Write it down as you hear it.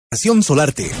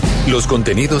Solarte. Los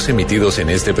contenidos emitidos en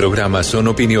este programa son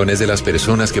opiniones de las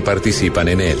personas que participan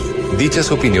en él. Dichas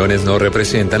opiniones no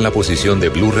representan la posición de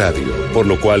Blue Radio, por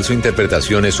lo cual su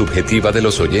interpretación es subjetiva de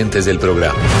los oyentes del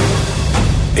programa.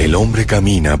 El hombre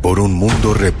camina por un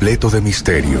mundo repleto de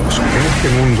misterios. En este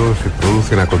mundo se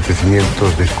producen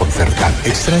acontecimientos desconcertantes.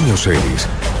 Extraños seres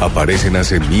aparecen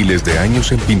hace miles de años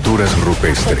en pinturas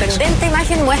rupestres. La sorprendente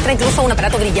imagen muestra incluso un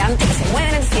aparato brillante que se mueve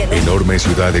en el cielo. Enormes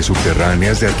ciudades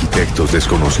subterráneas de arquitectos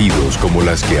desconocidos como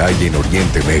las que hay en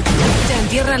Oriente Medio. En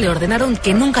tierra le ordenaron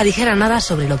que nunca dijera nada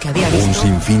sobre lo que había visto. Un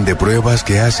sinfín de pruebas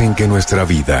que hacen que nuestra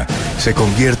vida se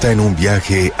convierta en un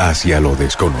viaje hacia lo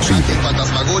desconocido.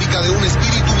 Fantasmagórica de un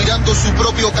espíritu mirando su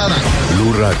propio cadáver.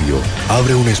 Blue Radio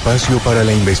abre un espacio para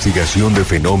la investigación de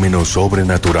fenómenos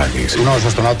sobrenaturales. Uno de los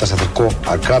astronautas se acercó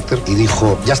al cráter y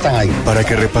dijo, ya están ahí. Para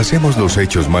que repasemos los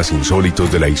hechos más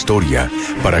insólitos de la historia,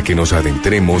 para que nos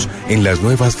adentremos en las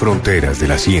nuevas fronteras de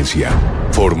la ciencia.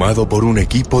 Formado por un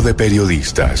equipo de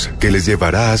periodistas que les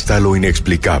llevará hasta lo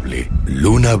inexplicable.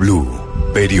 Luna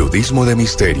BLU, periodismo de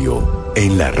misterio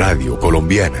en la radio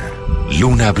colombiana.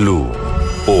 Luna BLU,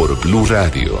 por Blue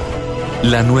Radio.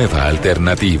 La nueva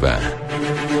alternativa.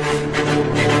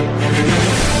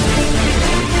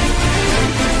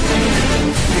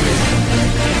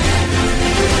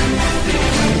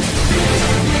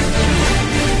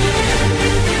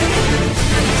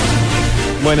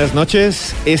 Buenas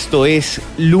noches, esto es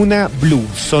Luna BLU.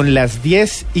 Son las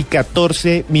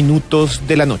 10:14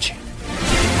 de la noche.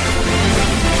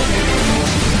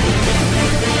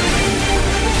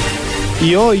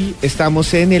 Y hoy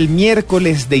estamos en el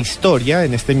miércoles de historia,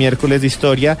 en este miércoles de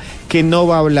historia que no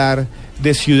va a hablar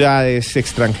de ciudades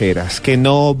extranjeras, que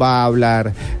no va a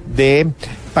hablar de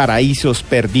paraísos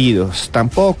perdidos,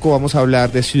 tampoco vamos a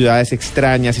hablar de ciudades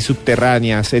extrañas y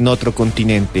subterráneas en otro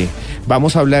continente.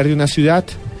 Vamos a hablar de una ciudad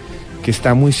que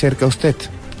está muy cerca a usted,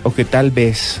 o que tal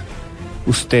vez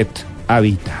usted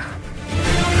habita.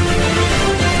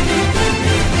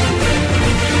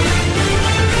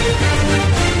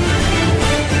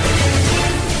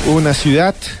 Una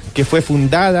ciudad que fue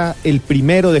fundada el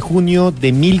 1 de junio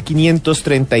de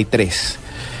 1533,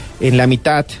 en la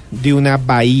mitad de una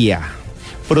bahía,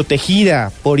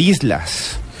 protegida por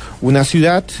islas. Una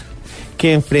ciudad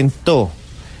que enfrentó,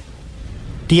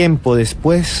 tiempo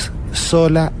después,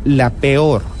 sola la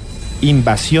peor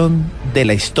invasión de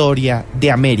la historia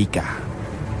de América.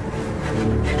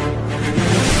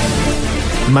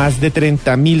 Más de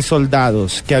 30.000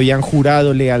 soldados que habían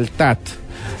jurado lealtad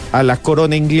a la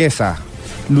corona inglesa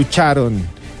lucharon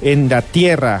en la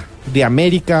tierra de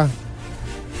América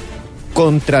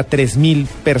contra 3.000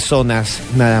 personas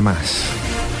nada más.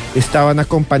 Estaban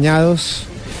acompañados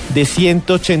de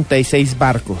 186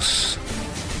 barcos,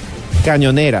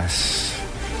 cañoneras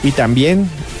y también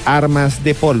armas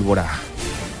de pólvora,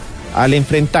 al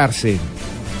enfrentarse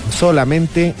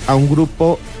solamente a un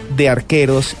grupo de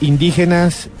arqueros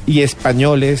indígenas y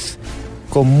españoles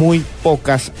con muy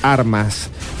pocas armas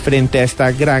frente a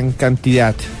esta gran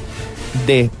cantidad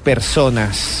de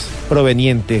personas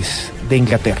provenientes de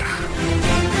Inglaterra.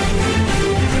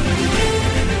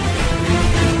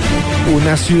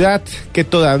 Una ciudad que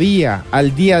todavía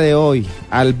al día de hoy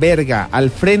alberga al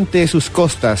frente de sus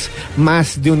costas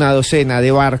más de una docena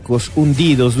de barcos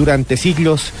hundidos durante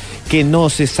siglos que no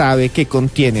se sabe qué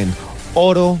contienen: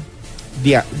 oro,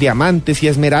 diamantes y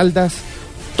esmeraldas,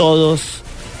 todos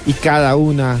y cada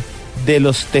una de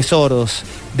los tesoros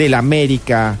de la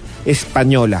América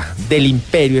española, del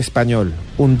Imperio español,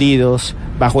 hundidos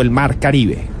bajo el mar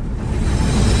Caribe.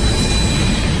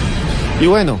 Y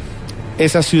bueno,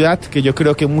 esa ciudad, que yo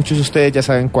creo que muchos de ustedes ya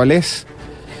saben cuál es,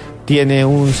 tiene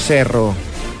un cerro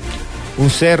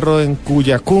en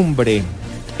cuya cumbre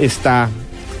está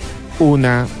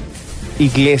una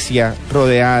iglesia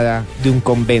rodeada de un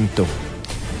convento.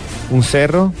 Un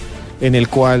cerro en el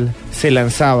cual se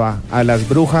lanzaba a las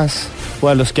brujas o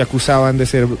a los que acusaban de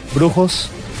ser brujos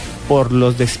por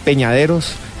los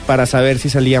despeñaderos para saber si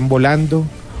salían volando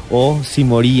o si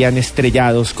morían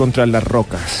estrellados contra las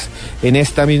rocas. En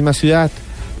esta misma ciudad,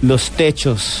 los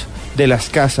techos de las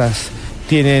casas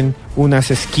tienen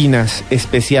unas esquinas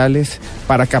especiales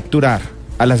para capturar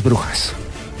a las brujas.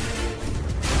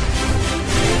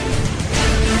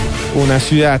 Una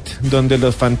ciudad donde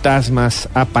los fantasmas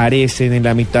aparecen en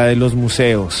la mitad de los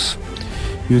museos.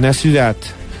 Y una ciudad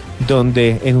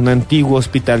donde en un antiguo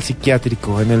hospital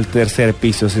psiquiátrico en el 3er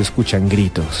piso se escuchan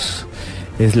gritos.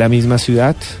 Es la misma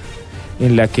ciudad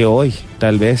en la que hoy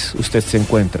tal vez usted se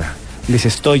encuentra. Les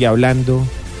estoy hablando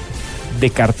de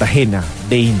Cartagena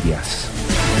de Indias.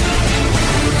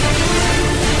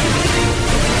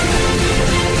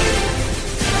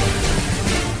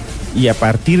 Y a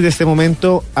partir de este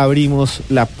momento abrimos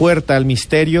la puerta al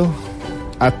misterio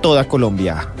a toda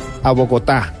Colombia, a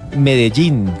Bogotá,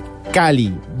 Medellín,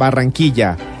 Cali,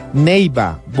 Barranquilla,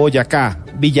 Neiva, Boyacá,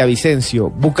 Villavicencio,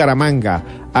 Bucaramanga,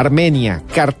 Armenia,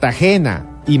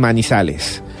 Cartagena y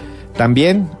Manizales.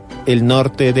 También el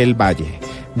norte del valle.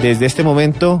 Desde este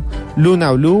momento,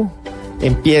 Luna BLU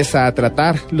empieza a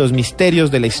tratar los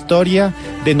misterios de la historia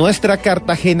de nuestra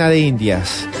Cartagena de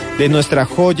Indias, de nuestra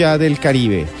joya del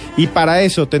Caribe. Y para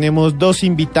eso tenemos dos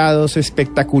invitados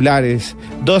espectaculares,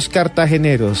 dos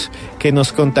cartageneros que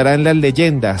nos contarán las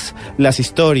leyendas, las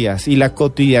historias y la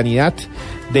cotidianidad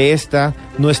de esta,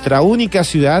 nuestra única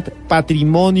ciudad,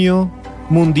 patrimonio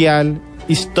mundial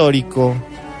histórico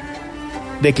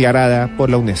declarada por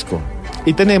la UNESCO.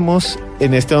 Y tenemos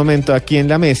en este momento aquí en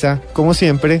la mesa, como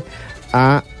siempre,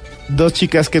 a dos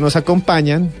chicas que nos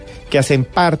acompañan, que hacen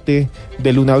parte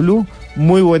de Luna BLU.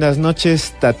 Muy buenas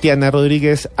noches, Tatiana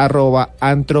Rodríguez,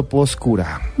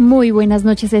 @antroposcura. Muy buenas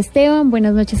noches, Esteban.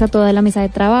 Buenas noches a toda la mesa de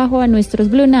trabajo, a nuestros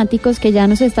blunáticos que ya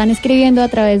nos están escribiendo a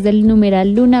través del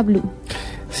numeral Luna BLU.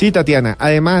 Sí, Tatiana.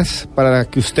 Además, para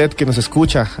que usted que nos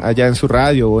escucha allá en su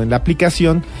radio o en la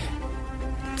aplicación,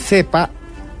 sepa,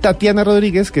 Tatiana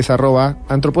Rodríguez, que es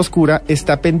 @antroposcura,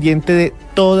 está pendiente de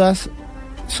todas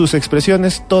sus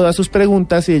expresiones, todas sus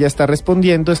preguntas, y ella está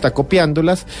respondiendo, está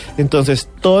copiándolas. Entonces,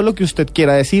 todo lo que usted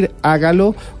quiera decir,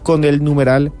 hágalo con el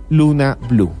numeral Luna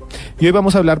BLU. Y hoy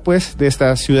vamos a hablar, pues, de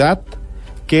esta ciudad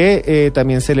que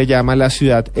también se le llama la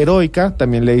ciudad heroica,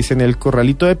 también le dicen el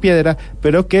corralito de piedra,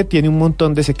 pero que tiene un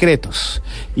montón de secretos.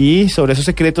 Y sobre esos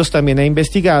secretos también ha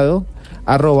investigado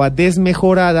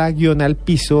 @desmejorada_al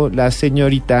piso la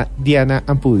señorita Diana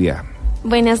Ampudia.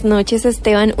 Buenas noches,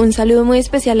 Esteban. Un saludo muy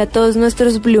especial a todos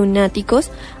nuestros blunáticos,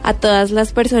 a todas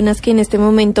las personas que en este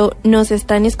momento nos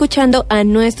están escuchando, a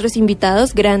nuestros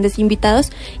invitados, grandes invitados,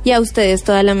 y a ustedes,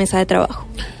 toda la mesa de trabajo.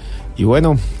 Y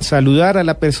bueno, saludar a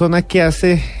la persona que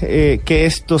hace que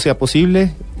esto sea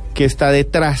posible, que está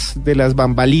detrás de las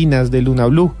bambalinas de Luna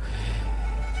BLU,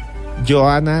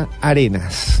 Joana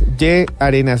Arenas,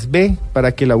 Arenas B,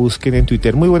 para que la busquen en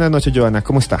Twitter. Muy buenas noches, Joana,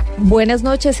 ¿cómo está? Buenas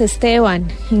noches, Esteban.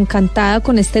 Encantada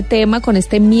con este tema, con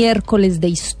este miércoles de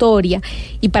historia.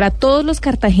 Y para todos los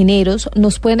cartageneros,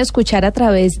 nos pueden escuchar a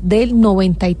través del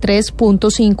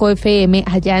 93.5 FM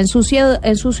allá en su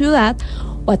ciudad,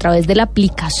 o a través de la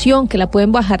aplicación que la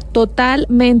pueden bajar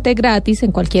totalmente gratis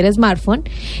en cualquier smartphone,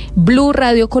 Blu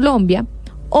Radio Colombia,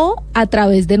 o a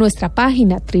través de nuestra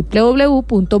página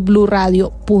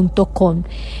www.bluradio.com.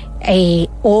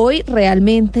 Hoy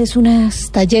realmente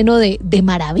está lleno de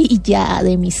maravilla,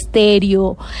 de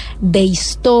misterio, de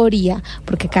historia,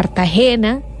 porque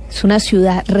Cartagena es una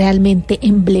ciudad realmente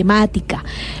emblemática,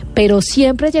 pero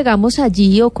siempre llegamos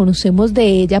allí o conocemos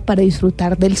de ella para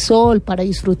disfrutar del sol, para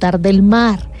disfrutar del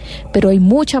mar, pero hay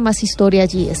mucha más historia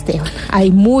allí, Esteban.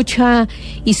 Hay mucha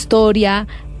historia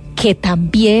que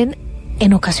también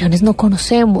en ocasiones no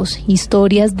conocemos,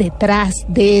 historias detrás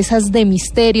de esas de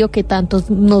misterio que tanto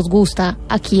nos gusta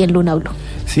aquí en Luna BLU.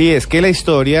 Sí, es que la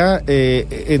historia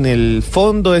en el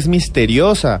fondo es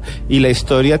misteriosa, y la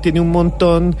historia tiene un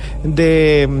montón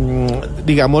de,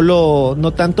 digámoslo,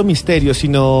 no tanto misterio,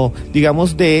 sino,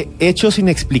 digamos, de hechos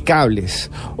inexplicables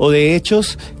o de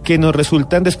hechos que nos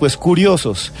resultan después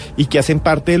curiosos y que hacen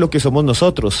parte de lo que somos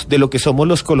nosotros, de lo que somos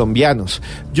los colombianos.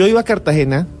 Yo iba a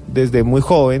Cartagena desde muy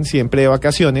joven, siempre de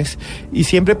vacaciones, y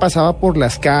siempre pasaba por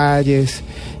las calles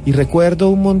y recuerdo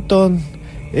un montón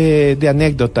de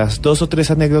anécdotas, 2 o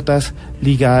 3 anécdotas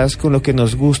ligadas con lo que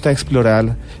nos gusta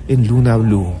explorar en Luna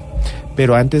BLU.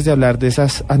 Pero antes de hablar de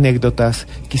esas anécdotas,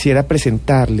 quisiera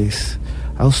presentarles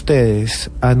a ustedes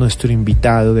a nuestro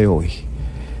invitado de hoy.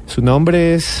 Su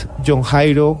nombre es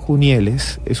Jairo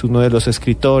Junieles, es uno de los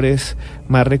escritores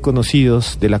más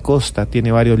reconocidos de la costa,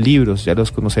 tiene varios libros, ya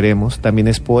los conoceremos, también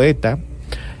es poeta,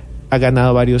 ha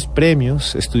ganado varios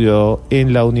premios, estudió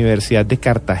en la Universidad de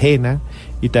Cartagena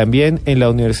y también en la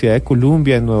Universidad de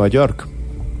Columbia en Nueva York.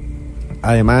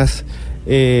 Además,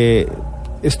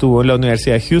 estuvo en la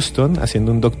Universidad de Houston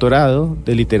haciendo un doctorado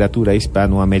de literatura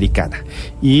hispanoamericana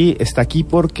y está aquí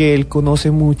porque él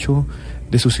conoce mucho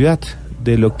de su ciudad,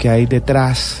 de lo que hay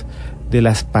detrás de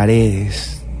las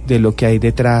paredes, de lo que hay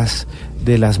detrás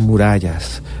de las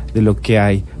murallas, de lo que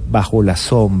hay bajo la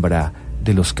sombra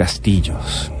de los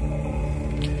castillos.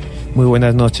 Muy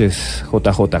buenas noches,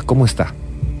 JJ, ¿cómo está?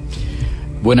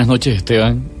 Buenas noches,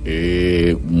 Esteban.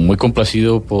 Muy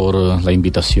complacido por la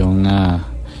invitación a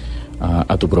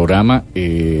tu programa.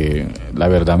 La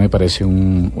verdad me parece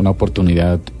una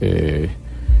oportunidad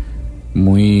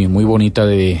muy bonita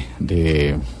de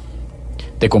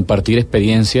compartir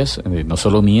experiencias, no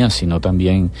solo mías, sino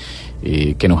también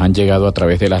que nos han llegado a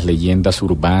través de las leyendas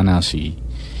urbanas y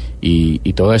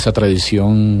toda esa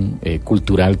tradición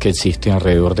cultural que existe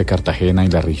alrededor de Cartagena y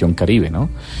la región Caribe, ¿no?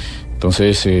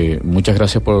 Entonces, muchas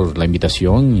gracias por la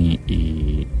invitación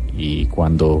y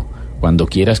cuando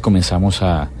quieras comenzamos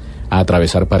a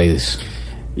atravesar paredes.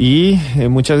 Y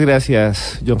muchas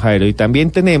gracias, John Jairo. Y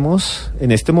también tenemos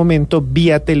en este momento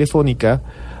vía telefónica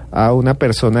a una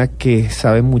persona que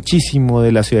sabe muchísimo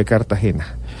de la ciudad de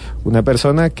Cartagena. Una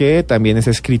persona que también es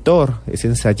escritor, es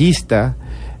ensayista,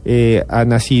 ha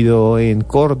nacido en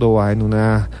Córdoba, en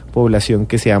una población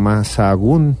que se llama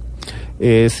Sahagún.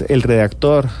 Es el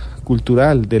redactor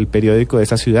cultural del periódico de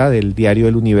esa ciudad, el diario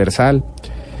El Universal.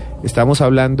 Estamos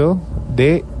hablando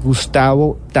de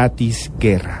Gustavo Tatis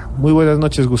Guerra. Muy buenas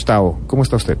noches, Gustavo. ¿Cómo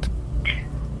está usted?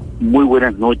 Muy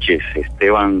buenas noches,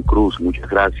 Esteban Cruz. Muchas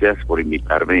gracias por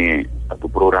invitarme a tu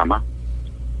programa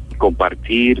y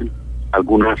compartir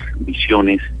algunas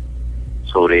visiones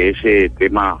sobre ese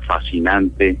tema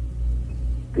fascinante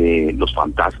de los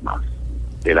fantasmas,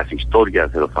 de las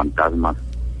historias de los fantasmas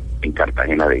en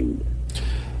Cartagena de Indias.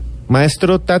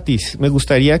 Maestro Tatis, me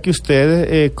gustaría que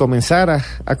usted comenzara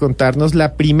a contarnos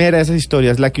la primera de esas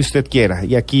historias, la que usted quiera.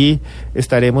 Y aquí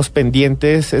estaremos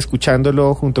pendientes,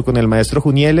 escuchándolo junto con el maestro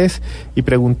Junieles y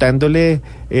preguntándole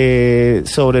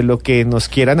sobre lo que nos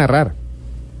quiera narrar.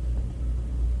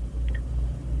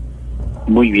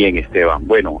 Muy bien, Esteban.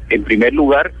 Bueno, en primer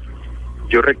lugar,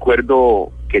 yo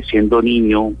recuerdo que siendo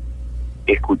niño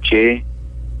escuché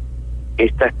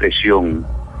esta expresión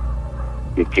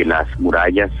de que las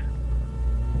murallas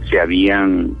se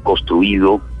habían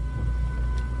construido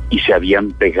y se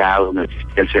habían pegado, no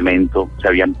existía el cemento, se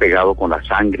habían pegado con la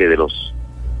sangre de los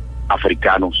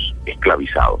africanos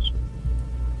esclavizados.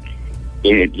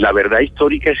 La verdad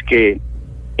histórica es que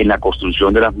en la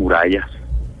construcción de las murallas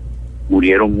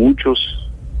murieron muchos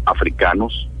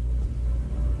africanos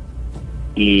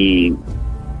y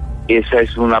esa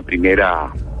es una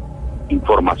primera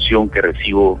información que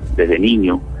recibo desde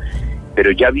niño,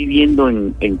 pero ya viviendo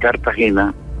en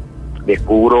Cartagena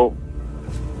descubro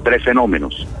tres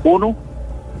fenómenos. Uno,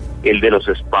 el de los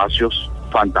espacios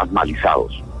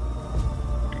fantasmalizados,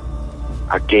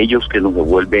 aquellos que nos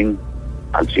devuelven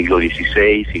al siglo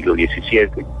XVI, siglo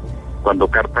XVII, cuando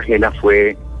Cartagena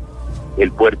fue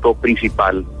el puerto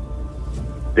principal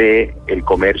del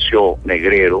comercio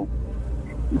negrero,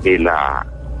 de la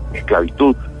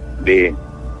esclavitud de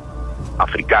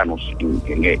africanos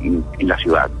en la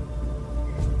ciudad,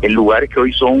 en lugares que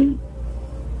hoy son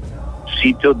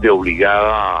sitios de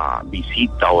obligada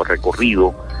visita o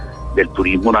recorrido del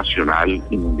turismo nacional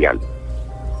y mundial.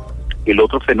 El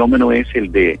otro fenómeno es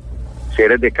el de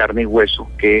seres de carne y hueso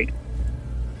que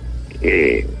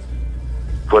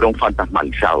fueron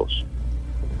fantasmalizados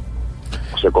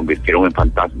o se convirtieron en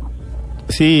fantasmas.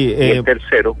 Sí, y el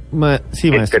tercero,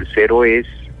 el tercero es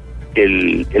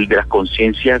el de las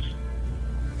conciencias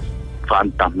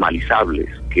fantasmalizables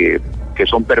que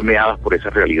son permeadas por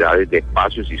esas realidades de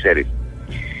espacios y seres.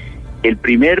 El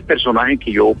primer personaje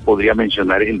que yo podría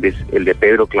mencionar es el de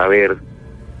Pedro Claver,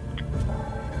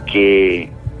 que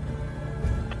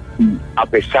a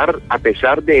pesar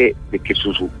de que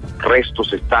sus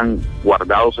restos están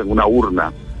guardados en una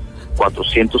urna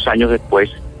 400 años después,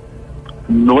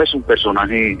 no es un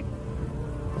personaje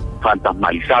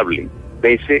fantasmalizable,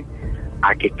 pese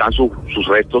a que están sus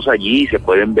restos allí y se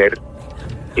pueden ver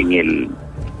en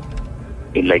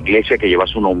la iglesia que lleva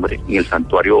su nombre, en el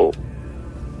santuario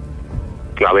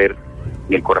Claver,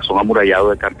 en el corazón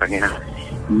amurallado de Cartagena.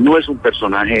 No es un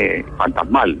personaje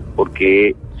fantasmal,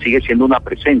 porque sigue siendo una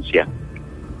presencia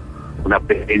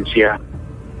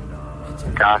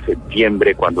cada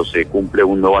septiembre, cuando se cumple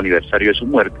un nuevo aniversario de su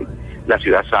muerte. La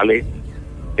ciudad sale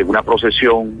en una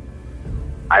procesión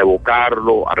a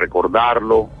evocarlo, a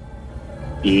recordarlo,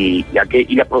 y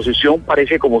la procesión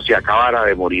parece como si acabara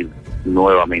de morir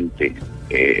nuevamente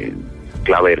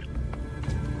Claver.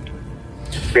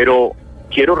 Pero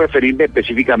quiero referirme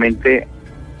específicamente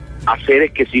a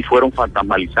seres que sí fueron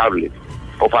fantasmalizables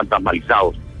o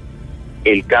fantasmalizados.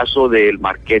 El caso del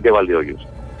Marqués de Valdehoyos.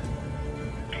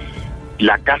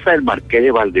 La casa del Marqués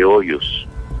de Valdehoyos,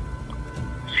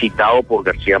 citado por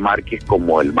García Márquez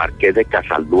como el Marqués de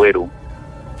Casalduero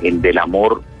en Del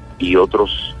Amor y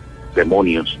otros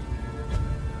demonios,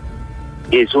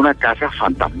 es una casa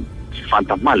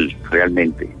fantasmal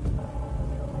realmente.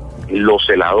 Los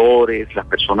celadores, las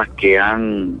personas que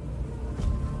han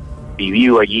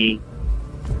vivido allí,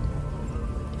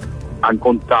 han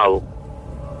contado,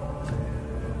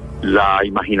 la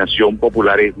imaginación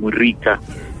popular es muy rica,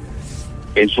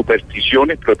 en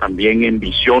supersticiones, pero también en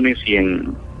visiones y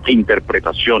en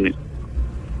interpretaciones.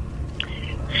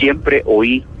 Siempre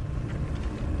oí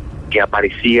que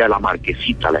aparecía la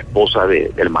marquesita, la esposa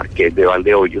del marqués de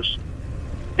Valdehoyos,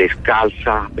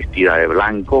 descalza, vestida de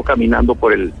blanco, caminando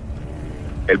por el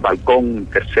balcón,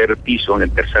 en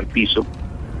el tercer piso,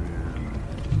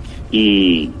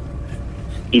 y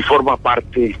forma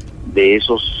parte de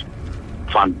esos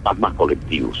fantasmas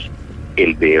colectivos.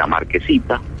 El de la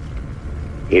marquesita,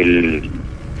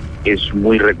 es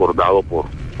muy recordado por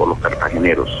los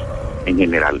cartageneros en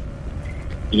general.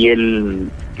 Y el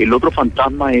otro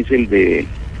fantasma es el del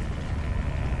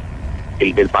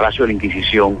Palacio de la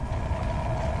Inquisición,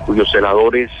 cuyos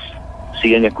celadores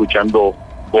siguen escuchando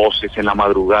voces en la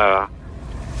madrugada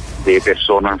de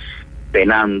personas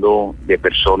penando, de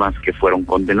personas que fueron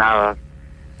condenadas.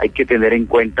 Hay que tener en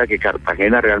cuenta que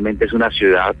Cartagena realmente es una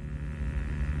ciudad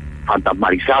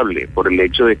fantasmarizable por el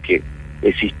hecho de que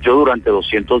existió durante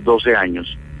 212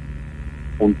 años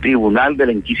un tribunal de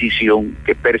la Inquisición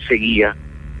que perseguía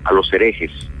a los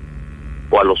herejes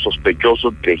o a los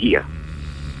sospechosos de herejía.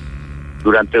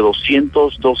 Durante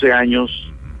 212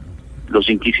 años los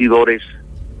inquisidores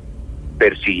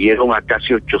persiguieron a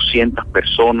casi 800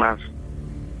 personas,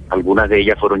 algunas de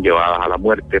ellas fueron llevadas a la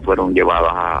muerte, fueron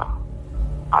llevadas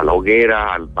a la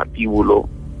hoguera, al patíbulo,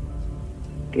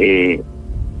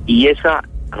 y esa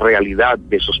realidad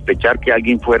de sospechar que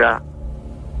alguien fuera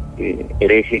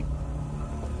hereje,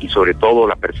 y sobre todo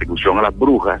la persecución a las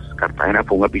brujas. Cartagena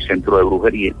fue un epicentro de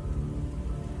brujería.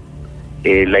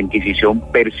 La Inquisición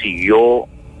persiguió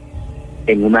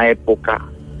en una época,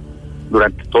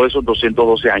 durante todos esos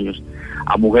 212 años,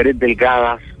 a mujeres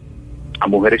delgadas, a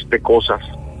mujeres pecosas,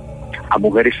 a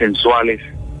mujeres sensuales,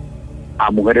 a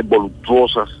mujeres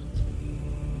voluptuosas,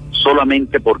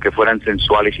 solamente porque fueran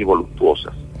sensuales y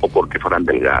voluptuosas o porque fueran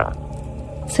delgadas.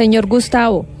 Señor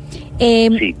Gustavo,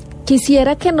 sí.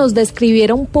 Quisiera que nos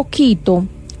describiera un poquito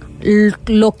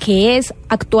lo que es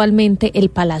actualmente el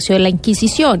Palacio de la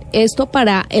Inquisición. Esto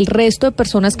para el resto de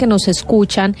personas que nos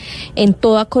escuchan en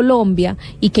toda Colombia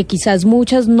y que quizás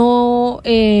muchas no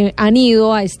han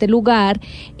ido a este lugar.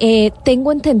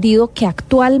 Tengo entendido que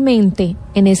actualmente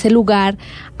en ese lugar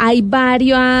hay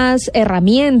varias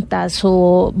herramientas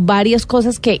o varias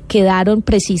cosas que quedaron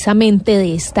precisamente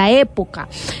de esta época.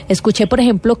 Escuché, por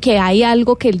ejemplo, que hay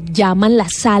algo que llaman la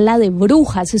sala de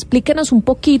brujas. Explíquenos un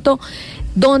poquito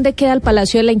dónde queda el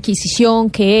Palacio de la Inquisición,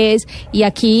 qué es, y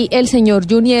aquí el señor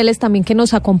Junieles también, que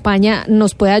nos acompaña,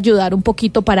 nos puede ayudar un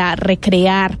poquito para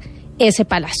recrear ese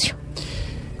palacio.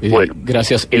 Bueno,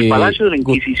 gracias. El Palacio de la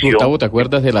Inquisición... Gustavo, ¿te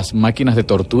acuerdas de las máquinas de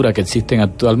tortura que existen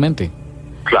actualmente?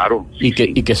 Claro. Sí,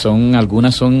 y que son,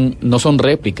 algunas no son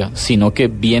réplicas, sino que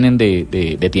vienen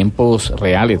de tiempos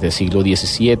reales, del siglo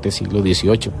XVII, siglo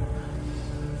XVIII.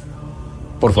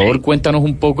 Por favor, cuéntanos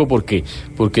un poco, porque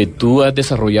tú has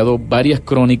desarrollado varias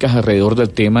crónicas alrededor del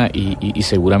tema y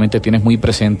seguramente tienes muy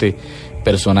presente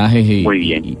personajes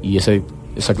y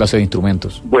esa clase de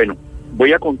instrumentos. Bueno,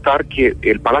 voy a contar que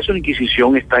el Palacio de la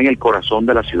Inquisición está en el corazón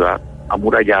de la ciudad,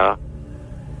 amurallada.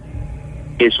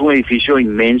 Es un edificio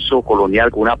inmenso,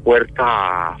 colonial, con una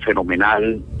puerta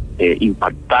fenomenal,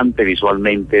 impactante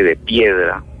visualmente, de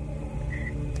piedra.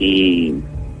 Y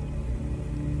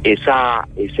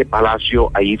ese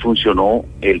palacio, ahí funcionó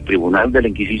el Tribunal de la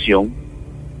Inquisición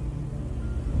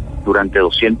durante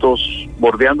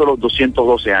bordeando los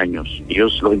 212 años.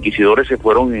 Los inquisidores se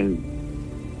fueron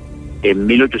en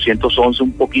 1811,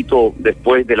 un poquito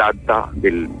después del acta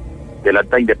de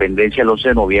independencia, el 11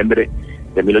 de noviembre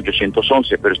de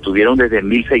 1811, pero estuvieron desde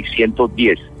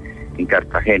 1610 en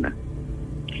Cartagena.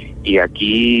 Y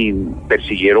aquí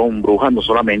persiguieron brujas no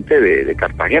solamente de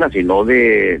Cartagena, sino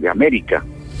de América.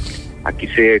 Aquí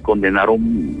se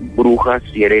condenaron brujas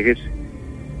y herejes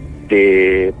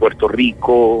de Puerto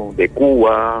Rico, de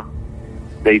Cuba,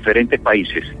 de diferentes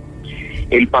países.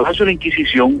 El Palacio de la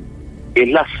Inquisición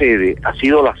ha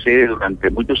sido la sede durante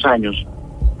muchos años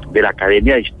de la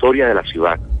Academia de Historia de la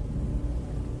ciudad.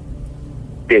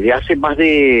 Desde hace más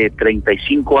de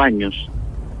 35 años,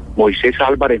 Moisés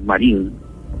Álvarez Marín,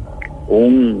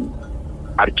 un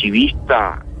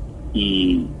archivista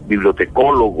y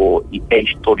bibliotecólogo e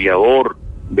historiador,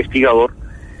 investigador,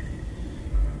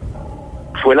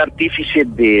 fue el artífice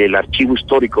del archivo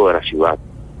histórico de la ciudad.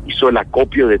 Hizo el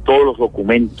acopio de todos los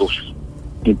documentos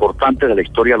importantes de la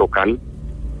historia local.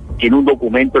 Tiene un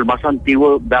documento, el más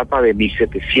antiguo data de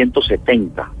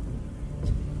 1770,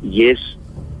 y es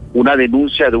una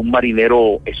denuncia de un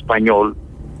marinero español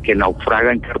que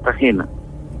naufraga en Cartagena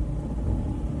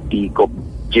y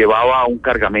llevaba un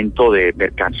cargamento de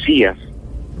mercancías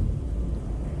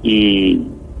y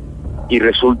y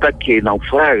resulta que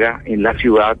naufraga en la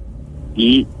ciudad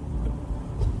y,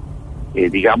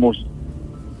 digamos,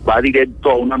 va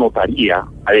directo a una notaría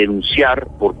a denunciar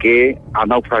por qué ha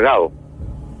naufragado.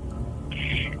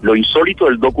 Lo insólito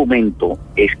del documento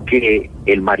es que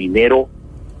el marinero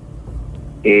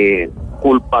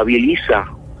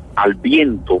culpabiliza al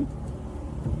viento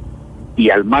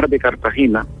y al mar de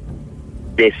Cartagena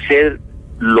de ser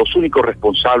los únicos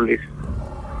responsables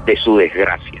de su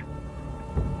desgracia.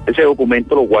 Ese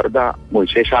documento lo guarda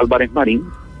Moisés Álvarez Marín,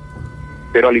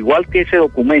 pero al igual que ese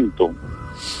documento,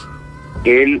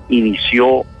 él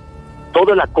inició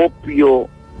todo el acopio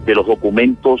de los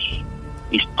documentos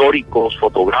históricos,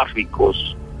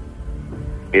 fotográficos,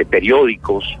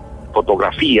 periódicos,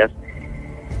 fotografías,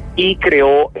 y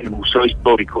creó el Museo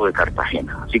Histórico de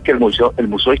Cartagena. Así que el Museo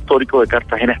Histórico de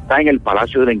Cartagena está en el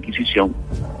Palacio de la Inquisición.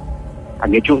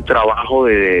 Han hecho un trabajo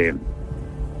de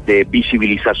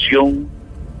visibilización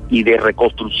y de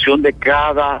reconstrucción de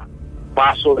cada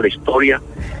paso de la historia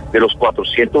de los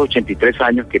 483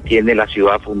 años que tiene la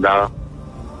ciudad fundada,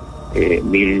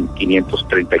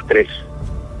 1533.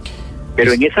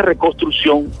 Pero en esa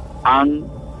reconstrucción han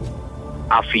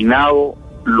afinado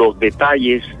los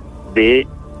detalles de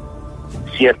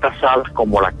ciertas salas,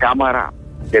 como la Cámara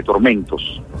de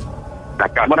Tormentos. La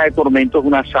Cámara de Tormentos es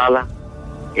una sala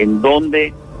en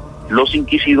donde los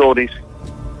inquisidores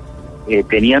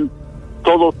tenían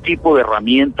todo tipo de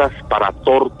herramientas para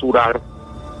torturar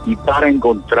y para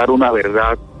encontrar una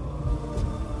verdad,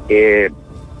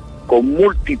 con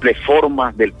múltiples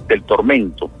formas del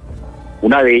tormento.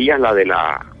 Una de ellas, la de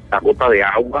la gota de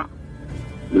agua,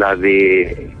 la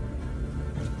del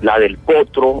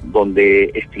potro,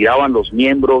 donde estiraban los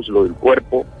miembros, lo del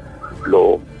cuerpo,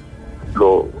 lo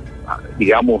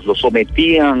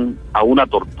sometían a una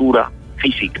tortura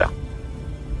física.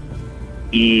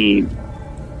 Y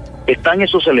están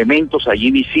esos elementos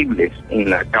allí visibles en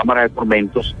la Cámara de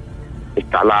Tormentos.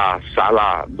 Está la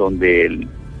sala donde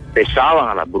pesaban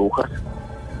a las brujas.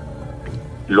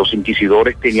 Los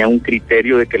inquisidores tenían un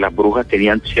criterio de que las brujas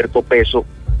tenían cierto peso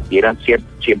y eran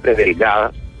siempre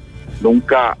delgadas.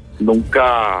 Nunca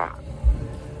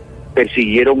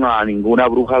persiguieron a ninguna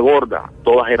bruja gorda,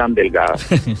 todas eran delgadas.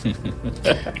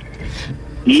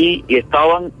 Y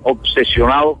estaban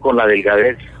obsesionados con la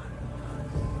delgadez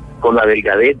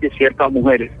de ciertas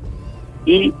mujeres,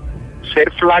 y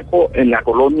ser flaco en la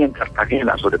colonia en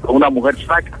Cartagena, sobre todo una mujer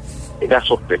flaca, era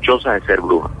sospechosa de ser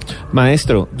bruja.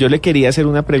 Maestro, yo le quería hacer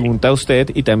una pregunta a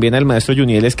usted y también al maestro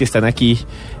Junieles, que están aquí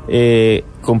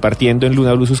compartiendo en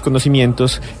Luna BLU sus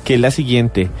conocimientos, que es la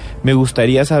siguiente. Me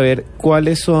gustaría saber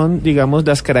cuáles son, digamos,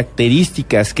 las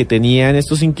características que tenían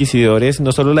estos inquisidores,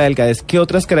 no solo la delgadez, ¿qué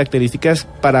otras características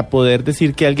para poder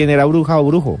decir que alguien era bruja o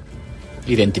brujo?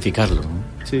 Identificarlo,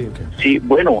 ¿no? Sí, okay. Sí,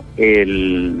 bueno,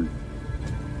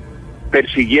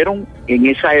 persiguieron en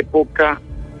esa época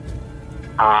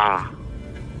a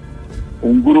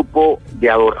un grupo de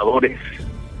adoradores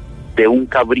de un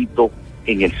cabrito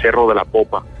en el Cerro de la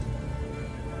Popa,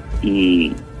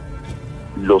 y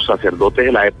los sacerdotes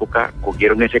de la época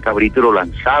cogieron ese cabrito y lo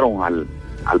lanzaron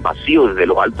al vacío desde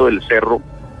lo alto del cerro.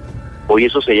 Hoy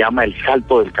eso se llama el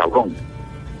salto del cabrón.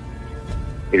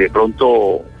 Y de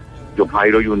pronto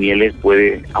Jairo Junieles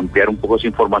puede ampliar un poco esa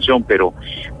información, pero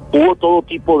hubo todo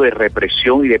tipo de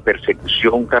represión y de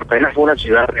persecución. Cartagena fue una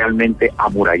ciudad realmente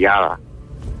amurallada,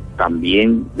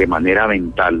 también de manera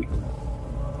mental,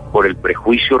 por el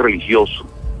prejuicio religioso,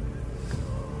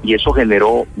 y eso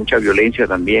generó mucha violencia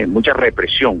también, mucha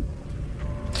represión.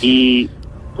 Y,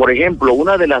 por ejemplo,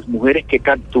 una de las mujeres que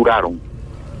capturaron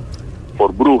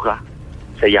por bruja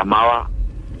se llamaba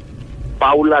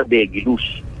Paula de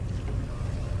Aguiluz.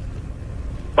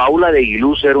 Paula de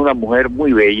Aguiluz era una mujer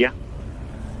muy bella.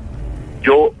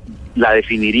 Yo la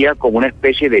definiría como una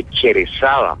especie de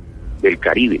Cherezada del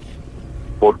Caribe,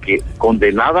 porque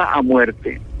condenada a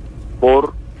muerte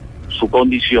por su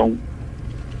condición,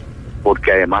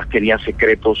 porque además tenía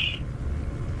secretos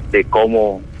de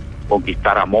cómo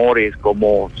conquistar amores,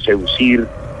 cómo seducir.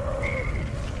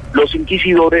 Los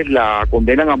inquisidores la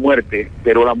condenan a muerte,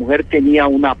 pero la mujer tenía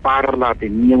una parla,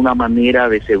 tenía una manera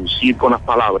de seducir con las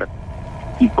palabras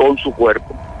y con su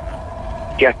cuerpo,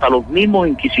 que hasta los mismos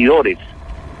inquisidores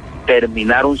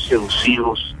terminaron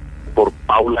seducidos por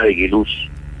Paula de Aguiluz.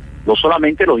 No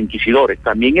solamente los inquisidores,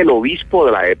 también el obispo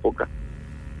de la época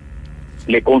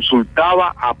le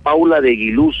consultaba a Paula de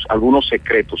Aguiluz algunos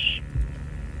secretos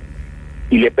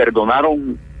y le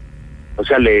perdonaron, o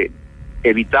sea, le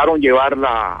evitaron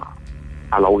llevarla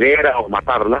a la hoguera o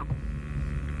matarla.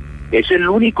 Es el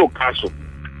único caso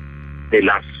de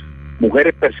las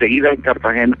mujeres perseguidas en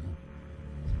Cartagena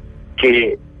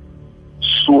que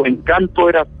su encanto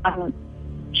era tan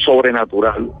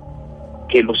sobrenatural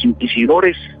que los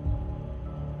inquisidores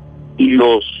y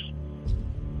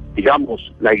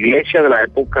la iglesia de la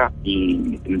época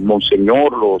y el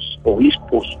monseñor, los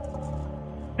obispos,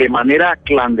 de manera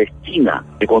clandestina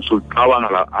le consultaban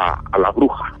a la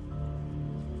bruja.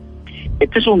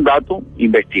 Este es un dato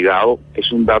investigado,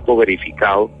 es un dato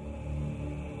verificado,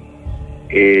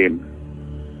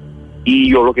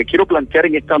 y yo lo que quiero plantear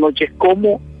en esta noche es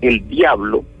cómo el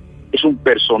diablo es un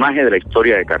personaje de la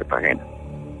historia de Cartagena.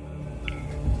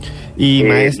 Y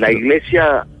maestro, la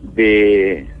iglesia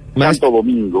de Santo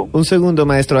Domingo. Un segundo,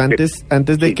 maestro, antes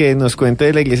de que nos cuente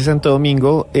de la iglesia de Santo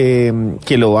Domingo,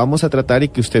 que lo vamos a tratar y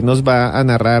que usted nos va a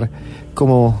narrar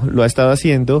como lo ha estado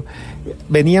haciendo,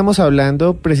 veníamos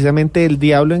hablando precisamente del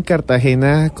diablo en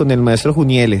Cartagena con el maestro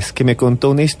Junieles, que me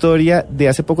contó una historia de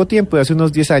hace poco tiempo, de hace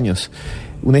unos 10 años,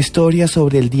 una historia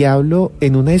sobre el diablo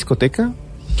en una discoteca.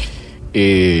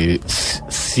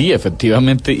 Sí,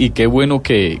 efectivamente, y qué bueno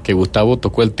que Gustavo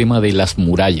tocó el tema de las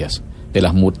murallas,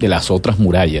 de las otras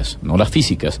murallas, no las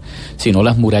físicas, sino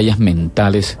las murallas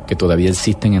mentales que todavía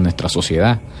existen en nuestra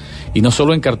sociedad, y no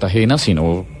solo en Cartagena,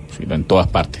 sino en todas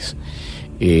partes.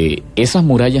 Esas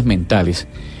murallas mentales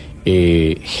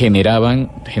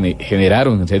generaron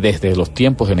desde los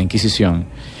tiempos de la Inquisición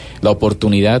la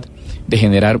oportunidad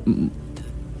de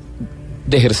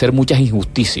ejercer muchas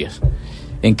injusticias.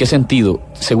 ¿En qué sentido?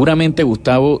 Seguramente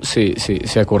Gustavo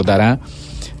se acordará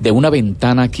de una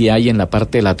ventana que hay en la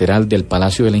parte lateral del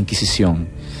Palacio de la Inquisición,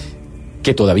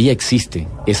 que todavía existe.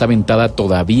 Esa ventana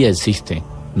todavía existe,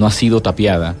 no ha sido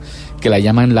tapiada, que la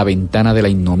llaman la ventana de la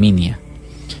ignominia.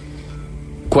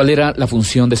 ¿Cuál era la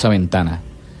función de esa ventana?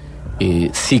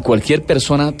 Si cualquier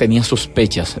persona tenía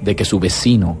sospechas de que su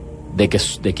vecino, de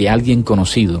que alguien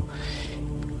conocido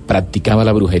practicaba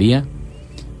la brujería,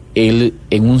 él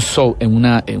en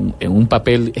un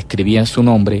papel escribía su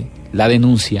nombre, la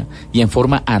denuncia, y en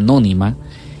forma anónima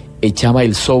echaba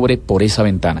el sobre por esa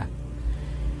ventana.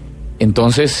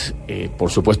 Entonces,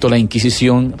 por supuesto, la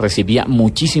Inquisición recibía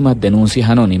muchísimas denuncias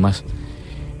anónimas,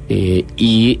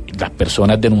 y las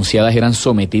personas denunciadas eran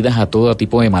sometidas a todo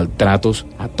tipo de maltratos,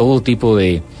 a todo tipo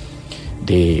de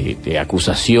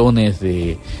acusaciones,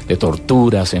 de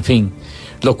torturas, en fin,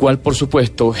 lo cual por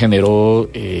supuesto generó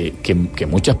que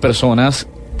muchas personas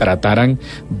trataran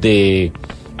de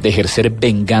ejercer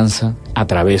venganza a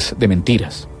través de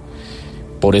mentiras.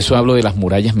 Por eso hablo de las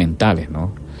murallas mentales,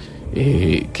 ¿no?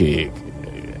 Que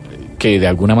de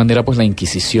alguna manera pues la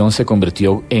Inquisición se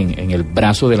convirtió en el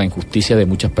brazo de la injusticia de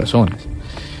muchas personas.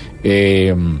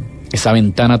 Esa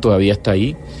ventana todavía está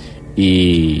ahí,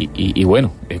 y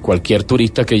bueno, cualquier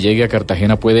turista que llegue a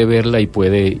Cartagena puede verla y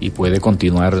puede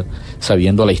continuar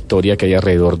sabiendo la historia que hay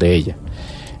alrededor de ella.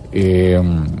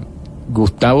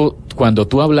 Gustavo, cuando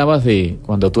tú hablabas de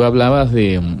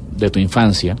tu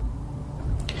infancia,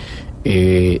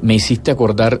 me hiciste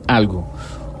acordar algo.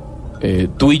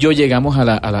 Tú y yo llegamos a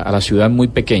la ciudad muy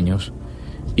pequeños,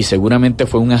 y seguramente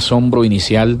fue un asombro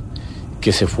inicial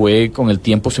que con el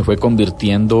tiempo se fue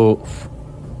convirtiendo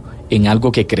en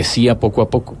algo que crecía poco a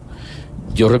poco.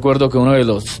 Yo recuerdo que una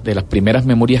de las primeras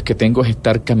memorias que tengo es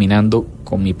estar caminando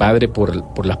con mi padre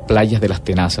por las playas de las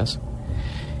Tenazas,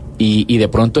 y de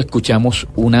pronto escuchamos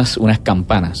unas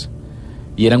campanas,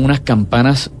 y eran unas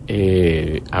campanas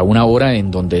a una hora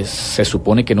en donde se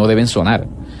supone que no deben sonar.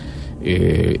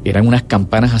 Eran unas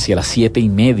campanas hacia las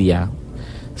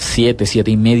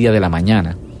 7:30 de la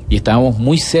mañana, y estábamos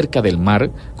muy cerca del mar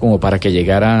como para que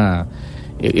llegara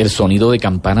el sonido de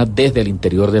campanas desde el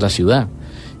interior de la ciudad.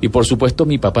 Y por supuesto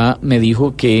mi papá me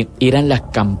dijo que eran las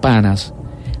campanas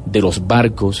de los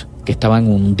barcos que estaban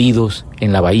hundidos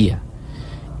en la bahía,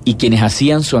 y quienes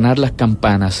hacían sonar las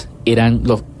campanas eran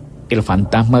el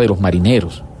fantasma de los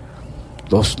marineros.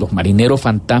 Los marineros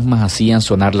fantasmas hacían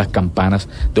sonar las campanas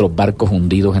de los barcos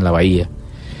hundidos en la bahía.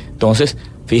 Entonces,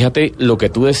 fíjate lo que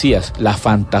tú decías,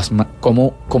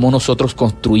 cómo nosotros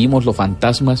construimos los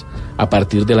fantasmas a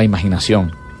partir de la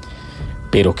imaginación,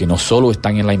 pero que no solo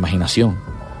están en la imaginación,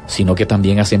 sino que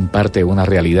también hacen parte de una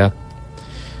realidad.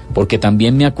 Porque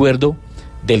también me acuerdo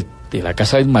de la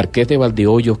casa del Marqués de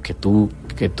Valdehoyos que tú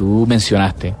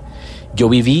mencionaste. Yo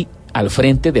viví al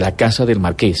frente de la casa del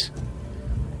Marqués.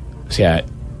 O sea,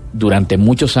 durante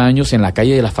muchos años en la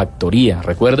calle de la Factoría,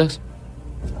 ¿recuerdas?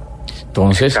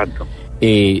 Entonces,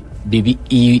 viví,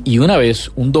 y una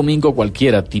vez, un domingo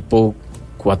cualquiera, tipo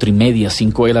 4:30,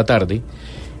 5 de la tarde,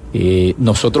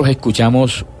 nosotros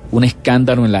escuchamos un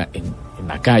escándalo en la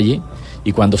calle,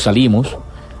 y cuando salimos,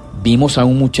 vimos a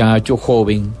un muchacho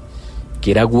joven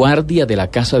que era guardia de la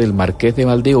casa del Marqués de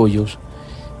Valdehoyos,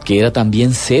 que era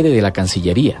también sede de la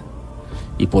Cancillería.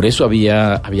 y por eso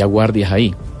había guardias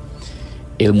ahí.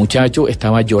 El muchacho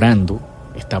estaba llorando,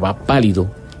 estaba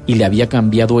pálido y le había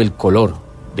cambiado el color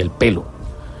del pelo.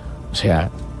 O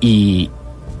sea, y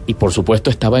por supuesto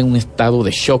estaba en un estado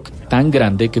de shock tan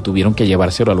grande que tuvieron que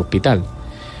llevárselo al hospital.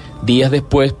 Días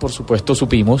después, por supuesto,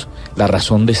 supimos la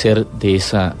razón de ser de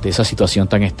esa situación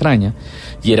tan extraña,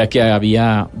 y era que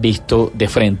había visto de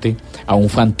frente a un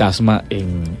fantasma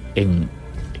en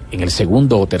el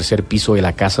segundo o tercer piso de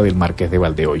la casa del Marqués de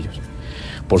Valdehoyos.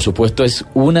 Por supuesto, es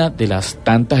una de las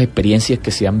tantas experiencias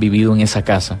que se han vivido en esa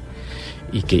casa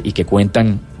y que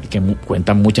cuentan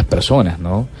muchas personas,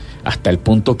 ¿no? Hasta el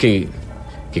punto que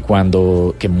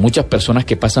muchas personas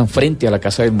que pasan frente a la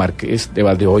casa del Marqués de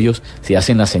Valdehoyos se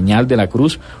hacen la señal de la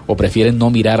cruz o prefieren no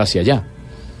mirar hacia allá.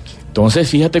 Entonces,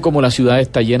 fíjate cómo la ciudad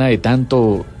está llena de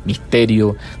tanto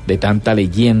misterio, de tanta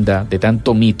leyenda, de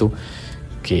tanto mito,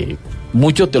 que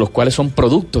muchos de los cuales son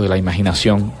productos de la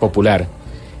imaginación popular.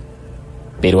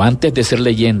 Pero antes de ser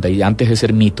leyenda y antes de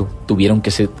ser mito, tuvieron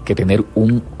que tener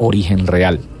un origen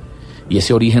real. Y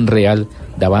ese origen real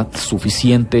daba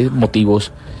suficientes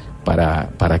motivos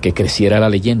para que creciera la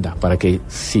leyenda, para que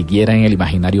siguiera en el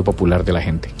imaginario popular de la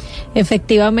gente.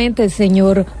 Efectivamente,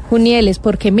 señor Junieles,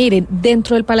 porque miren,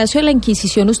 dentro del Palacio de la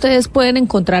Inquisición ustedes pueden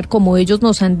encontrar, como ellos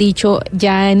nos han dicho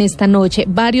ya en esta noche,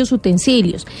 varios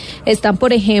utensilios. Están,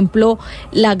 por ejemplo,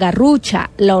 la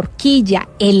garrucha, la horquilla,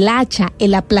 el hacha,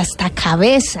 el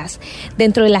aplastacabezas.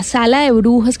 Dentro de la sala de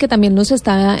brujas, que también nos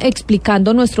está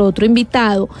explicando nuestro otro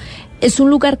invitado, es un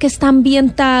lugar que está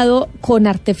ambientado con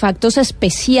artefactos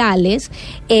especiales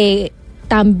que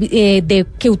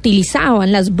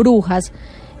utilizaban las brujas,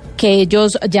 que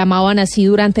ellos llamaban así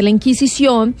durante la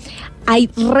Inquisición.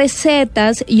 Hay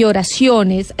recetas y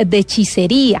oraciones de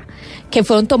hechicería que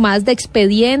fueron tomadas de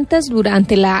expedientes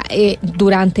durante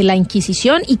la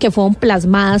Inquisición y que fueron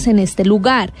plasmadas en este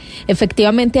lugar.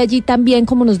 Efectivamente, allí también,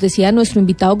 como nos decía nuestro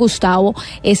invitado Gustavo,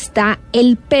 está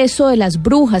el peso de las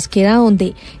brujas, que era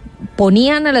donde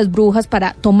ponían a las brujas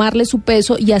para tomarle su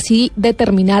peso y así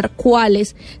determinar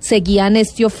cuáles seguían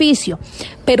este oficio.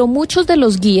 Pero muchos de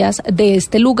los guías de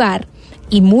este lugar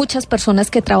y muchas personas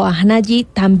que trabajan allí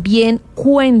también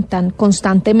cuentan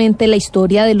constantemente la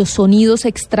historia de los sonidos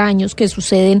extraños que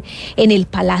suceden en el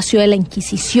Palacio de la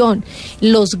Inquisición,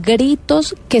 los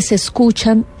gritos que se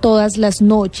escuchan todas las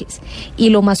noches y,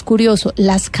 lo más curioso,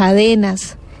 las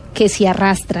cadenas que se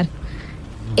arrastran.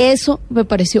 Eso me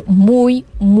pareció muy,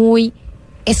 muy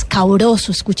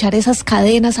escabroso, escuchar esas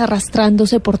cadenas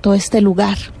arrastrándose por todo este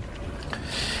lugar.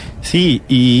 Sí,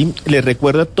 y les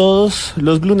recuerdo a todos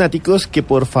los lunáticos que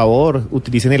por favor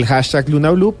utilicen el hashtag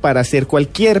Luna BLU para hacer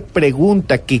cualquier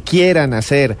pregunta que quieran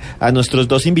hacer a nuestros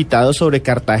dos invitados sobre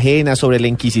Cartagena, sobre la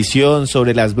Inquisición,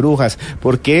 sobre las brujas,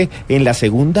 porque en la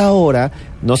segunda hora,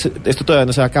 no sé, esto todavía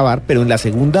no se va a acabar, pero en la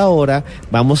segunda hora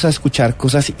vamos a escuchar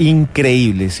cosas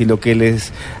increíbles. Si lo que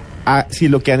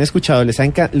han escuchado les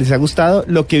ha gustado,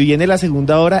 lo que viene la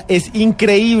segunda hora es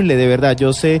increíble, de verdad.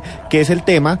 Yo sé que es el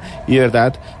tema y de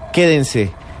verdad quédense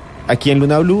aquí en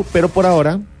Luna BLU, pero por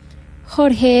ahora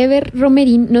Jorge Eber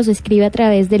Romerín nos escribe a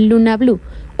través del Luna BLU.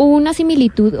 ¿Hubo una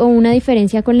similitud o una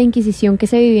diferencia con la Inquisición que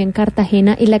se vivía en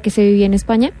Cartagena y la que se vivía en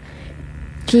España?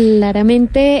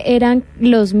 Claramente eran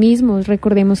los mismos.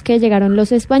 Recordemos que llegaron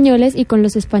los españoles y con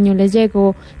los españoles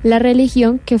llegó la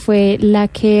religión, que fue la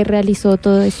que realizó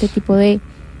todo este tipo de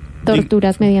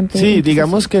torturas mediante... Sí,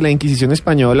 digamos que la Inquisición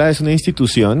española es una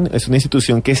institución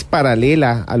que es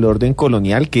paralela al orden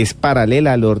colonial, que es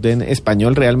paralela al orden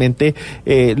español. Realmente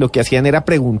lo que hacían era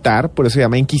preguntar, por eso se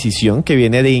llama Inquisición, que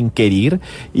viene de inquirir,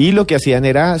 y lo que hacían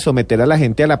era someter a la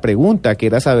gente a la pregunta, que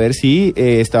era saber si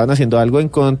estaban haciendo algo en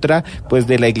contra, pues,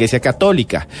 de la Iglesia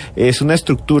Católica. Es una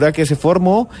estructura que se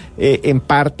formó en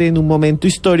parte en un momento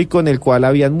histórico en el cual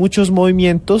habían muchos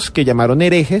movimientos que llamaron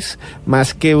herejes,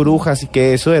 más que brujas, y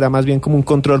que eso era más bien como un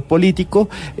control político.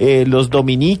 Los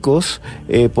dominicos,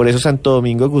 por eso Santo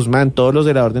Domingo de Guzmán, todos los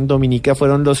de la orden dominica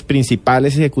fueron los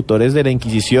principales ejecutores de la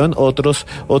Inquisición.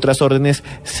 Otras órdenes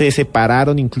se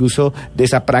separaron incluso de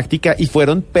esa práctica y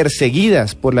fueron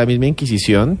perseguidas por la misma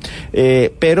Inquisición,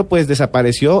 pero pues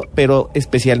desapareció. Pero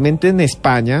especialmente en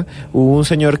España hubo un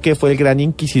señor que fue el gran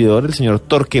inquisidor, el señor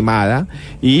Torquemada,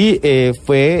 y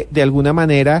fue de alguna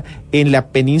manera en la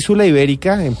península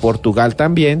ibérica, en Portugal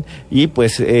también, y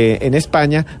pues en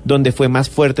España, donde fue más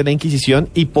fuerte la Inquisición,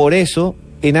 y por eso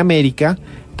en América,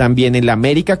 también en la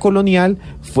América colonial,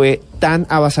 fue tan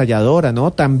avasalladora, ¿no?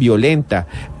 Tan violenta.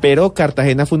 Pero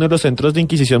Cartagena fue uno de los centros de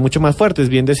inquisición mucho más fuertes.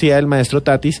 Bien decía el maestro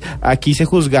Tatis, aquí se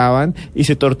juzgaban y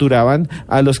se torturaban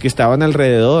a los que estaban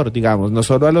alrededor, digamos, no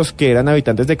solo a los que eran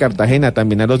habitantes de Cartagena,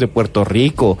 también a los de Puerto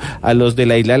Rico, a los de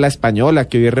la isla de la Española,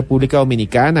 que hoy es República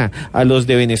Dominicana, a los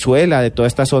de Venezuela, de toda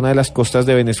esta zona de las costas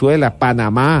de Venezuela,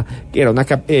 Panamá,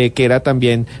 que era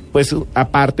también, pues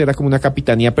aparte era como una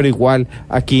capitanía, pero igual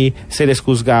aquí se les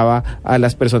juzgaba a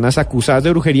las personas acusadas de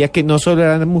brujería, que no solo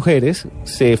eran mujeres,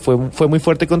 fue muy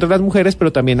fuerte contra las mujeres,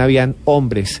 pero también habían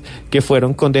hombres que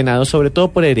fueron condenados sobre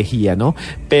todo por herejía, ¿no?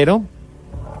 Pero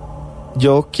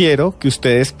yo quiero que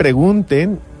ustedes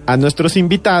pregunten a nuestros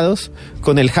invitados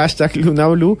con el hashtag Luna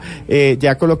BLU.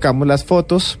 Ya colocamos las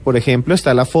fotos. Por ejemplo,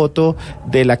 está la foto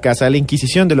de la Casa de la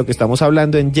Inquisición, de lo que estamos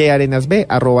hablando, en @yarenasb.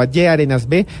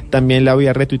 También la voy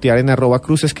a retuitear en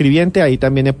 @cruzescribiente. Ahí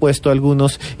también he puesto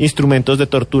algunos instrumentos de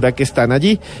tortura que están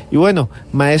allí. Y bueno,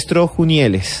 maestro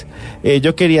Junieles,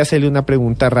 yo quería hacerle una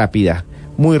pregunta rápida,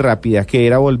 muy rápida, que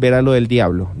era volver a lo del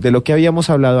diablo, de lo que habíamos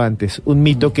hablado antes, un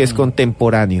mito que es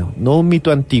contemporáneo, no un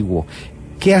mito antiguo.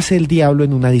 ¿Qué hace el diablo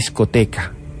en una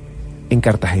discoteca en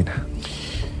Cartagena?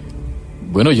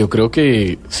 Bueno, yo creo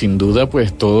que sin duda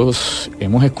pues todos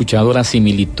hemos escuchado la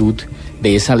similitud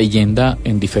de esa leyenda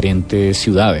en diferentes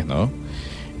ciudades, ¿no?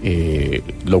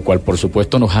 Lo cual por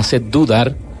supuesto nos hace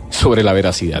dudar sobre la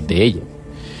veracidad de ella.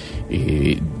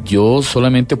 Yo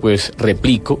solamente pues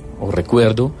replico o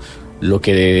recuerdo lo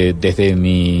que desde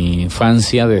mi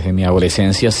infancia, desde mi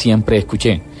adolescencia siempre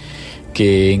escuché,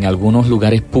 que en algunos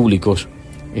lugares públicos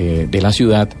de la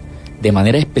ciudad, de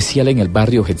manera especial en el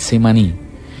barrio Getsemaní,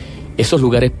 esos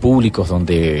lugares públicos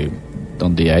donde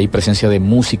hay presencia de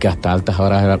música hasta altas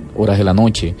horas de la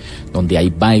noche, donde hay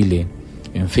baile,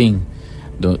 en fin,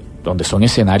 donde son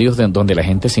escenarios donde la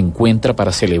gente se encuentra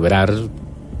para celebrar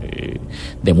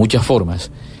de muchas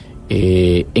formas,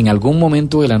 en algún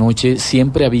momento de la noche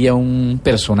siempre había un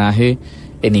personaje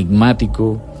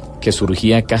enigmático que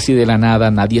surgía casi de la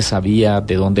nada, nadie sabía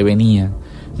de dónde venía,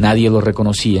 nadie lo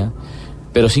reconocía,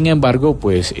 pero sin embargo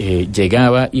pues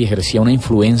llegaba y ejercía una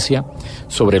influencia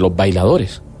sobre los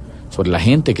bailadores, sobre la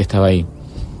gente que estaba ahí.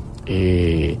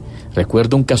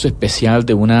 Recuerdo un caso especial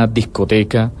de una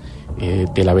discoteca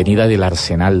de la avenida del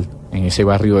Arsenal, en ese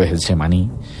barrio de Getsemaní,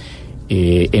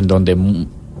 en donde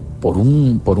por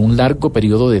un largo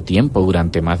periodo de tiempo,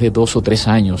 durante más de 2 o 3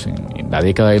 años, en la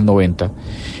década del 90,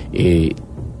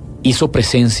 hizo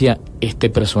presencia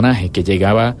este personaje que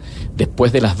llegaba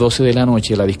después de las 12 de la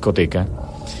noche a la discoteca,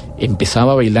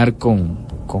 empezaba a bailar con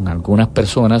algunas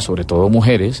personas, sobre todo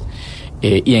mujeres,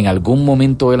 y en algún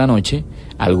momento de la noche,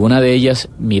 alguna de ellas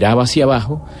miraba hacia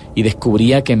abajo y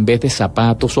descubría que en vez de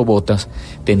zapatos o botas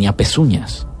tenía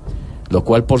pezuñas, lo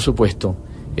cual por supuesto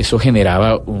eso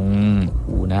generaba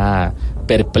una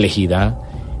perplejidad,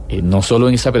 no solo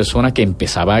en esa persona que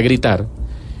empezaba a gritar,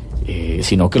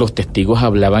 sino que los testigos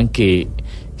hablaban que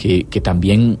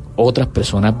también otras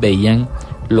personas veían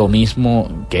lo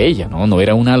mismo que ella, ¿no? No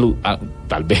era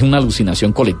tal vez una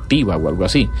alucinación colectiva o algo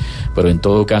así, pero en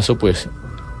todo caso, pues,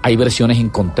 hay versiones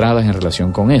encontradas en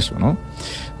relación con eso, ¿no?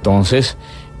 Entonces,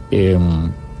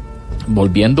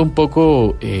 volviendo un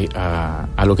poco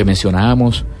a lo que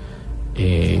mencionábamos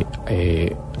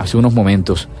hace unos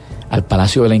momentos, al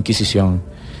Palacio de la Inquisición,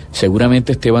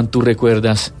 seguramente, Esteban, tú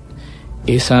recuerdas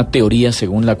esa teoría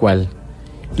según la cual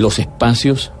los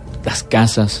espacios, las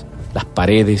casas, las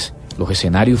paredes, los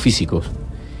escenarios físicos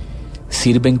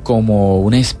sirven como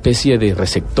una especie de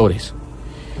receptores.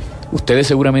 Ustedes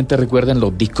seguramente recuerdan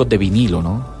los discos de vinilo,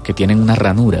 ¿no? Que tienen unas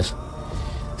ranuras.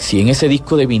 Si en ese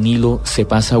disco de vinilo se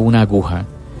pasa una aguja,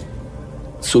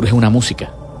 surge una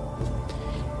música.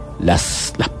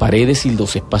 Las paredes y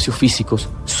los espacios físicos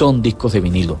son discos de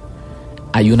vinilo.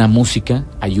 Hay una música,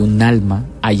 hay un alma,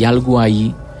 hay algo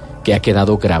ahí que ha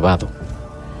quedado grabado.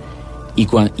 Y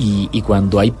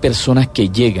cuando hay personas que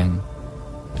llegan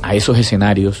a esos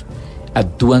escenarios,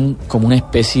 actúan como una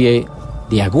especie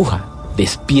de aguja,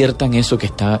 despiertan eso que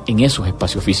está en esos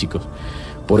espacios físicos.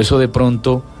 Por eso de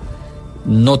pronto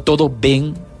no todos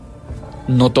ven,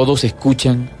 no todos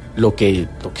escuchan lo que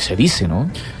se dice, ¿no?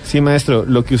 Sí, maestro,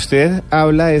 lo que usted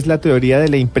habla es la teoría de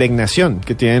la impregnación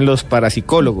que tienen los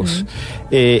parapsicólogos.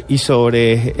 Y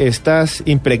sobre estas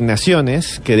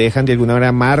impregnaciones que dejan de alguna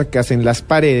manera marcas en las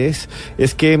paredes,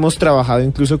 es que hemos trabajado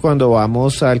incluso cuando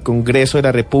vamos al Congreso de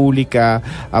la República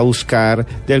a buscar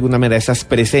de alguna manera esas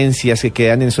presencias que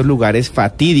quedan en esos lugares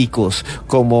fatídicos,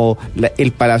 como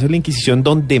el Palacio de la Inquisición,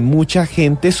 donde mucha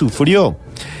gente sufrió.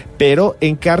 Pero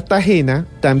en Cartagena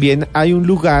también hay un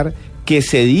lugar que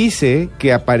se dice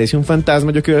que aparece un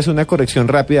fantasma. Yo quiero hacer una corrección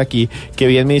rápida aquí, que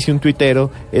bien me dice un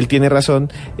tuitero, él tiene razón,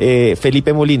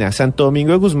 Felipe Molina. Santo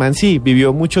Domingo de Guzmán sí,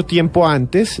 vivió mucho tiempo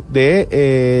antes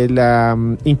de la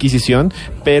Inquisición,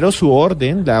 pero su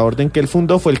orden, la orden que él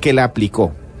fundó, fue el que la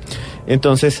aplicó.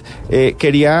 Entonces,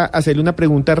 quería hacerle una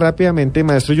pregunta rápidamente,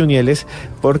 maestro Junieles,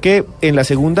 porque en la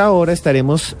segunda hora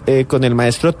estaremos con el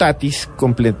maestro Tatis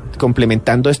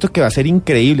complementando esto que va a ser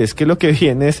increíble. Es que lo que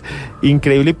viene es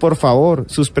increíble y por favor,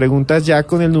 sus preguntas ya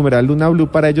con el numeral Luna BLU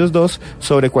para ellos dos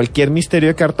sobre cualquier misterio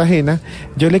de Cartagena.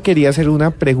 Yo le quería hacer una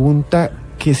pregunta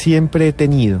que siempre he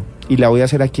tenido y la voy a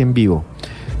hacer aquí en vivo.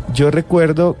 Yo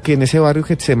recuerdo que en ese barrio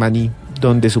Getsemaní,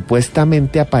 donde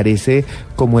supuestamente aparece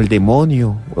como el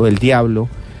demonio o el diablo,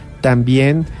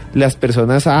 también las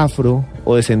personas afro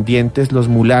o descendientes, los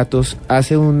mulatos,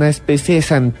 hacen una especie de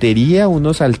santería,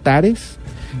 unos altares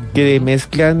que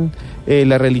mezclan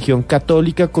la religión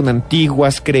católica con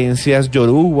antiguas creencias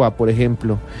yoruba, por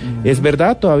ejemplo. ¿Es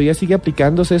verdad? ¿Todavía sigue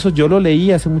aplicándose eso? Yo lo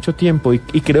leí hace mucho tiempo y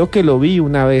creo que lo vi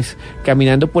una vez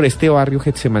caminando por este barrio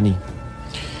Getsemaní.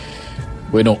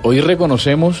 Bueno, hoy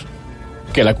reconocemos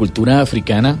que la cultura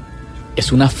africana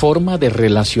es una forma de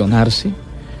relacionarse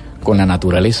con la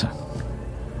naturaleza.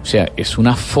 O sea, es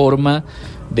una forma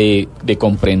de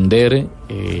comprender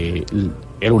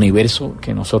el universo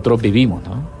que nosotros vivimos,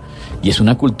 ¿no? Y es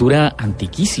una cultura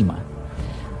antiquísima.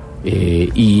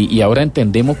 Y ahora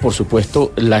entendemos, por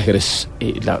supuesto,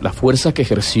 la fuerza que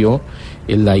ejerció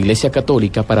la Iglesia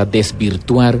Católica para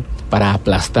desvirtuar, para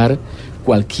aplastar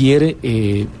cualquier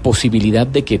posibilidad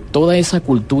de que toda esa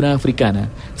cultura africana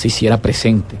se hiciera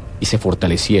presente y se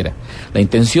fortaleciera. La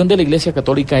intención de la Iglesia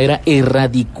Católica era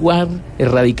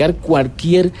erradicar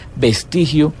cualquier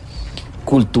vestigio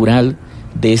cultural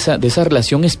de esa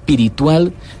relación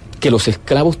espiritual que los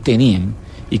esclavos tenían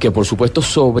y que por supuesto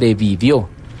sobrevivió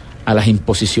a las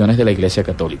imposiciones de la Iglesia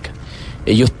Católica.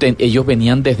 Ellos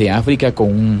venían desde África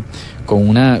con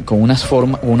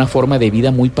una forma de vida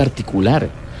muy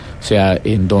particular. O sea,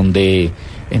 en donde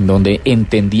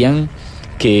entendían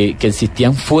que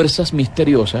existían fuerzas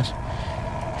misteriosas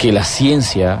que la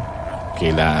ciencia,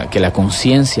 que la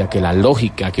conciencia, que la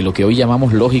lógica, que lo que hoy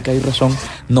llamamos lógica y razón,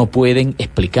 no pueden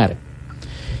explicar.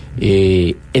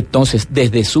 Entonces,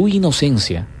 desde su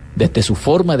inocencia, desde su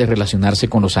forma de relacionarse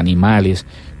con los animales,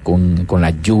 con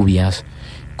las lluvias,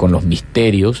 con los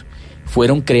misterios,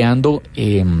 fueron creando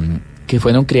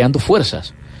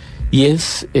fuerzas. Y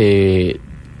es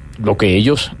lo que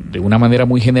ellos, de una manera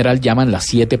muy general, llaman las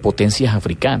 7 potencias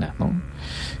africanas, ¿no?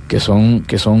 Que son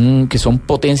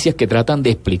potencias que tratan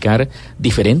de explicar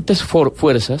diferentes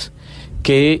fuerzas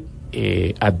que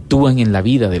actúan en la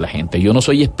vida de la gente. Yo no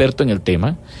soy experto en el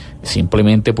tema,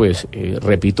 simplemente pues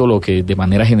repito lo que de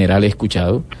manera general he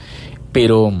escuchado,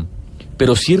 pero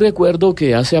sí recuerdo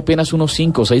que hace apenas unos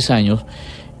 5 o 6 años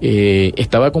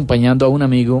estaba acompañando a un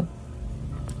amigo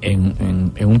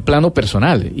en un plano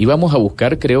personal. Íbamos a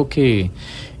buscar, creo que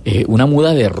una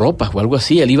muda de ropa o algo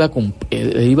así. Él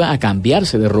iba a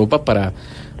cambiarse de ropa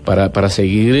para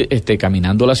seguir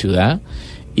caminando la ciudad.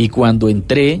 Y cuando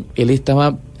entré,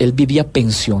 él vivía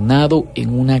pensionado en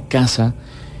una casa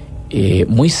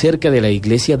muy cerca de la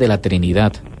iglesia de la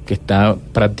Trinidad, que está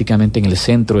prácticamente en el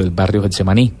centro del barrio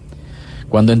Getsemaní.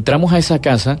 Cuando entramos a esa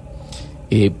casa,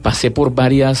 pasé por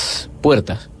varias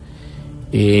puertas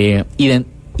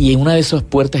y en una de esas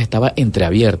puertas estaba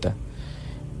entreabierta.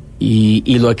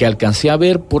 Y lo que alcancé a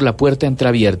ver por la puerta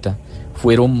entreabierta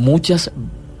fueron muchos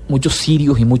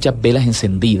cirios y muchas velas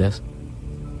encendidas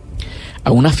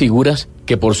a unas figuras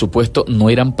que por supuesto no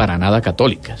eran para nada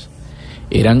católicas.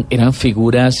 Eran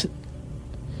figuras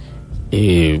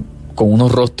con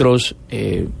unos rostros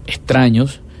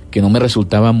extraños que no me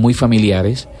resultaban muy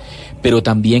familiares, pero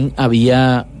también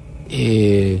había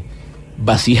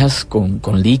vasijas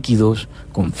con líquidos,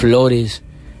 con flores,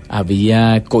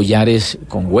 había collares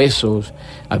con huesos,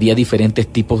 había diferentes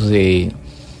tipos de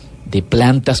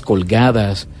plantas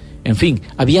colgadas, en fin,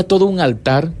 había todo un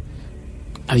altar,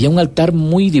 había un altar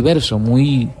muy diverso,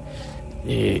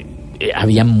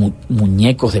 había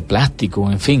muñecos de plástico,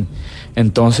 en fin.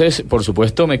 Entonces, por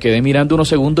supuesto, me quedé mirando unos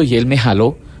segundos y él me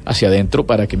jaló hacia adentro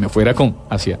para que me fuera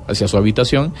hacia su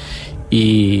habitación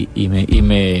y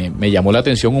me llamó la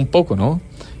atención un poco, ¿no?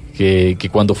 Que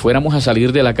cuando fuéramos a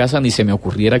salir de la casa ni se me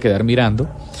ocurriera quedar mirando,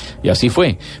 y así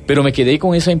fue. Pero me quedé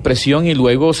con esa impresión y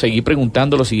luego seguí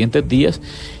preguntando los siguientes días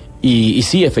y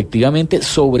sí, efectivamente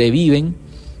sobreviven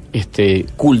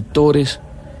cultores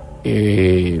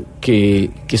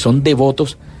que son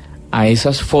devotos a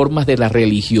esas formas de la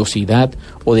religiosidad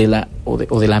o de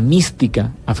la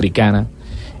mística africana,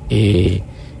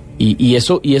 Y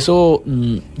eso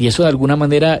de alguna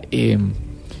manera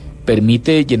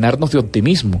permite llenarnos de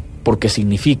optimismo, porque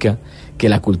significa que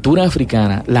la cultura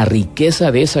africana, la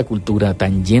riqueza de esa cultura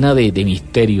tan llena de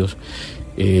misterios,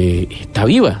 está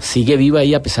viva, sigue viva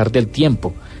ahí a pesar del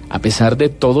tiempo, a pesar de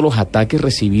todos los ataques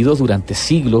recibidos durante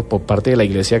siglos por parte de la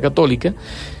Iglesia Católica,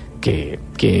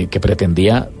 que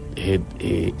pretendía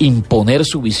imponer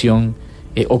su visión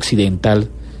occidental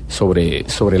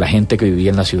sobre la gente que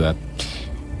vivía en la ciudad.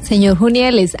 Señor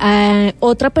Junieles,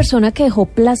 otra persona que dejó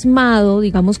plasmado,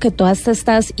 digamos que todas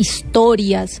estas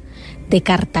historias de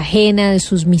Cartagena, de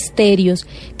sus misterios,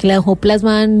 que la dejó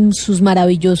plasmada en sus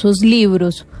maravillosos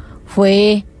libros,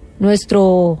 fue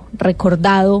nuestro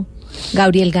recordado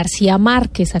Gabriel García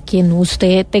Márquez, a quien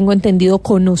usted, tengo entendido,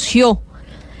 conoció.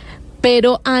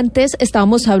 Pero antes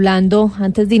estábamos hablando,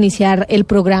 antes de iniciar el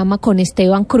programa, con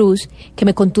Esteban Cruz, que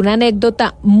me contó una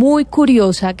anécdota muy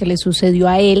curiosa que le sucedió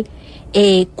a él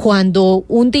cuando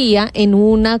un día en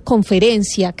una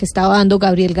conferencia que estaba dando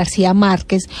Gabriel García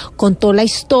Márquez contó la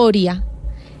historia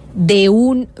de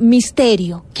un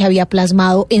misterio que había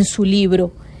plasmado en su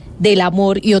libro del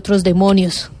amor y otros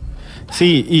demonios.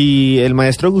 Sí, y el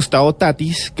maestro Gustavo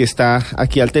Tatis, que está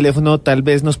aquí al teléfono, tal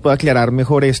vez nos pueda aclarar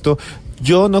mejor esto.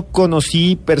 Yo no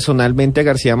conocí personalmente a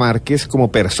García Márquez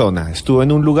como persona. Estuve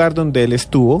en un lugar donde él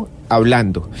estuvo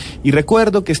hablando y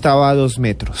recuerdo que estaba a 2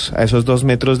 metros. A esos 2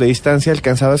 metros de distancia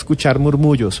alcanzaba a escuchar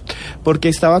murmullos porque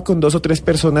estaba con 2 o 3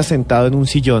 personas sentado en un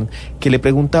sillón que le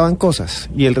preguntaban cosas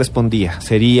y él respondía.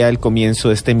 Sería el comienzo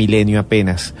de este milenio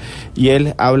apenas. Y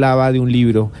él hablaba de un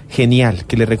libro genial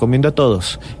que le recomiendo a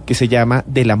todos, que se llama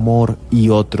Del amor y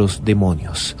otros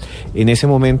demonios. En ese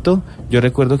momento yo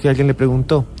recuerdo que alguien le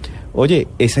preguntó: oye,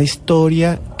 ¿esa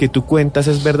historia que tú cuentas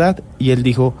es verdad? Y él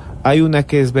dijo: hay una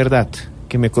que es verdad,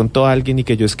 que me contó alguien y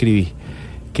que yo escribí,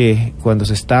 que cuando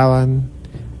se estaban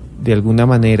de alguna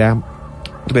manera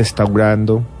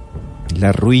restaurando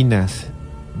las ruinas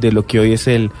de lo que hoy es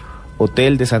el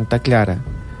Hotel de Santa Clara,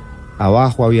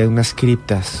 abajo había unas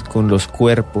criptas con los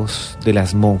cuerpos de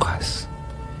las monjas,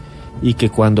 y que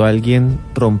cuando alguien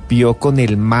rompió con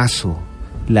el mazo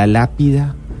la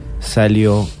lápida,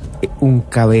 salió un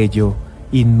cabello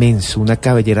inmenso, una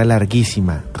cabellera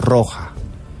larguísima, roja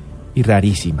y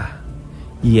rarísima,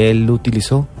 y él lo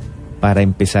utilizó para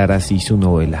empezar así su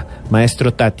novela.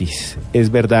 Maestro Tatis,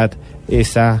 ¿es verdad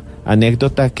esa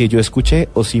anécdota que yo escuché,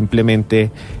 o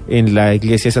simplemente en la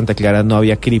iglesia de Santa Clara no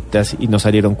había criptas y no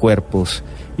salieron cuerpos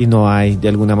y no hay de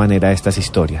alguna manera estas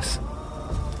historias?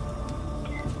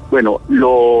 Bueno,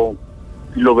 lo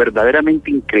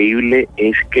verdaderamente increíble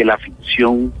es que la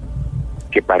ficción,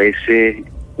 que parece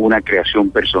una creación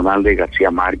personal de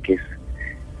García Márquez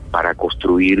para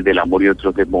construir Del amor y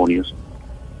otros demonios,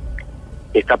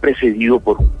 está precedido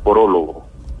por un prólogo.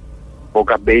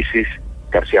 Pocas veces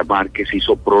García Márquez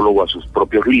hizo prólogo a sus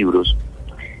propios libros,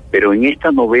 pero en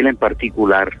esta novela en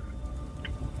particular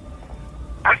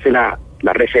hace la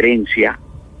referencia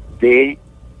de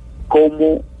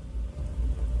cómo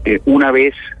una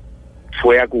vez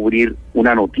fue a cubrir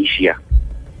una noticia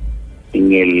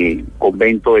en el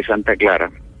convento de Santa Clara,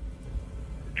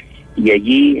 y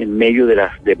allí en medio de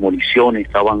las demoliciones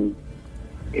estaban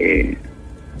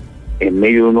en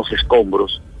medio de unos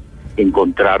escombros,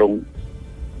 encontraron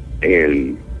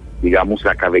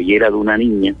la cabellera de una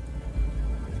niña,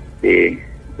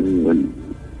 un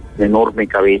enorme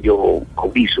cabello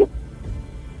cobrizo,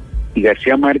 y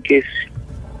García Márquez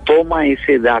toma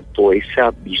ese dato,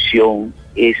 esa visión,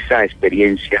 esa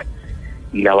experiencia,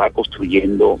 y la va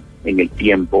construyendo en el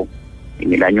tiempo.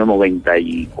 En el año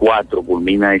 94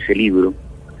 culmina ese libro,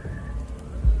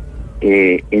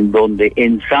 en donde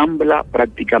ensambla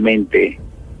prácticamente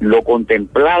lo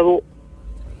contemplado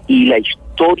y la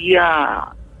historia,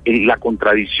 la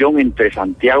contradicción entre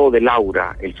Santiago de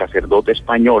Laura, el sacerdote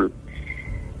español,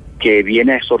 que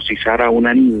viene a exorcizar a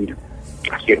una niña,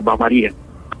 la sierva María,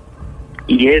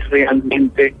 y es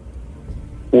realmente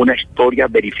una historia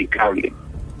verificable.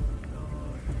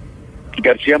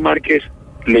 García Márquez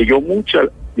leyó mucha,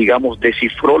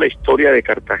 descifró la historia de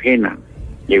Cartagena,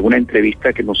 y en una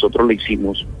entrevista que nosotros le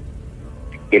hicimos,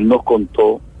 él nos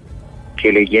contó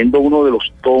que leyendo uno de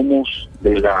los tomos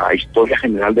de la Historia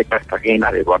General de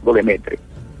Cartagena, de Eduardo Lemaitre,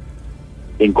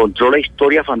 encontró la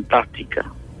historia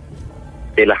fantástica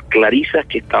de las clarisas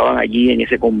que estaban allí en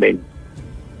ese convento,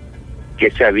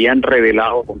 que se habían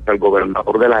rebelado contra el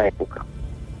gobernador de la época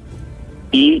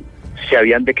y se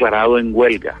habían declarado en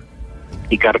huelga,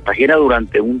 y Cartagena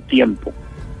durante un tiempo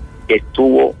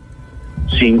estuvo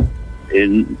sin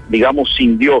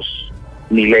Dios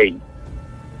ni ley,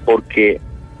 porque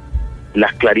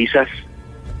las clarisas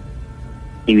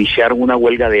iniciaron una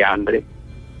huelga de hambre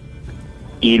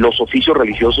y los oficios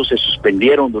religiosos se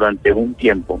suspendieron durante un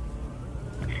tiempo.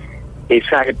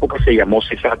 Esa época se llamó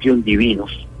Cessation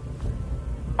Divinos,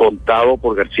 contado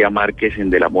por García Márquez en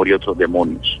Del amor y otros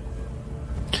demonios.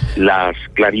 Las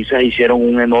clarisas hicieron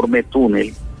un enorme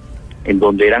túnel en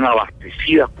donde eran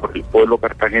abastecidas por el pueblo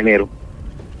cartagenero,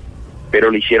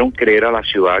 pero le hicieron creer a la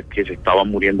ciudad que se estaban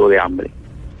muriendo de hambre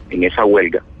en esa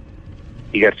huelga.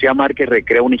 Y García Márquez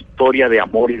recrea una historia de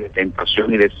amor y de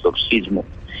tentación y de exorcismo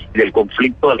y del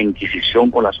conflicto de la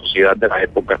Inquisición con la sociedad de la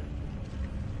época.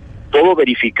 Todo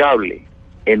verificable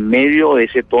en medio de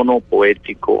ese tono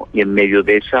poético y en medio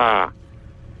de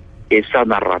esa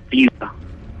narrativa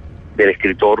del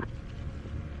escritor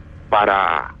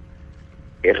para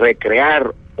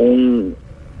recrear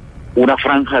una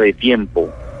franja de tiempo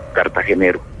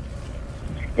cartagenero.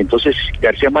 Entonces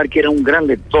García Márquez era un gran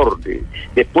lector.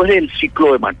 Después del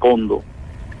ciclo de Macondo,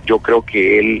 yo creo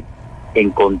que él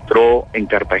encontró en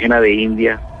Cartagena de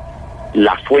Indias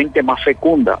la fuente más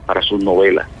fecunda para sus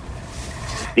novelas.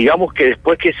 Digamos que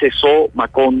después que cesó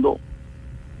Macondo,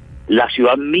 la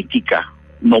ciudad mítica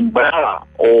nombrada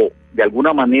o de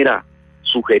alguna manera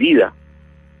sugerida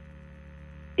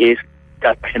es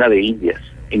Cartagena de Indias,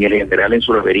 en el general en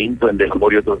su laberinto, en Del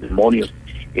amor y otros demonios,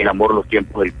 en Amor los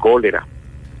tiempos del cólera.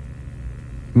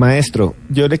 Maestro,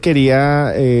 yo le quería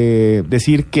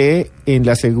decir que en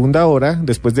la segunda hora,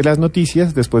 después de las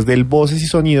noticias, después del Voces y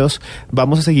Sonidos,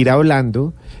 vamos a seguir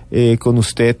hablando con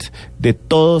usted de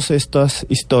todas estas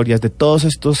historias, de todos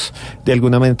estos, de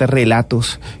alguna manera,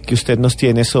 relatos que usted nos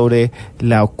tiene sobre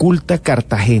la oculta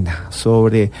Cartagena,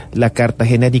 sobre la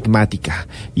Cartagena enigmática.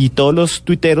 Y todos los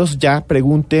tuiteros ya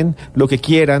pregunten lo que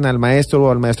quieran al maestro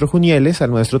o al maestro Junieles,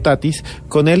 al maestro Tatis,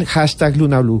 con el hashtag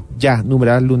Luna BLU, ya,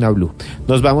 numeral Luna BLU.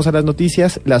 Nos vamos a las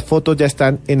noticias, las fotos ya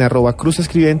están en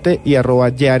 @cruzescribente y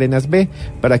 @yarenasb,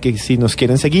 para que si nos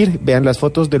quieren seguir, vean las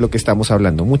fotos de lo que estamos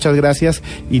hablando. Muchas gracias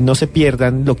y no se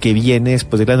pierdan lo que viene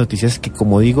después de las noticias, que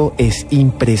como digo, es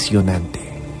impresionante.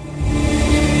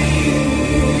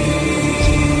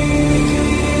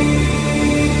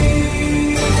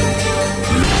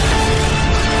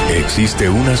 Existe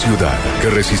una ciudad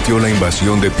que resistió la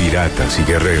invasión de piratas y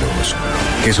guerreros,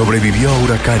 que sobrevivió a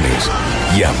huracanes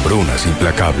y hambrunas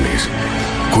implacables,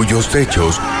 cuyos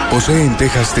techos poseen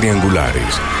tejas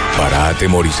triangulares para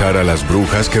atemorizar a las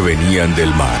brujas que venían del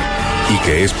mar y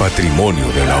que es patrimonio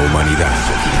de la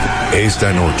humanidad.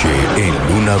 Esta noche en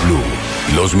Luna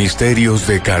BLU, los misterios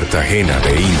de Cartagena de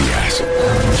Indias.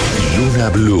 Luna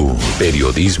BLU,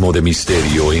 periodismo de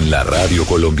misterio en la radio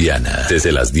colombiana,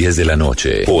 desde las 10 de la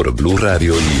noche, por Blue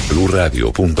Radio y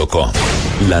bluradio.com.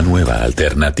 La nueva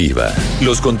alternativa.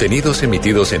 Los contenidos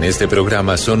emitidos en este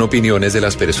programa son opiniones de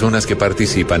las personas que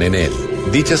participan en él.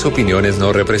 Dichas opiniones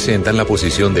no representan la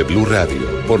posición de Blue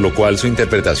Radio, por lo cual su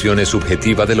interpretación es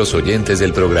subjetiva de los oyentes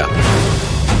del programa.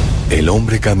 El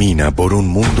hombre camina por un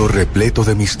mundo repleto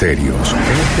de misterios.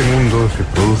 En este mundo se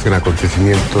producen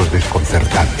acontecimientos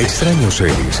desconcertantes. Extraños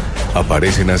seres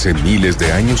aparecen hace miles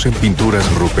de años en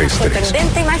pinturas rupestres.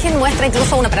 Sorprendente imagen muestra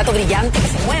incluso un aparato brillante que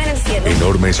se mueve en el cielo.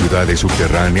 Enormes ciudades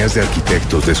subterráneas de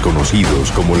arquitectos desconocidos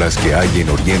como las que hay en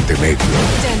Oriente Medio.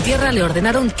 Ya en tierra le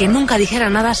ordenaron que nunca dijera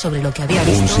nada sobre lo que había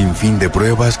visto. Un sinfín de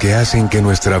pruebas que hacen que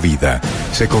nuestra vida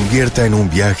se convierta en un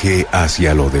viaje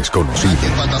hacia lo desconocido.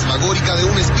 Fantasmagórica de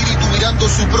un espíritu mirando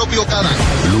su propio cadáver.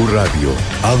 Blue Radio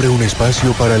abre un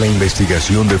espacio para la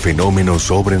investigación de fenómenos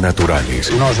sobrenaturales.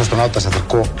 Uno de los astronautas se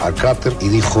acercó al cráter y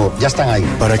dijo, ya están ahí.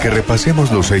 Para que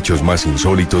repasemos los hechos más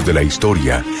insólitos de la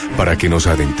historia, para que nos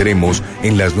adentremos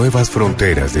en las nuevas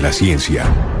fronteras de la ciencia.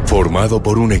 Formado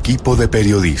por un equipo de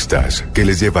periodistas que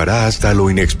les llevará hasta lo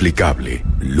inexplicable.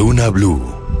 Luna BLU,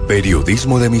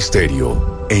 periodismo de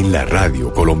misterio en la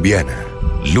radio colombiana.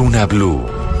 Luna BLU,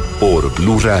 por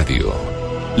Blue Radio.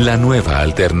 La nueva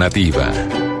alternativa.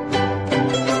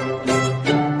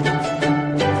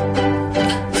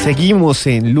 Seguimos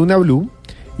en Luna BLU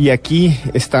y aquí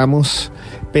estamos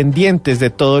pendientes de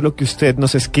todo lo que usted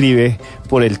nos escribe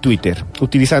por el Twitter,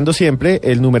 utilizando siempre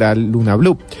el numeral Luna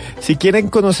BLU. Si quieren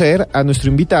conocer a nuestro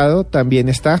invitado, también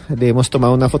está, le hemos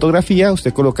tomado una fotografía,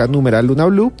 usted coloca numeral Luna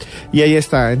BLU y ahí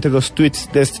está entre los tweets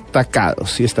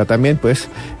destacados. Y está también pues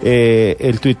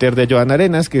el Twitter de Joan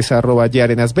Arenas, que es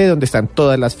 @yarenasb, donde están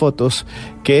todas las fotos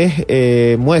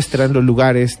que muestran los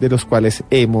lugares de los cuales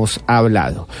hemos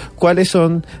hablado. ¿Cuáles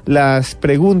son las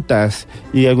preguntas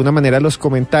y de alguna manera los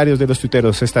comentarios de los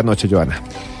tuiteros esta noche, Joana?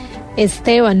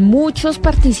 Esteban, muchos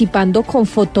participando con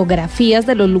fotografías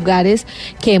de los lugares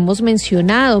que hemos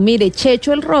mencionado. Mire,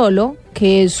 Checho el Rolo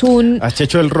que es un... ¿A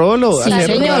Checho el Rolo? Sí,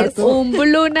 señor, un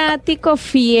blunático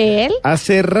fiel.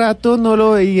 Hace rato no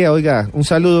lo veía, oiga, un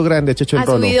saludo grande a Checho el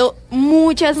Rolo. Ha subido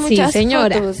muchas Sí,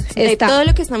 señora. fotos de todo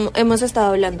lo que hemos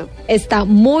estado hablando. Está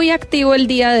muy activo el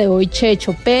día de hoy,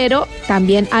 Checho, pero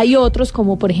también hay otros,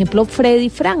 como por ejemplo Freddy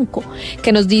Franco,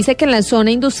 que nos dice que en la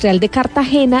zona industrial de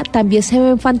Cartagena también se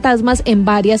ven fantasmas en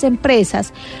varias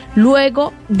empresas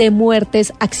luego de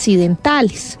muertes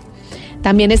accidentales.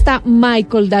 También está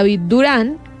Michael David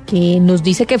Durán, que nos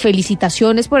dice que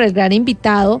felicitaciones por el gran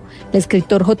invitado, el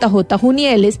escritor JJ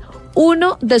Junieles,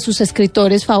 uno de sus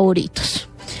escritores favoritos.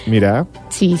 Mira.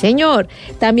 Sí, señor.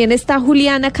 También está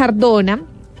Juliana Cardona,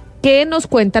 que nos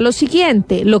cuenta lo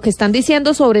siguiente: lo que están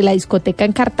diciendo sobre la discoteca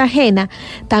en Cartagena,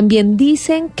 también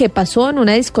dicen que pasó en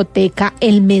una discoteca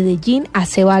en Medellín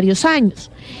hace varios años.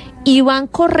 Iván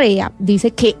Correa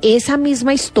dice que esa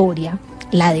misma historia,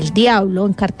 la del diablo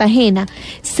en Cartagena,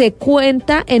 se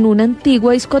cuenta en una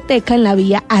antigua discoteca en la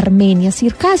vía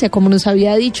Armenia-Circasia. Como nos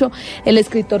había dicho el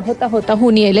escritor JJ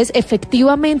Junieles,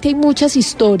 efectivamente hay muchas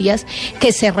historias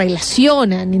que se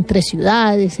relacionan entre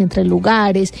ciudades, entre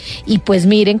lugares, y pues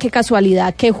miren qué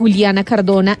casualidad que Juliana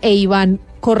Cardona e Iván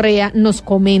Correa nos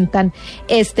comentan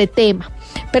este tema.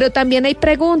 Pero también hay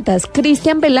preguntas.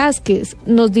 Cristian Velázquez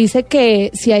nos dice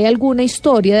que si hay alguna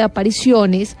historia de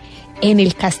apariciones en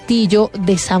el castillo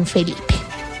de San Felipe.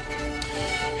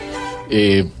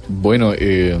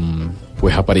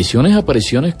 Pues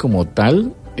apariciones como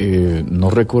tal, no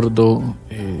recuerdo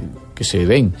que se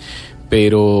den,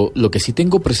 pero lo que sí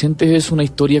tengo presente es una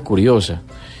historia curiosa,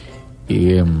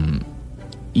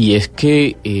 y es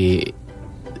que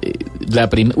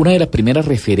una de las primeras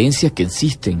referencias que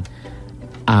existen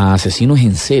a asesinos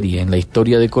en serie en la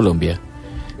historia de Colombia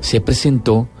se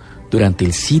presentó durante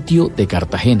el sitio de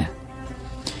Cartagena.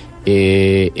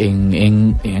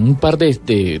 En un par de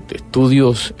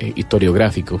estudios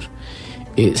historiográficos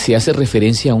se hace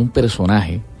referencia a un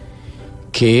personaje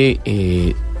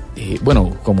que,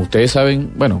 como ustedes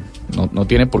saben, no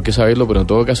tienen por qué saberlo, pero en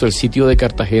todo caso el sitio de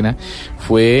Cartagena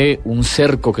fue un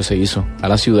cerco que se hizo a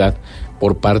la ciudad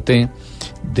por parte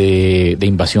de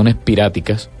invasiones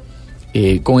piráticas,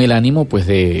 con el ánimo pues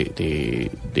de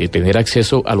tener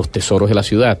acceso a los tesoros de la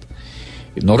ciudad.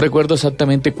 No recuerdo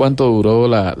exactamente cuánto duró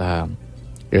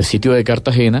el sitio de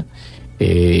Cartagena,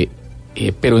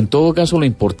 pero en todo caso lo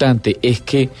importante es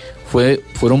que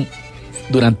fueron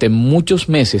durante muchos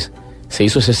meses se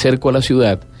hizo ese cerco a la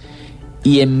ciudad,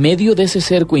 y en medio de ese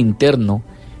cerco interno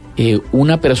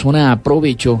una persona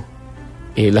aprovechó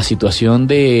la situación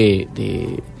de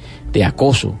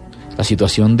acoso, la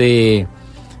situación de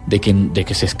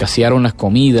que se escasearon las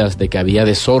comidas, de que había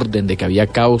desorden, de que había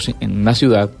caos en la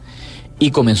ciudad, y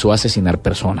comenzó a asesinar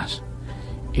personas.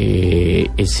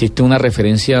 Existe una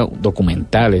referencia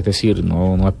documental, es decir,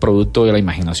 no es producto de la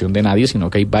imaginación de nadie, sino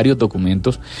que hay varios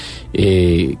documentos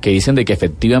que dicen de que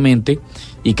efectivamente,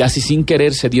 y casi sin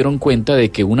querer, se dieron cuenta de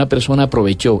que una persona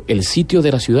aprovechó el sitio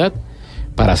de la ciudad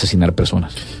para asesinar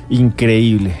personas.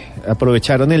 Increíble.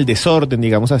 Aprovecharon el desorden,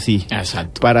 digamos así.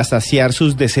 Exacto. Para saciar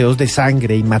sus deseos de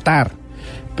sangre y matar.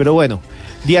 Pero bueno,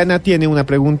 Diana tiene una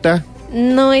pregunta.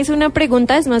 No es una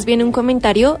pregunta, es más bien un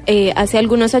comentario. Hace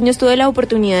algunos años tuve la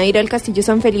oportunidad de ir al Castillo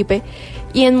San Felipe,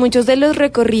 y en muchos de los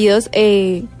recorridos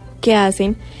que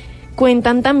hacen,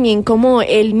 cuentan también como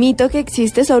el mito que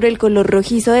existe sobre el color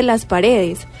rojizo de las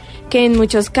paredes, que en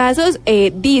muchos casos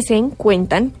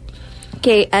cuentan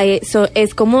que eso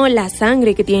es como la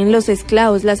sangre que tienen los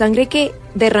esclavos, la sangre que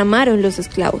derramaron los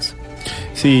esclavos.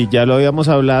 Sí, ya lo habíamos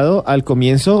hablado al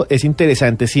comienzo. Es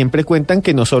interesante, siempre cuentan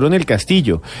que no solo en el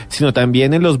castillo, sino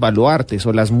también en los baluartes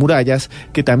o las murallas,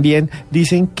 que también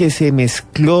dicen que se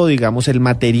mezcló, digamos, el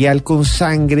material con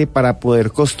sangre para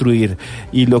poder construir.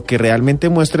 Y lo que realmente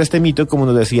muestra este mito, como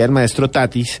nos decía el maestro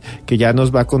Tatis, que ya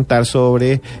nos va a contar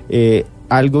sobre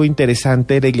algo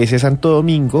interesante de la iglesia de Santo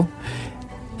Domingo,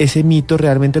 ese mito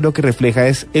realmente lo que refleja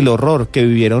es el horror que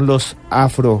vivieron los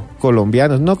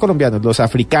los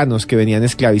africanos que venían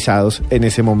esclavizados en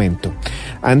ese momento.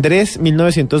 Andrés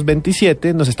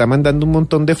 1927 nos está mandando un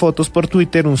montón de fotos por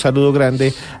Twitter. Un saludo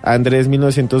grande a Andrés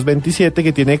 1927,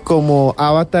 que tiene como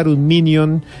avatar un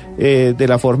minion de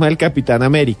la forma del Capitán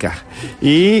América.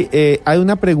 Y hay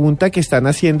una pregunta que están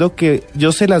haciendo que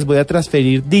yo se las voy a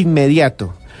transferir de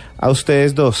inmediato a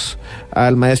ustedes dos,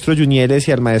 al maestro Junieles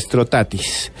y al maestro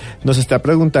Tatis. Nos está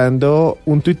preguntando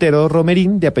un tuitero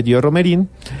Romerín, de apellido Romerín,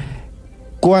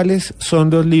 ¿cuáles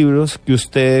son los libros que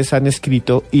ustedes han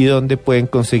escrito y dónde pueden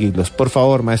conseguirlos? Por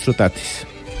favor, maestro Tatis.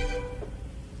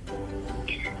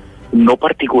 No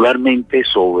particularmente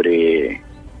sobre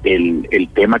el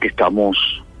tema que estamos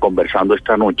conversando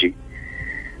esta noche,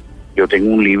 Yo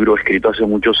tengo un libro escrito hace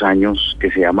muchos años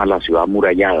que se llama La ciudad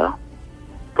amurallada,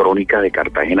 crónicas de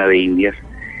Cartagena de Indias.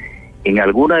 En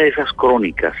alguna de esas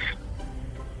crónicas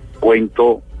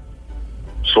cuento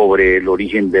sobre el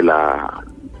origen de la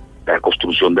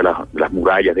construcción de las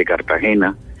murallas de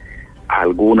Cartagena,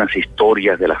 algunas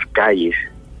historias de las calles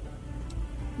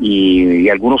y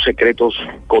algunos secretos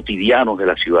cotidianos de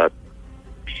la ciudad.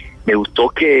 Me gustó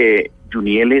que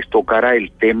Junieles tocara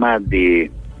el tema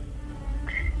de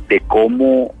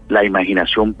cómo la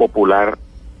imaginación popular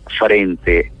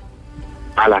frente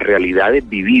a las realidades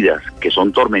vividas, que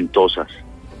son tormentosas.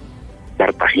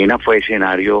 Cartagena fue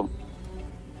escenario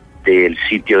del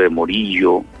sitio de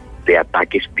Morillo, de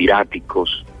ataques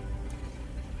piráticos,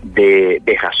 de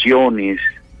vejaciones.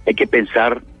 Hay que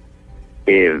pensar,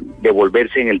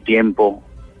 devolverse en el tiempo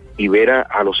y ver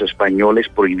a los españoles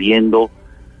prohibiendo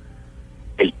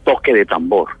el toque de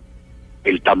tambor.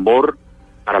 El tambor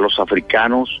para los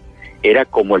africanos era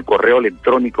como el correo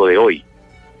electrónico de hoy.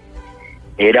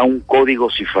 Era un código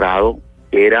cifrado,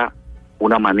 era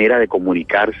una manera de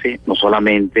comunicarse no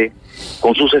solamente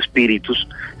con sus espíritus,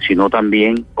 sino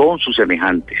también con sus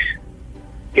semejantes,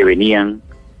 que venían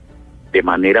de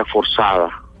manera forzada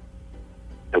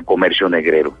al comercio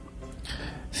negrero.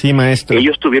 Sí, maestro.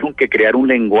 Ellos tuvieron que crear un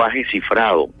lenguaje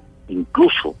cifrado.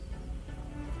 Incluso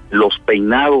los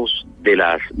peinados de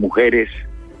las mujeres,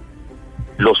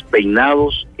 los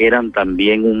peinados eran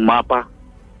también un mapa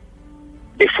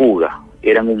de fuga,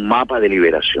 eran un mapa de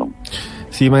liberación.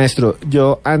 Sí, maestro.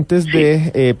 Yo antes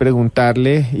de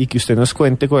preguntarle y que usted nos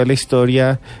cuente cuál es la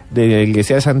historia de la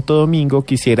iglesia de Santo Domingo,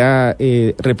 quisiera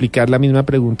replicar la misma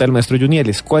pregunta al maestro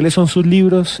Junieles. ¿Cuáles son sus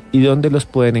libros y dónde los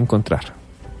pueden encontrar?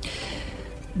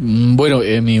 Bueno,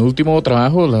 mi último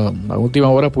trabajo, la última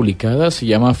obra publicada, se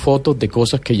llama Fotos de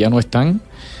cosas que ya no están.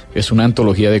 Es una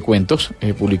antología de cuentos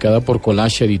publicada por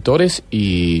Collage Editores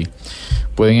y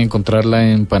pueden encontrarla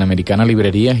en Panamericana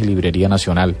Librerías y Librería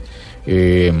Nacional.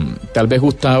 Tal vez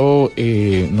Gustavo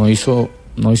no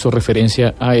hizo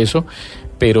referencia a eso,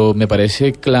 pero me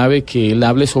parece clave que él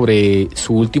hable sobre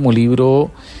su último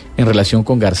libro en relación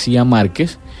con García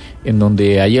Márquez, en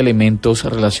donde hay elementos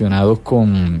relacionados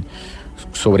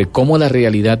sobre cómo la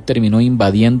realidad terminó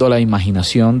invadiendo la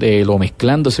imaginación de él o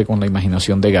mezclándose con la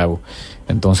imaginación de Gabo.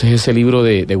 Entonces ese libro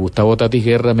de Gustavo Tatis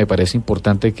Guerra me parece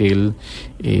importante que él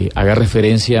haga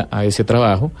referencia a ese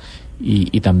trabajo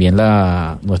y también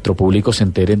nuestro público se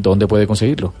entere en dónde puede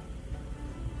conseguirlo.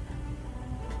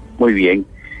 Muy bien.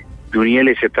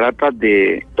 Junieles, se trata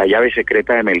de La llave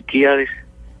secreta de Melquíades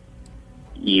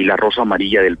y La rosa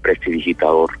amarilla del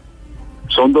prestidigitador.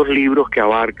 Son dos libros que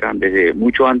abarcan desde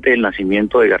mucho antes del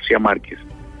nacimiento de García Márquez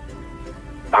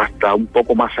hasta un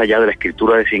poco más allá de la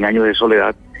escritura de 100 años de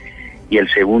soledad, y el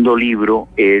segundo libro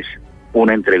es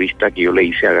una entrevista que yo le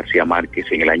hice a García Márquez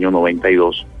en el año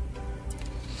 92,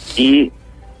 y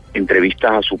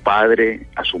entrevistas a su padre,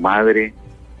 a su madre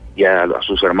y a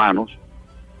sus hermanos.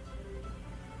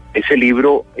 Ese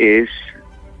libro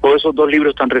todos esos dos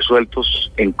libros están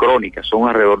resueltos en crónicas, son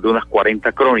alrededor de unas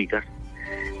 40 crónicas,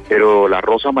 pero La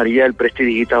rosa amarilla del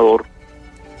prestidigitador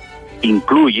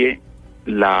incluye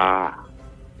la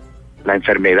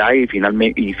enfermedad y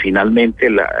finalmente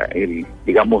la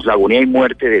agonía y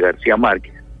muerte de García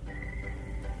Márquez,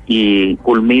 y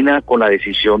culmina con la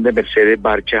decisión de Mercedes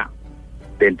Barcha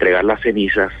de entregar las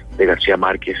cenizas de García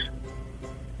Márquez,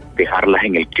 dejarlas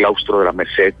en el claustro de la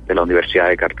Merced de la Universidad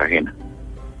de Cartagena.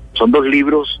 Son dos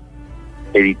libros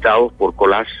editados por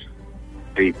Collage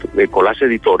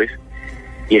Editores,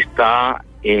 y está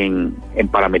en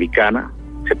Panamericana.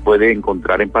 Se puede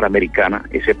encontrar en Panamericana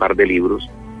ese par de libros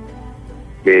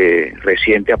de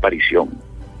reciente aparición.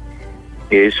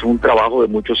 Es un trabajo de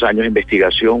muchos años de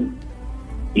investigación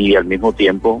y al mismo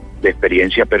tiempo de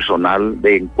experiencia personal,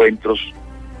 de encuentros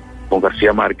con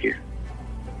García Márquez.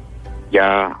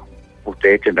 Ya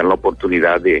ustedes tendrán la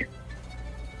oportunidad de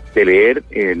leer.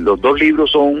 Los dos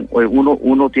libros son,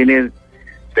 uno tiene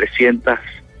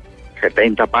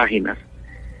 370 páginas,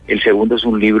 el segundo es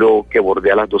un libro que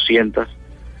bordea las 200,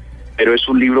 pero es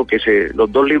un libro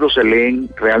los dos libros se leen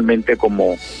realmente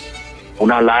como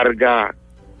una larga,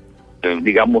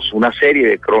 digamos, una serie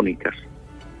de crónicas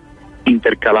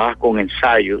intercaladas con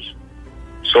ensayos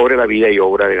sobre la vida y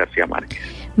obra de García Márquez.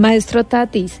 Maestro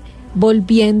Tatis,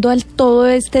 volviendo al todo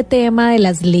este tema de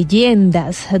las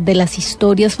leyendas, de las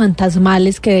historias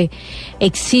fantasmales que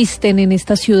existen en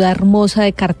esta ciudad hermosa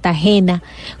de Cartagena,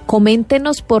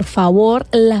 coméntenos por favor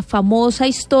la famosa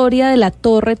historia de la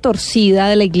torre torcida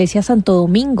de la iglesia Santo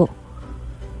Domingo.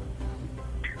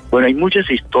 Bueno, hay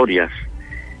muchas historias.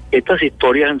 Estas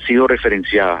historias han sido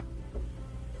referenciadas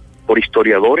por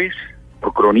historiadores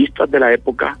por cronistas de la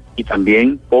época y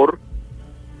también por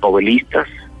novelistas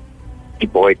y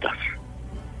poetas.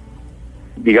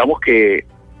 Digamos que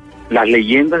las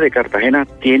leyendas de Cartagena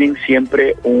tienen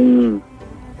siempre un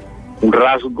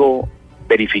rasgo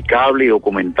verificable y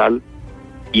documental,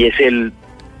 y es el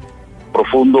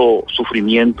profundo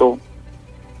sufrimiento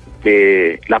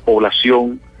de la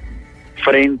población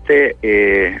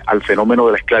frente al fenómeno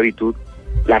de la esclavitud,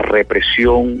 la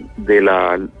represión del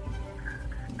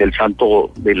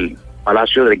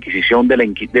Palacio de la Inquisición,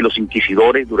 de los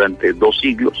inquisidores durante 2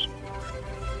 siglos,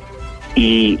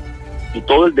 y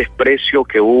todo el desprecio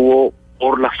que hubo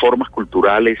por las formas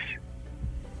culturales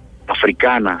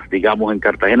africanas. Digamos, en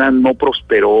Cartagena no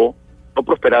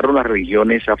prosperaron las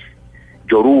religiones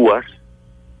yorubas,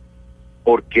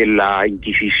 porque la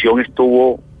Inquisición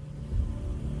estuvo,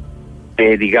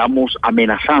 digamos,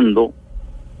 amenazando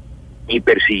y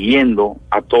persiguiendo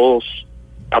a todo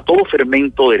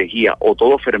fermento de herejía o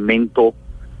todo fermento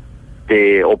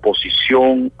de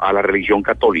oposición a la religión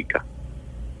católica.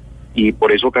 Y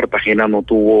por eso Cartagena no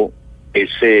tuvo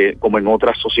como en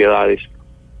otras sociedades,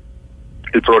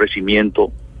 el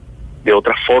florecimiento de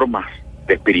otras formas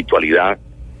de espiritualidad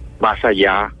más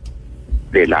allá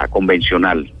de la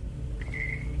convencional.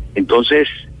 Entonces,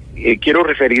 quiero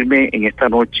referirme en esta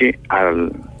noche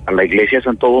a la iglesia de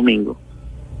Santo Domingo,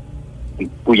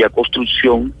 cuya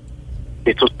construcción,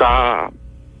 esto está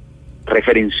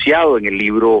referenciado en el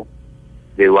libro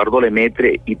de Eduardo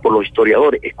Lemaitre y por los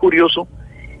historiadores. Es curioso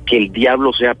que el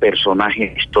diablo sea personaje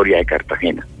en la historia de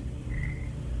Cartagena.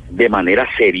 De manera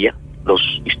seria, los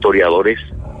historiadores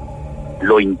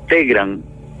lo integran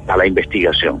a la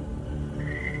investigación.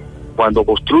 Cuando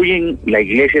construyen la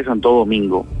iglesia de Santo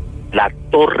Domingo, la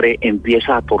torre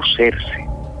empieza a torcerse.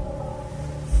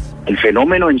 El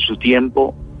fenómeno en su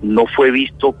tiempo no fue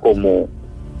visto como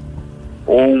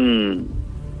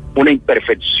una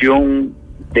imperfección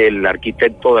del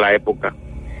arquitecto de la época,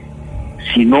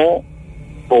 sino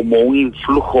como un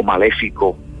influjo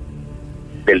maléfico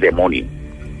del demonio.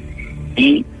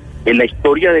 Y en la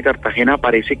historia de Cartagena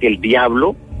parece que el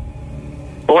diablo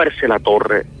tuerce la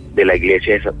torre de la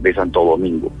iglesia de Santo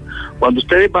Domingo. Cuando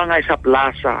ustedes van a esa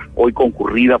plaza hoy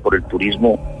concurrida por el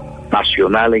turismo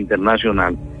nacional e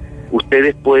internacional,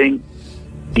 ustedes pueden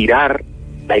mirar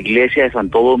la iglesia de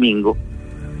Santo Domingo.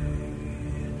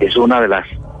 Es una de las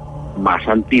más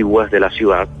antiguas de la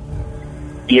ciudad,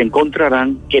 y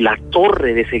encontrarán que la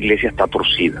torre de esa iglesia está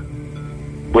torcida.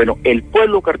 Bueno, el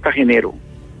pueblo cartagenero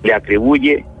le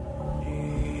atribuye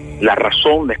la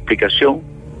razón, la explicación,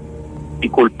 y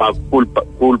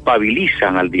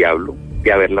culpabilizan al diablo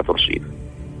de haberla torcido.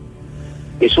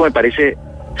 Eso me parece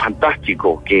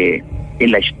fantástico, que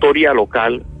en la historia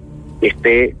local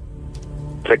esté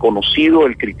reconocido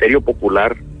el criterio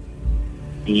popular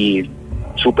y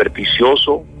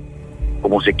supersticioso,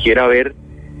 como se quiera ver,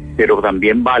 pero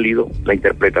también válido la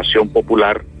interpretación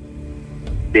popular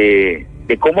de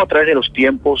cómo a través de los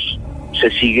tiempos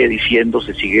se sigue diciendo,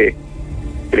 se sigue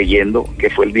creyendo que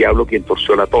fue el diablo quien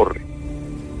torció la torre.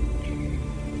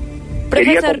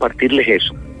 Quería compartirles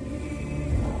eso.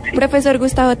 Sí. Profesor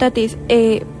Gustavo Tatis,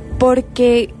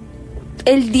 porque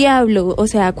el diablo, o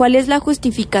sea, ¿cuál es la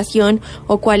justificación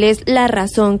o cuál es la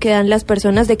razón que dan las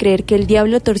personas de creer que el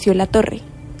diablo torció la torre?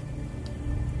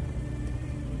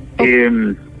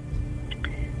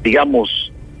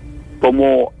 Digamos,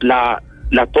 como la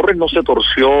torre no se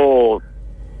torció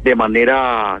de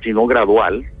manera sino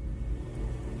gradual,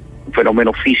 un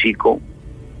fenómeno físico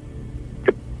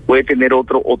que puede tener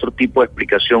otro tipo de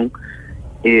explicación.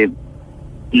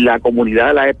 La comunidad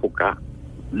de la época,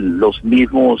 los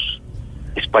mismos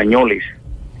españoles,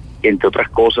 entre otras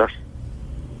cosas,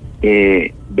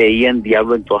 veían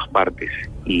diablo en todas partes,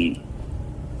 y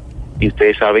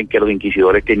ustedes saben que los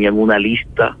inquisidores tenían una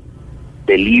lista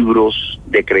de libros,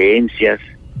 de creencias.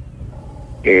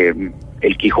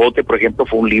 El Quijote, por ejemplo,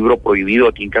 fue un libro prohibido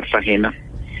aquí en Cartagena.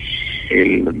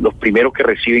 Los primeros que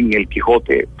reciben el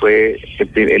Quijote fue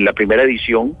en la primera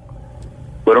edición,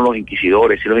 fueron los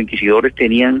inquisidores, y los inquisidores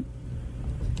tenían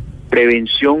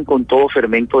prevención con todo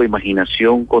fermento de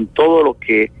imaginación, con todo lo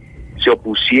que se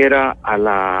opusiera a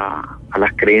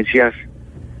las creencias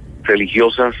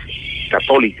religiosas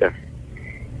católicas.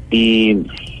 Y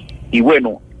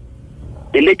bueno,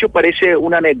 el hecho parece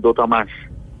una anécdota más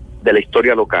de la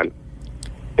historia local,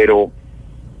 pero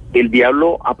el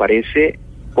diablo aparece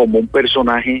como un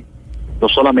personaje no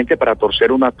solamente para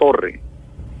torcer una torre.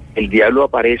 El diablo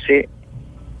aparece,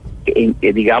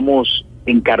 digamos,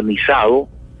 encarnizado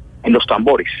en los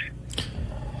tambores.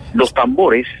 Los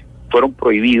tambores fueron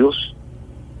prohibidos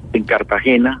en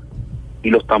Cartagena, y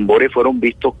los tambores fueron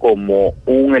vistos como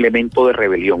un elemento de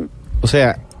rebelión. O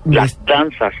sea, las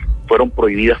danzas fueron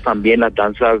prohibidas también, las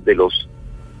danzas de los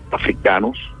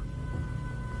africanos.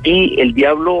 Y el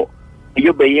diablo,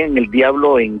 ellos veían el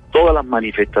diablo en todas las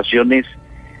manifestaciones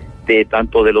de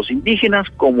tanto de los indígenas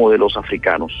como de los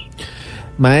africanos.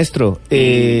 Maestro,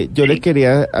 yo le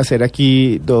quería hacer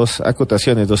aquí dos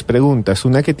acotaciones, dos preguntas.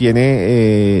 Una que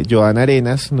tiene Joana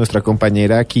Arenas, nuestra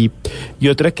compañera aquí, y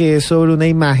otra que es sobre una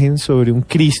imagen, sobre un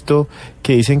Cristo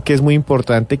que dicen que es muy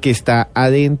importante, que está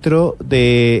adentro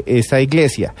de esta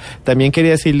iglesia. También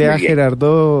quería decirle a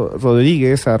Gerardo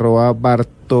Rodríguez,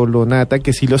 @Bartolonata,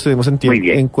 que sí los tenemos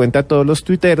en cuenta todos los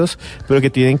tuiteros, pero que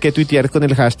tienen que tuitear con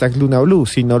el hashtag Luna BLU.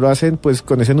 Si no lo hacen, pues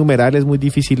con ese numeral es muy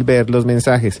difícil ver los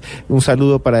mensajes. Un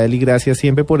saludo para él y gracias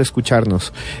siempre por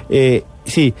escucharnos.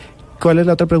 Sí. ¿Cuál es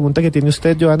la otra pregunta que tiene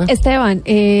usted, Joana? Esteban,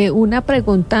 una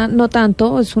pregunta, no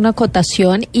tanto, es una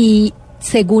acotación, y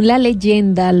según la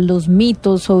leyenda, los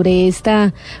mitos sobre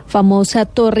esta famosa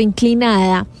torre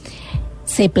inclinada,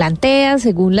 se plantea,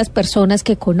 según las personas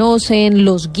que conocen,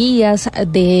 los guías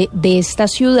de esta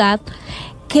ciudad,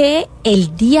 que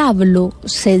el diablo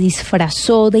se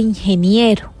disfrazó de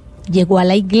ingeniero, llegó a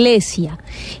la iglesia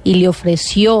y le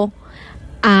ofreció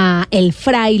a el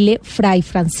fraile, Fray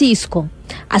Francisco,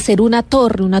 hacer una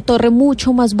torre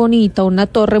mucho más bonita, una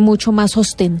torre mucho más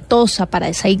ostentosa para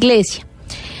esa iglesia.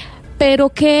 Pero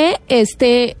que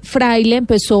este fraile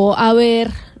empezó a ver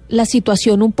la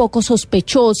situación un poco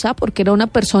sospechosa, porque era una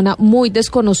persona muy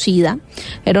desconocida,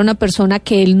 era una persona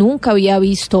que él nunca había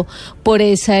visto por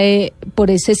ese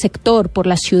sector, por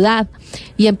la ciudad,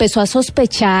 y empezó a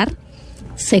sospechar.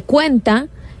 Se cuenta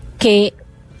que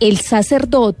el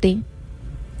sacerdote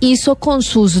hizo con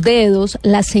sus dedos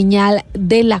la señal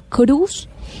de la cruz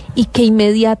y que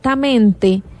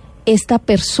inmediatamente esta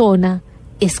persona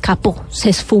escapó, se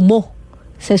esfumó.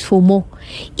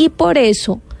 Y por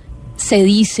eso se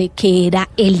dice que era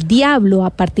el diablo.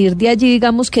 A partir de allí,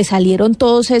 digamos que salieron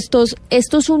todos estos,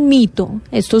 esto es un mito,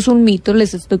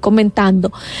 les estoy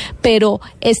comentando, pero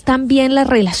es también la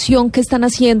relación que están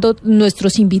haciendo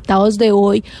nuestros invitados de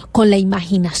hoy con la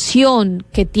imaginación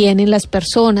que tienen las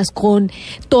personas, con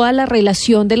toda la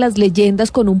relación de las leyendas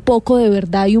con un poco de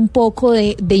verdad y un poco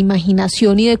de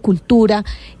imaginación y de cultura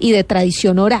y de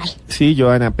tradición oral. Sí,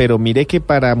 Joana, pero mire que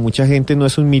para mucha gente no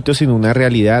es un mito sino una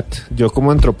realidad. Yo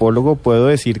como antropólogo puedo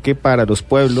decir que para los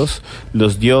pueblos,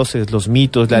 los dioses, los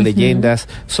mitos, las leyendas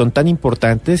son tan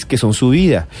importantes que son su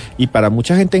vida. Y para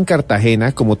mucha gente en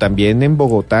Cartagena, como también en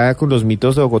Bogotá, con los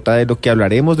mitos de Bogotá, de lo que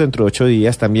hablaremos dentro de 8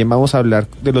 días, también vamos a hablar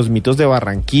de los mitos de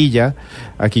Barranquilla,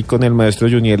 aquí con el maestro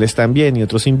Junieles también y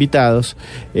otros invitados,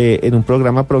 en un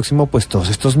programa próximo. Pues todos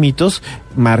estos mitos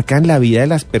marcan la vida de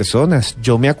las personas.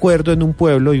 Yo me acuerdo en un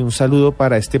pueblo, y un saludo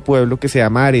para este pueblo que se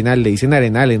llama Arenal, le dicen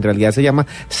Arenal, en realidad se llama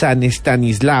San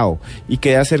Estanislao, y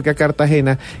queda cerca a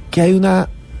Cartagena, que hay una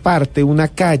parte, una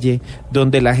calle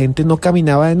donde la gente no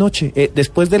caminaba de noche.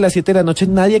 Después de las 7 de la noche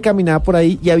nadie caminaba por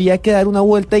ahí y había que dar una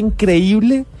vuelta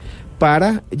increíble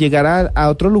para llegar a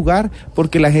otro lugar,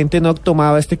 porque la gente no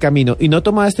tomaba este camino. Y no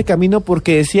tomaba este camino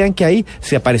porque decían que ahí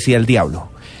se aparecía el diablo.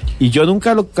 Y yo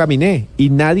nunca lo caminé, y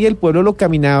nadie del pueblo lo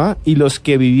caminaba, y los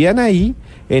que vivían ahí,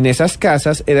 en esas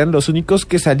casas, eran los únicos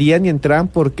que salían y entraban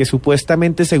porque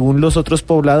supuestamente, según los otros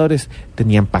pobladores,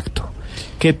 tenían pacto.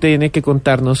 ¿Qué tiene que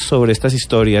contarnos sobre estas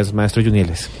historias, maestro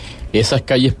Junieles? Esas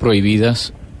calles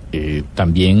prohibidas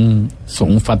también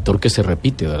son un factor que se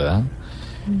repite, ¿verdad?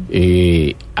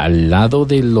 Al lado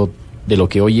de lo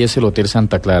que hoy es el Hotel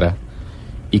Santa Clara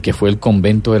y que fue el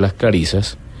convento de las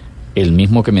Clarisas, el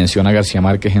mismo que menciona García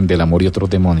Márquez en Del amor y otros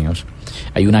demonios,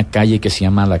 hay una calle que se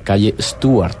llama la calle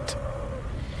Stuart.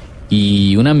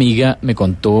 Y una amiga me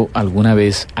contó alguna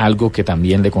vez algo que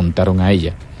también le contaron a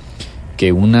ella,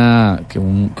 que una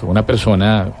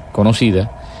persona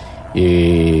conocida,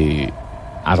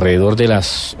 alrededor de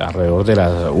las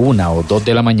 1 o 2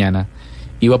 de la mañana,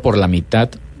 iba por la mitad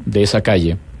de esa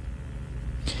calle,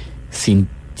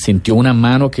 sintió una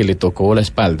mano que le tocó la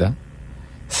espalda,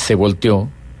 se volteó,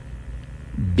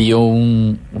 vio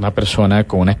una persona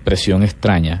con una expresión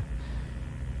extraña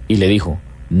y le dijo: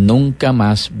 nunca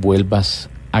más vuelvas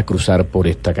a cruzar por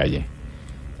esta calle.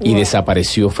 Y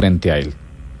desapareció frente a él.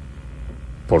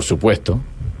 Por supuesto,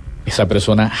 esa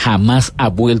persona jamás ha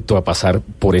vuelto a pasar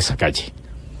por esa calle.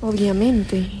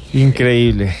 Obviamente.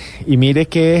 Increíble. Y mire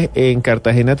que en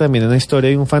Cartagena también hay una historia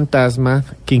de un fantasma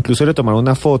que incluso le tomaron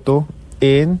una foto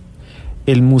en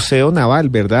el Museo Naval,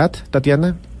 ¿verdad,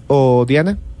 Tatiana? ¿O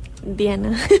Diana?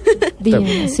 Diana,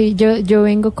 sí, yo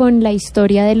vengo con la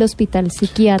historia del hospital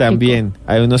psiquiátrico. También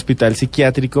hay un hospital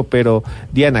psiquiátrico, pero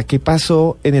Diana, ¿qué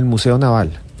pasó en el Museo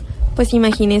Naval? Pues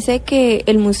imagínese que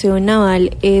el Museo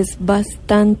Naval es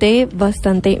bastante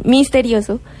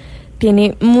misterioso.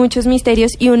 Tiene muchos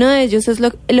misterios y uno de ellos es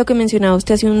lo que mencionaba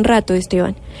usted hace un rato,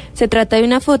 Esteban. Se trata de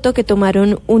una foto que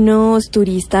tomaron unos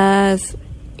turistas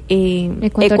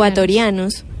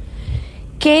ecuatorianos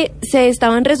que se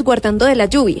estaban resguardando de la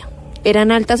lluvia.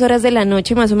 Eran altas horas de la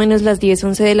noche, más o menos las 10,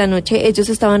 11 de la noche. Ellos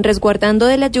estaban resguardando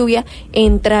de la lluvia,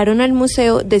 entraron al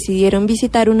museo, decidieron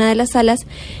visitar una de las salas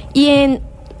y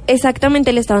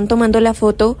exactamente le estaban tomando la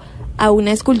foto a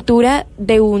una escultura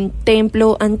de un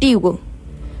templo antiguo.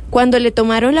 Cuando le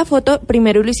tomaron la foto,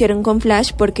 primero lo hicieron con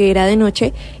flash porque era de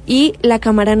noche y la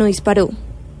cámara no disparó.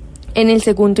 En el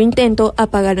segundo intento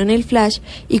apagaron el flash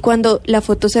y cuando la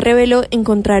foto se reveló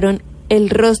encontraron el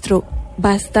rostro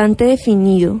bastante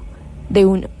definido de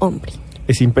un hombre.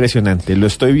 Es impresionante, lo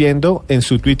estoy viendo en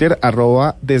su Twitter,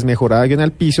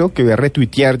 @desmejorada_al_piso, que voy a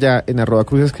retuitear ya en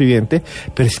 @cruzescribiente,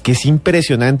 pero es que es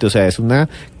impresionante, o sea, es una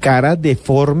cara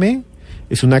deforme,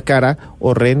 es una cara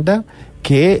horrenda,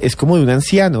 que es como de un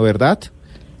anciano, ¿verdad?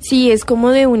 Sí, es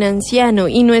como de un anciano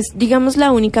y no es, digamos,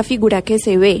 la única figura que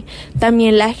se ve.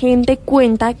 También la gente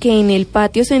cuenta que en el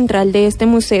patio central de este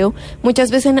museo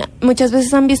muchas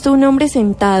veces han visto un hombre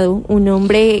sentado, un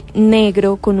hombre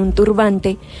negro con un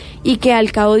turbante y que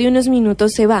al cabo de unos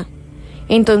minutos se va.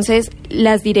 Entonces,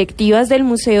 las directivas del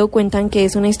museo cuentan que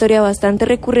es una historia bastante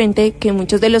recurrente, que en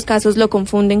muchos de los casos lo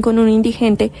confunden con un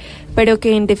indigente, pero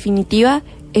que en definitiva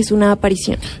es una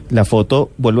aparición. La foto,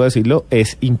 vuelvo a decirlo,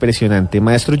 es impresionante.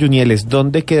 Maestro Junieles,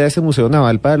 ¿dónde queda ese Museo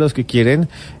Naval para los que quieren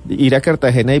ir a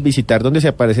Cartagena y visitar donde se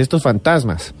aparecen estos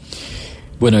fantasmas?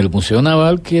 Bueno, el Museo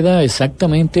Naval queda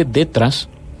exactamente detrás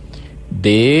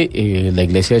de la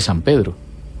iglesia de San Pedro.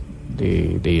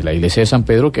 De la iglesia de San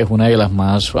Pedro, que es una de las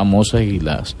más famosas y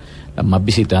las más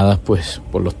visitadas pues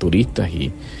por los turistas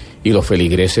y los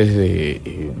feligreses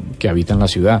que habitan la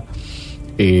ciudad.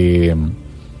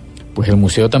 Pues el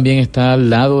museo también está al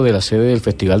lado de la sede del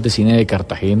Festival de Cine de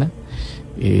Cartagena.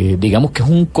 Digamos que es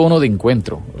un cono de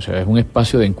encuentro, o sea, es un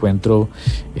espacio de encuentro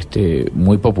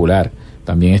muy popular.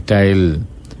 También está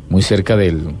muy cerca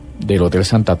del Hotel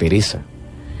Santa Teresa.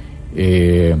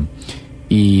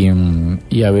 Y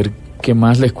a ver qué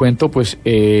más les cuento, pues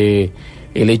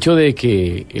el hecho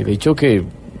que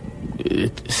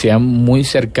sea muy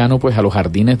cercano pues a los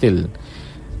jardines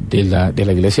de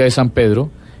la iglesia de San Pedro,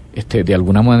 de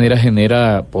alguna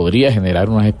manera podría generar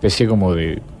una especie como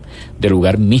de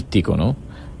lugar místico, ¿no?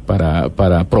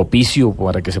 Para propicio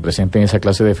para que se presenten esa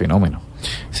clase de fenómenos.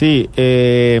 Sí,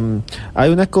 hay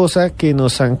una cosa que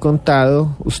nos han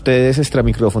contado ustedes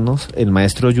extramicrófonos, el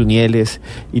maestro Junieles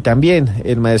y también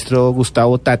el maestro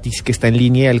Gustavo Tatis, que está en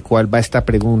línea, al cual va esta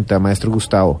pregunta, maestro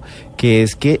Gustavo, que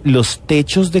es que los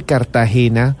techos de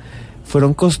Cartagena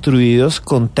fueron construidos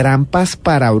con trampas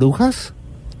para brujas.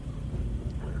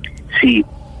 Sí,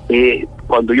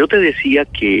 cuando yo te decía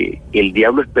que el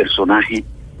diablo es personaje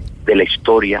de la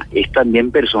historia, es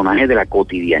también personaje de la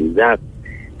cotidianidad,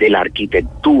 de la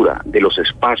arquitectura, de los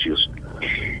espacios.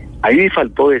 A mí me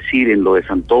faltó decir en lo de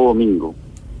Santo Domingo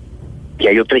que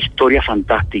hay otra historia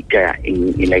fantástica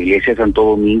en la iglesia de Santo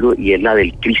Domingo y es la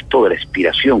del Cristo de la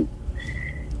Expiración,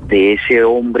 de ese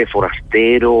hombre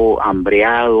forastero,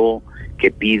 hambreado, que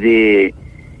pide,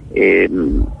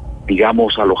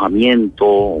 digamos,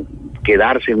 alojamiento,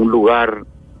 quedarse en un lugar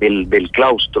del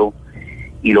claustro,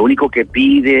 y lo único que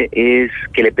pide es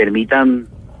que le permitan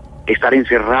estar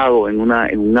encerrado en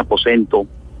un aposento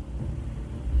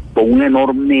con un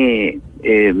enorme...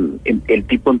 el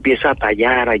tipo empieza a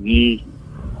tallar allí,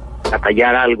 a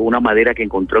tallar algo, una madera que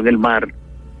encontró en el mar,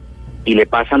 y le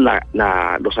pasan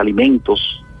los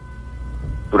alimentos.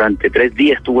 Durante 3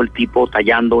 días estuvo el tipo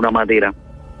tallando una madera,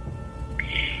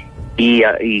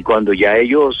 y cuando ya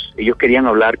ellos querían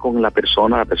hablar con la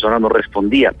persona no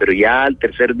respondía, pero ya al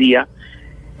tercer día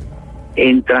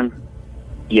entran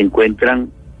y encuentran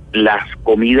las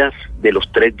comidas de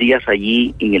los 3 días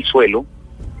allí en el suelo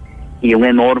y un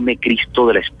enorme Cristo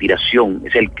de la Expiración.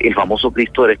 Es el famoso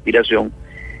Cristo de la Expiración.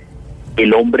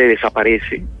 El hombre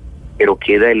desaparece, pero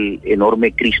queda el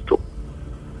enorme Cristo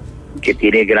que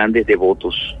tiene grandes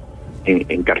devotos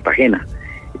en Cartagena.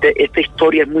 Esta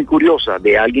historia es muy curiosa,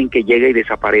 de alguien que llega y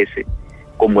desaparece,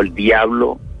 como el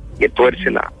diablo que tuerce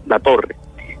la torre.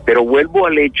 Pero vuelvo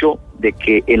al hecho de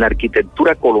que en la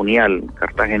arquitectura colonial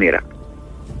cartagenera,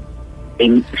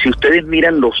 si ustedes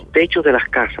miran los techos de las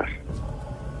casas,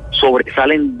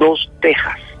 sobresalen 2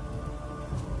 tejas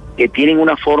que tienen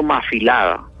una forma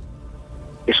afilada.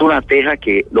 Es una teja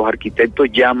que los arquitectos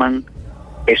llaman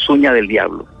pezuña del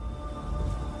diablo.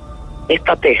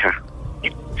 Esta teja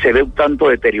se ve un tanto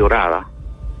deteriorada,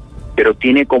 pero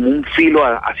tiene como un filo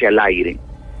hacia el aire,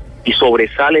 y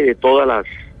sobresale de todas las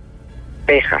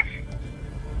tejas,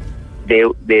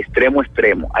 de extremo a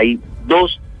extremo. Hay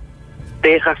 2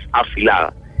 tejas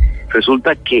afiladas.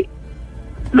 Resulta que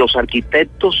los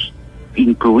arquitectos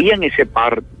incluían ese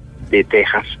par de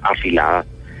tejas afiladas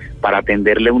para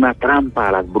tenderle una trampa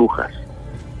a las brujas,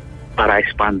 para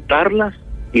espantarlas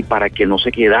y para que no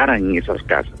se quedaran en esas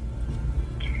casas.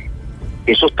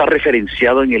 Eso está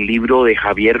referenciado en el libro de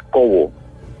Javier Cobo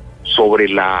sobre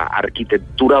la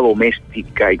arquitectura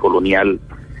doméstica y colonial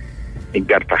en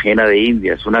Cartagena de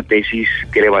Indias. Una tesis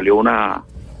que le valió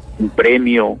un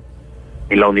premio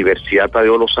en la Universidad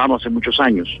Tadeo Lozano hace muchos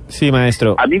años. Sí,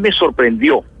 maestro. A mí me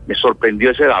sorprendió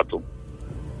ese dato.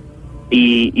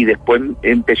 Y después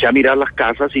empecé a mirar las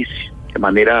casas y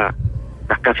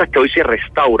las casas que hoy se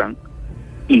restauran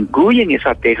incluyen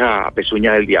esa teja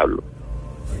pezuña del diablo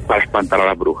para espantar a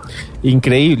las brujas.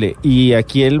 Increíble. Y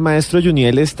aquí el maestro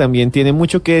Junieles también tiene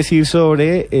mucho que decir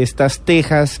sobre estas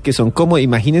tejas que son como,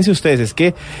 imagínense ustedes, es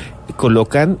que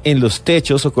colocan en los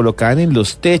techos o colocaban en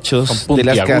los techos de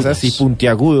las casas y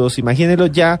puntiagudos. Imagínenlo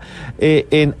ya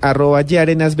en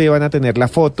 @yarenasb van a tener la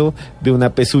foto de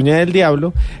una pezuña del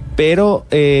diablo, pero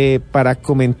para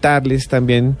comentarles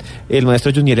también, el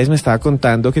maestro Junieles me estaba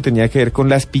contando que tenía que ver con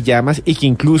las pijamas y que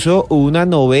incluso hubo una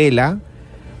novela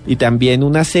y también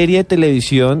una serie de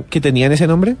televisión que tenían ese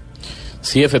nombre.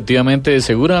 Sí, efectivamente,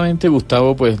 seguramente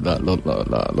Gustavo pues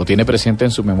lo tiene presente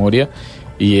en su memoria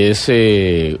y es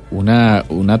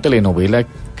una telenovela,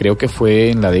 creo que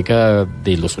fue en la década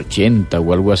de los 80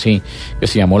 o algo así, que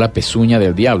se llamó La Pezuña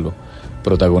del Diablo,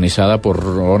 protagonizada por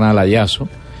Ronald Ayazo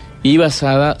y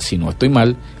basada, si no estoy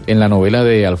mal, en la novela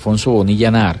de Alfonso Bonilla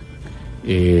Nar.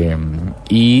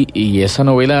 Y esa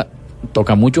novela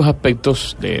toca muchos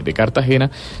aspectos de Cartagena,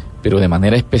 pero de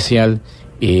manera especial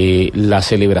las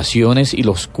celebraciones y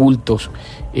los cultos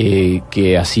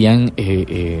que hacían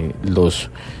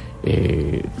los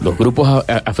grupos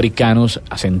africanos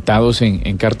asentados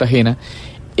en Cartagena,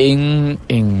 en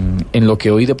lo que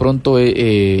hoy de pronto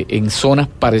en zonas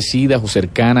parecidas o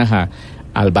cercanas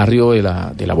al barrio de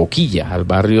la Boquilla, al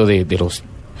barrio de los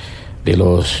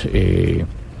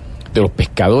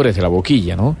pescadores de la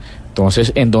Boquilla, ¿no?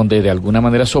 Entonces, en donde de alguna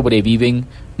manera sobreviven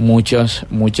muchos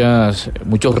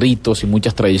ritos y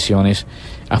muchas tradiciones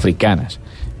africanas.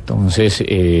 Entonces,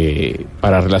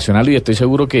 para relacionarlo, y estoy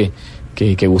seguro que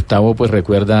Gustavo pues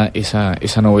recuerda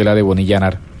esa novela de Bonilla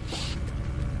Nar.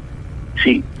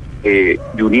 Sí,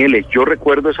 Junieles, yo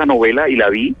recuerdo esa novela y la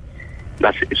vi,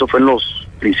 eso fue en los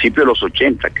principios de los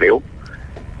 80, creo,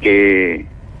 que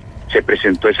se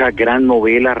presentó esa gran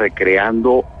novela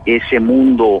recreando ese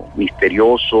mundo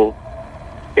misterioso,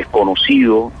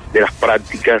 desconocido de las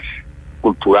prácticas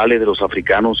culturales de los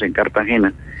africanos en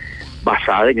Cartagena,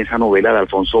 basada en esa novela de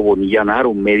Alfonso Bonilla Nar,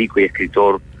 un médico y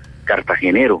escritor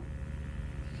cartagenero.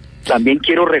 También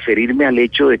quiero referirme al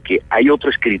hecho de que hay otro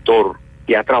escritor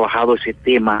que ha trabajado ese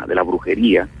tema de la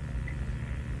brujería,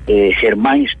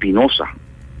 Germán Espinosa,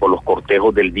 por los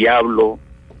cortejos del diablo,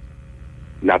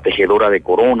 La tejedora de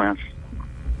coronas,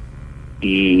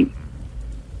 y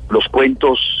los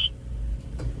cuentos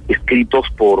escritos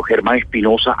por Germán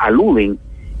Espinosa aluden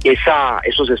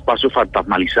esos espacios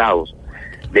fantasmalizados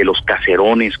de los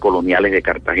caserones coloniales de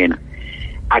Cartagena.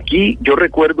 Aquí yo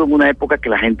recuerdo en una época que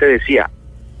la gente decía,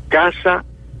 casa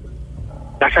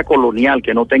colonial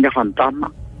que no tenga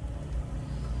fantasma,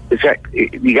 o sea,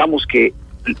 digamos que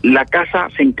la casa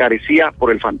se encarecía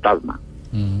por el fantasma.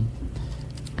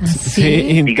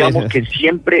 Sí, digamos que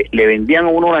siempre le vendían a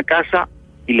uno una casa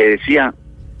y le decían,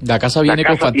 la casa viene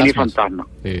con fantasmas. Tiene fantasma.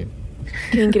 Qué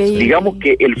increíble. Digamos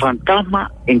que el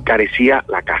fantasma encarecía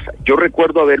la casa. Yo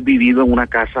recuerdo haber vivido en una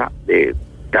casa de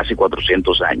casi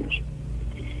 400 años.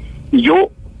 Y yo,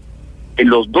 en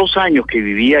los 2 años que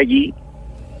vivía allí,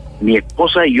 mi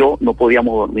esposa y yo no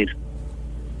podíamos dormir.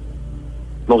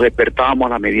 Nos despertábamos a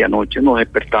la medianoche, nos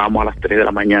despertábamos a las 3 de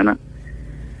la mañana.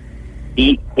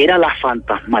 Y era la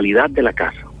fantasmalidad de la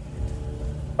casa.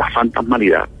 La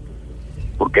fantasmalidad.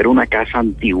 Porque era una casa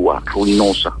antigua,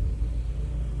 ruinosa.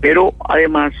 Pero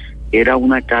además era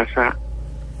una casa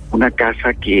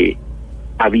que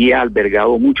había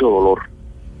albergado mucho dolor.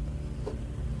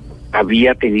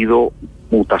 Había tenido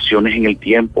mutaciones en el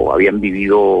tiempo, habían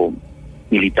vivido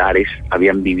militares,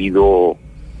 habían vivido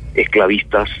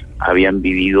esclavistas, habían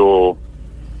vivido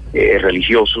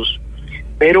religiosos,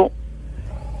 pero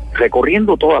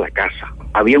recorriendo toda la casa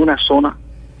había una zona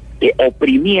que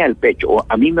oprimía el pecho, o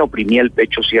a mí me oprimía el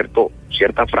pecho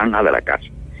cierta franja de la casa,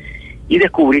 y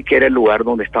descubrí que era el lugar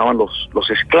donde estaban los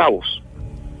esclavos.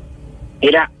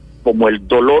 Era como el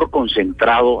dolor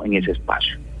concentrado en ese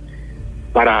espacio.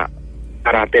 Para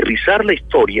aterrizar la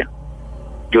historia,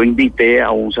 yo invité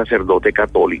a un sacerdote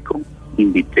católico,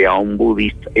 invité a un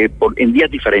budista, en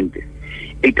días diferentes.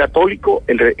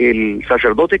 El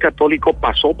sacerdote católico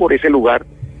pasó por ese lugar,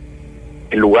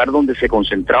 el lugar donde se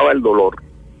concentraba el dolor,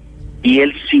 y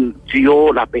él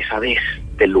sintió la pesadez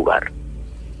del lugar.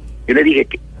 Yo le dije,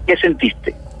 ¿qué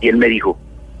sentiste? Y él me dijo,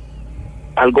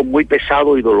 algo muy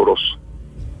pesado y doloroso,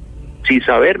 sin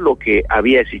saber lo que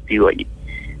había existido allí.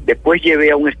 Después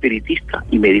llevé a un espiritista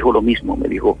y me dijo lo mismo, me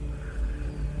dijo,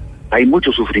 hay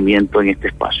mucho sufrimiento en este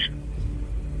espacio.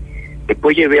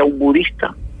 Después llevé a un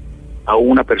budista, a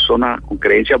una persona con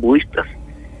creencias budistas,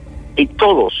 y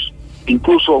todos,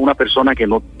 incluso a una persona que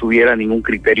no tuviera ningún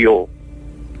criterio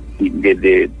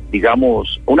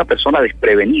digamos, una persona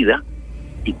desprevenida,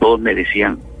 y todos me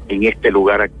decían, en este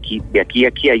lugar aquí, de aquí a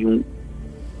aquí hay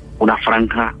una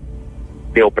franja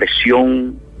de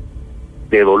opresión,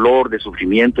 de dolor, de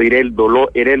sufrimiento, y era el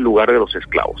lugar de los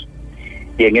esclavos.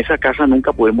 Y en esa casa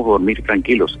nunca pudimos dormir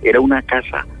tranquilos. Era una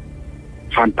casa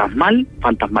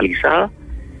fantasmalizada,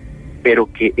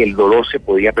 pero que el dolor se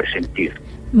podía presentir.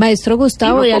 Maestro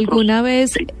Gustavo, ¿y alguna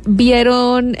vez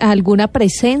vieron alguna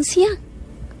presencia?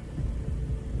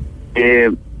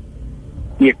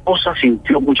 Mi esposa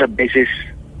sintió muchas veces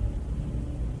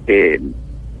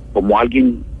como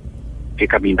alguien que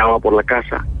caminaba por la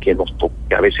casa, que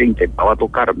a veces intentaba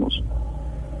tocarnos,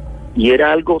 y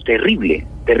era algo terrible,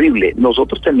 terrible.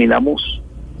 Nosotros terminamos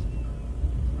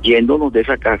yéndonos de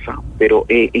esa casa, pero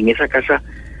en esa casa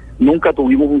nunca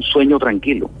tuvimos un sueño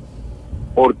tranquilo,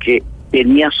 porque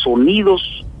tenía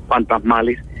sonidos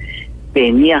fantasmales,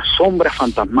 tenía sombras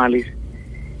fantasmales,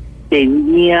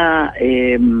 tenía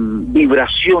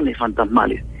vibraciones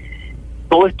fantasmales.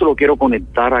 Todo esto lo quiero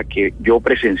conectar a que yo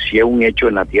presencié un hecho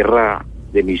en la tierra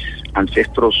de mis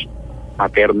ancestros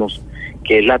maternos,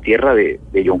 que es la tierra de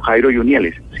Jairo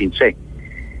Junieles, Cincé.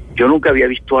 Yo nunca había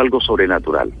visto algo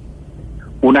sobrenatural.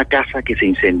 Una casa que se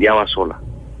incendiaba sola,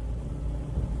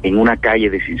 en una calle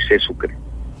de Cincé, Sucre.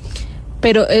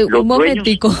 Pero un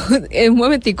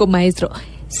momentico, maestro.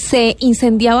 ¿Se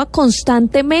incendiaba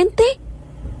constantemente?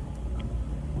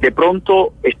 De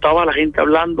pronto estaba la gente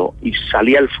hablando y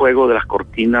salía el fuego de las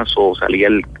cortinas, o salía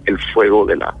el fuego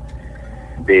de la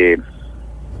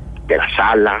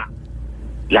sala.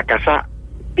 La casa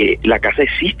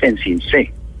existe en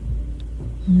Cincé.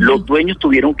 Los dueños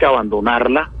tuvieron que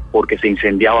abandonarla porque se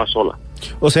incendiaba sola.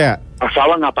 O sea,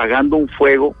 pasaban apagando un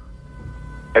fuego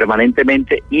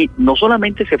permanentemente, y no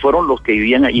solamente se fueron los que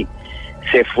vivían allí,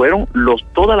 se fueron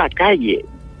toda la calle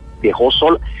dejó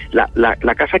sola,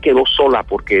 la casa quedó sola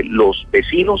porque los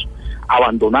vecinos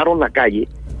abandonaron la calle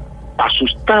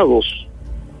asustados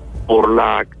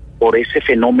por ese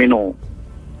fenómeno.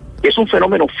 Es un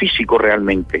fenómeno físico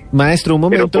realmente. Maestro, un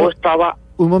momento. Pero todo estaba...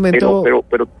 Un momento,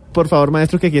 pero, por favor,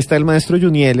 maestro, que aquí está el maestro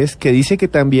Junieles, que dice que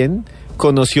también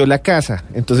conoció la casa.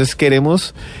 Entonces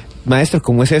queremos, maestro,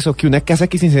 ¿cómo es eso? Que una casa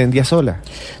que se incendia sola.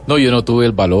 No, yo no tuve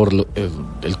el valor,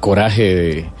 el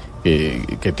coraje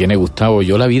que tiene Gustavo.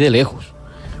 Yo la vi de lejos.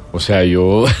 O sea,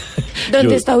 yo...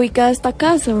 ¿Dónde está ubicada esta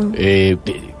casa?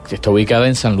 Está ubicada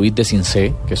en San Luis de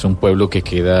Cincé, que es un pueblo que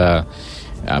queda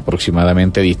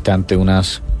aproximadamente distante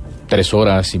unas 3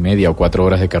 horas y media o 4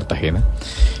 horas de Cartagena.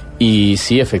 Y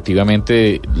sí,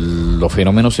 efectivamente, los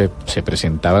fenómenos se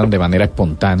presentaban de manera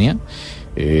espontánea,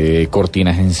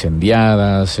 cortinas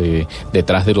incendiadas,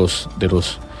 detrás de los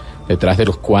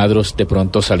cuadros de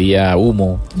pronto salía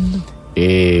humo,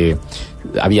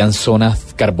 habían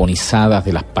zonas carbonizadas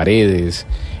de las paredes,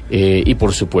 y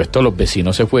por supuesto los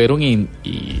vecinos se fueron y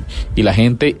la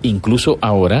gente incluso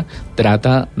ahora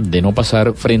trata de no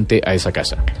pasar frente a esa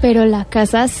casa. Pero la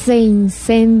casa se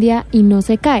incendia y no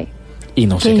se cae. Y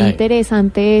no se cae. Qué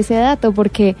interesante ese dato,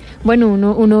 porque bueno,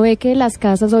 uno ve que las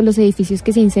casas o los edificios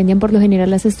que se incendian, por lo general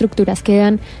las estructuras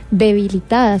quedan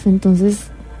debilitadas.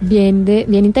 Entonces bien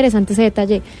interesante ese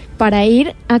detalle para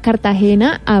ir a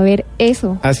Cartagena a ver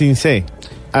eso. A Cincé.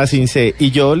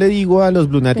 Y yo le digo a los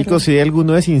blunáticos, si hay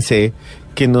alguno de Cincé,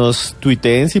 que nos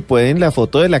tuiteen si pueden la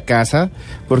foto de la casa,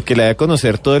 porque la de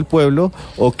conocer todo el pueblo,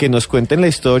 o que nos cuenten la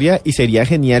historia, y sería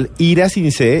genial ir a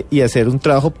Cincé y hacer un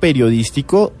trabajo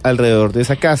periodístico alrededor de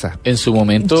esa casa. En su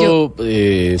momento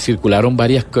circularon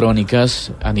varias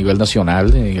crónicas a nivel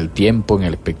nacional, en El Tiempo, en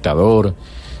El Espectador,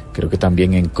 creo que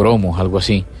también en Cromos, algo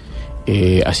así.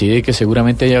 Así de que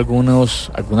seguramente hay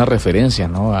algunas referencias,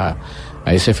 ¿no?,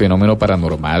 a ese fenómeno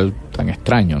paranormal tan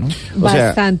extraño, ¿no?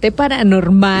 Bastante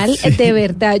paranormal, sí. De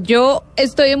verdad. Yo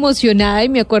estoy emocionada y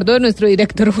me acuerdo de nuestro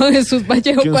director Juan Jesús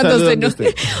Vallejo cuando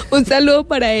un saludo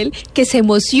para él, que se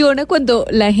emociona cuando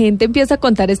la gente empieza a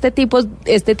contar este tipo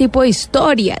de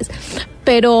historias.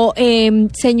 Pero,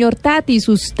 señor Tatis,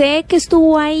 usted que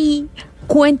estuvo ahí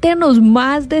Cuéntenos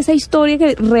más de esa historia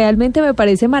que realmente me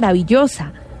parece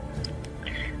maravillosa.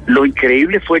 Lo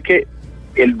increíble fue que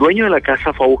el dueño de la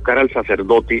casa fue a buscar al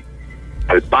sacerdote,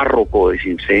 al párroco de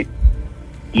Cincé,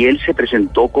 y él se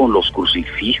presentó con los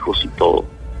crucifijos y todo.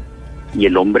 Y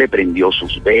el hombre prendió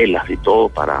sus velas y todo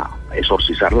para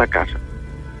exorcizar la casa.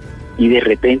 Y de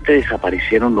repente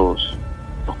desaparecieron los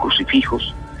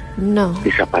crucifijos,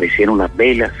 desaparecieron las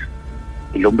velas.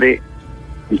 El hombre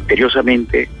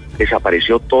misteriosamente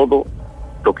desapareció todo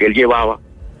lo que él llevaba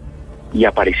y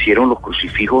aparecieron los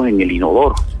crucifijos en el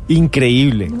inodoro.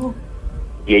 Increíble.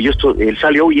 Y él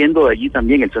salió huyendo de allí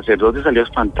también, el sacerdote salió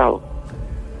espantado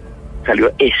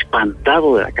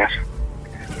de la casa,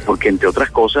 porque entre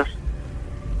otras cosas,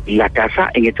 la casa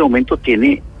en este momento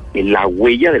tiene la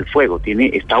huella del fuego,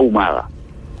 está ahumada,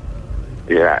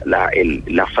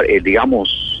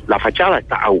 digamos, la fachada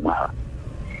está ahumada.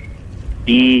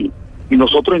 Y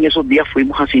nosotros en esos días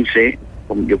fuimos a Cincé,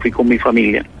 yo fui con mi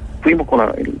familia, fuimos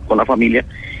con la familia,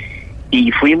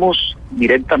 y fuimos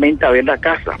directamente a ver la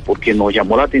casa, porque nos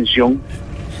llamó la atención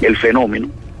el fenómeno.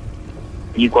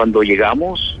 Y cuando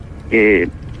llegamos,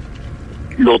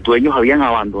 los dueños habían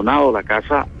abandonado la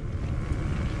casa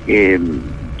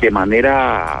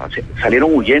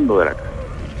salieron huyendo de la casa.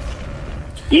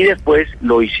 Y después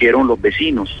lo hicieron los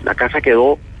vecinos. La calle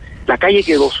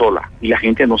quedó sola y la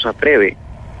gente no se atreve.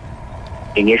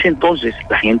 En ese entonces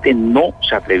la gente no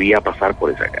se atrevía a pasar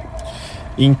por esa calle.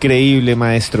 Increíble,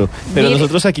 maestro. Pero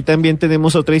nosotros aquí también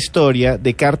tenemos otra historia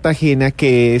de Cartagena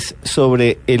que es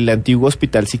sobre el antiguo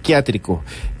hospital psiquiátrico.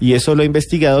 Y eso lo ha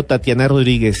investigado Tatiana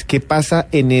Rodríguez. ¿Qué pasa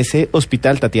en ese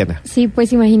hospital, Tatiana? Sí,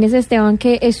 pues imagínese, Esteban,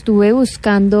 que estuve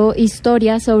buscando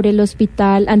historias sobre el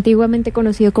hospital antiguamente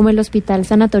conocido como el Hospital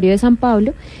Sanatorio de San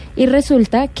Pablo, y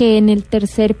resulta que en el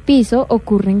tercer piso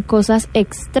ocurren cosas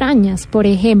extrañas. Por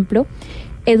ejemplo,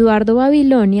 Eduardo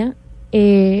Babilonia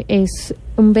es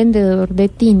un vendedor de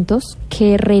tintos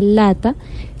que relata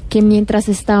que mientras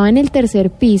estaba en el tercer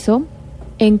piso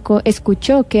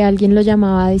escuchó que alguien lo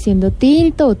llamaba diciendo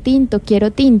tinto, tinto,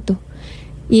 quiero tinto,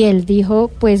 y él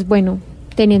dijo, pues bueno,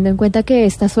 teniendo en cuenta que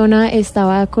esta zona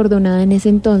estaba acordonada en ese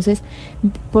entonces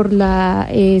por la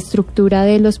estructura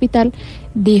del hospital,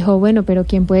 dijo, bueno, pero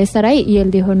 ¿quién puede estar ahí? Y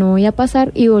él dijo, no voy a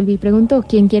pasar, y volví y preguntó,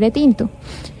 ¿quién quiere tinto?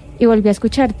 Y volví a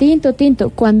escuchar tinto, tinto,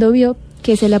 cuando vio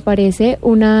que se le aparece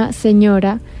una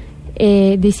señora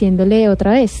diciéndole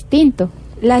otra vez, tinto.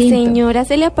 ¿La tinto. señora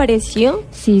se le apareció?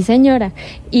 Sí, señora.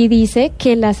 Y dice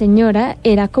que la señora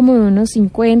era como de unos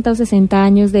 50 o 60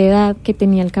 años de edad, que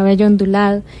tenía el cabello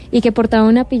ondulado y que portaba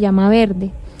una pijama verde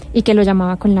y que lo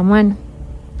llamaba con la mano.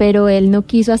 Pero él no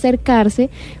quiso acercarse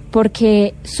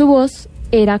porque su voz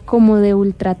era como de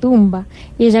ultratumba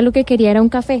y ella lo que quería era un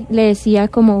café. Le decía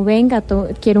como, venga,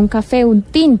 quiero un café, un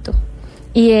tinto.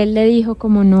 Y él le dijo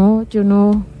como, no, yo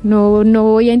no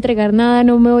voy a entregar nada,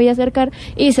 no me voy a acercar,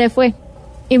 y se fue.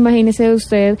 Imagínese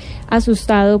usted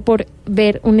asustado por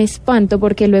ver un espanto,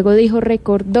 porque luego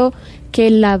recordó que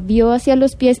la vio hacia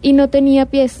los pies y no tenía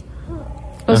pies.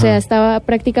 O sea, estaba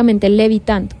prácticamente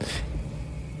levitando.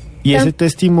 Y ese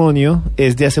testimonio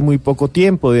es de hace muy poco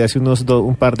tiempo, de hace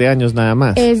un par de años nada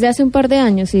más. Es de hace un par de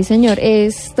años, sí, señor.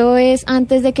 Esto es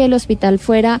antes de que el hospital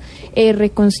fuera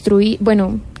reconstruido,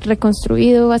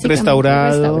 básicamente.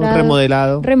 Restaurado,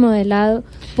 remodelado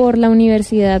por la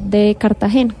Universidad de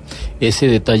Cartagena. Ese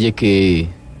detalle que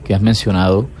has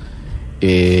mencionado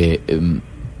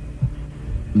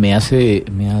me hace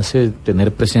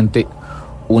tener presente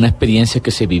una experiencia que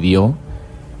se vivió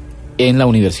en la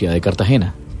Universidad de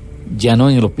Cartagena. Ya no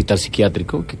en el hospital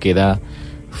psiquiátrico, que queda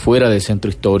fuera del centro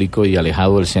histórico y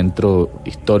alejado del centro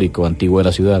histórico antiguo de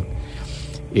la ciudad.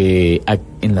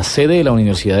 En la sede de la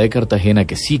Universidad de Cartagena,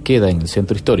 que sí queda en el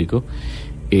centro histórico,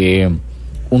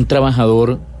 un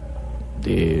trabajador,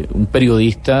 un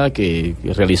periodista que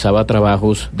realizaba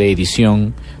trabajos de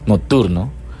edición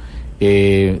nocturno,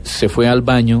 se fue al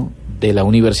baño de la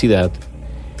universidad,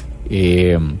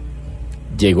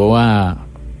 llegó a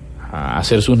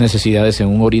hacer sus necesidades en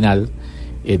un orinal,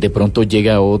 de pronto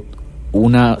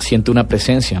siente una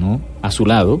presencia, ¿no?, a su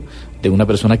lado, de una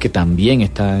persona que también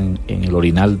está en el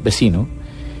orinal vecino,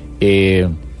 y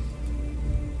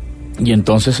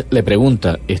entonces le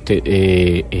pregunta,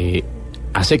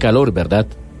 hace calor, ¿verdad?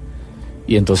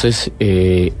 Y entonces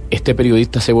este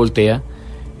periodista se voltea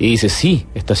y dice, sí,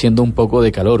 está haciendo un poco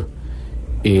de calor,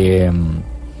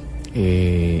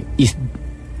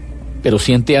 pero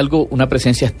siente algo, una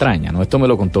presencia extraña, ¿no? Esto me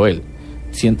lo contó él.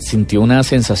 Sintió una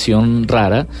sensación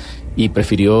rara y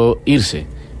prefirió irse.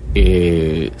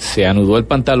 Se anudó el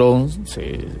pantalón,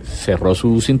 se cerró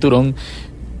su cinturón,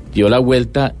 dio la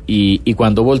vuelta y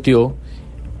cuando volteó,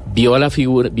 vio la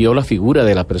figura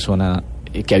de la persona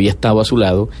que había estado a su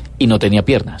lado y no tenía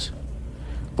piernas.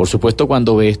 Por supuesto,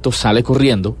 cuando ve esto, sale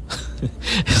corriendo,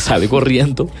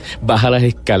 baja las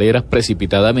escaleras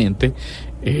precipitadamente,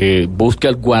 busca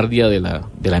al guardia de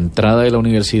la entrada de la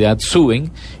universidad,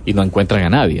 suben y no encuentran a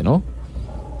nadie, ¿no?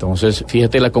 Entonces,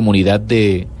 fíjate la comunidad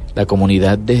de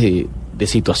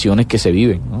situaciones que se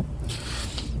viven, ¿no?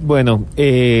 Bueno,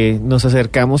 nos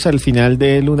acercamos al final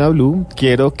de Luna BLU.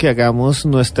 Quiero que hagamos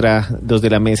los de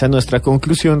la mesa, nuestra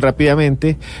conclusión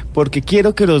rápidamente, porque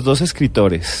quiero que los dos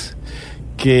escritores,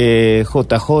 que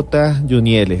JJ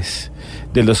Junieles,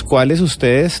 de los cuales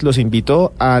ustedes los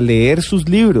invito a leer sus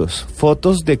libros,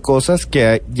 fotos de cosas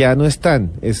que ya no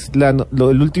están. Es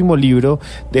el último libro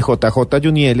de JJ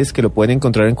Junieles, que lo pueden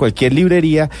encontrar en cualquier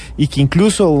librería, y que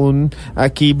incluso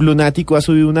aquí Blunático ha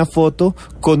subido una foto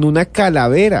con una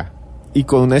calavera y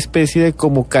con una especie de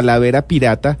como calavera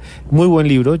pirata. Muy buen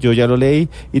libro, yo ya lo leí,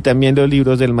 y también los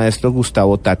libros del maestro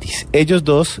Gustavo Tatis. Ellos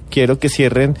dos quiero que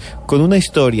cierren con una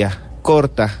historia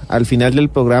corta al final del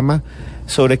programa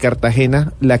sobre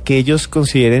Cartagena, la que ellos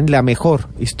consideren la mejor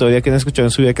historia que han escuchado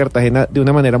en su vida de Cartagena, de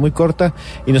una manera muy corta,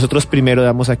 y nosotros primero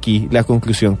damos aquí la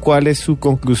conclusión. ¿Cuál es su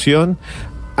conclusión?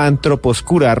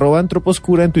 Antroposcura,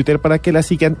 @Antroposcura en Twitter para que la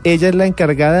sigan. Ella es la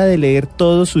encargada de leer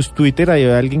todos sus Twitter. Hay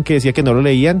alguien que decía que no lo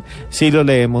leían, sí lo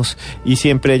leemos, y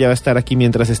siempre ella va a estar aquí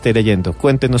mientras esté leyendo.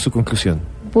 Cuéntenos su conclusión.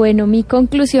 Bueno, mi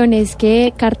conclusión es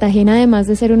que Cartagena, además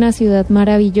de ser una ciudad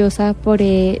maravillosa por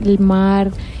el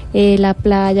mar, la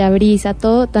playa, brisa,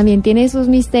 todo, también tiene sus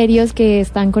misterios que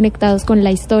están conectados con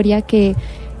la historia que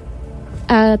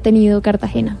ha tenido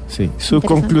Cartagena. Sí, su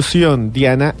conclusión,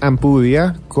 Diana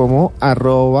Ampudia, como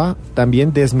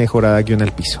 @también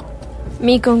desmejorada_al_piso.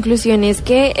 Mi conclusión es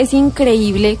que es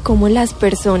increíble cómo las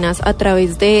personas, a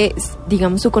través de,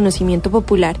 digamos, su conocimiento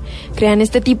popular, crean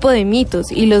este tipo de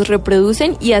mitos y los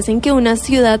reproducen y hacen que una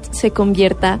ciudad se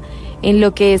convierta en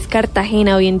lo que es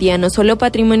Cartagena hoy en día, no solo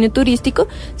patrimonio turístico,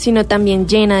 sino también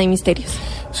llena de misterios.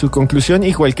 Su conclusión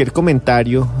y cualquier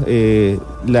comentario,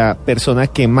 la persona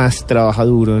que más trabaja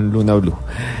duro en Luna BLU,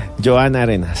 Joana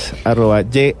Arenas,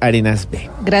 @YArenasB.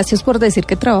 Gracias por decir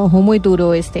que trabajo muy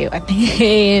duro, Esteban.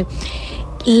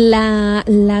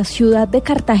 La ciudad de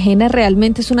Cartagena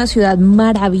realmente es una ciudad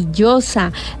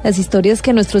maravillosa. Las historias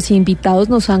que nuestros invitados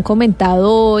nos han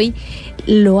comentado hoy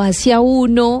lo hace a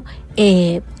uno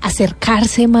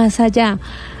acercarse más allá.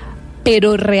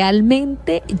 Pero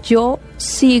realmente yo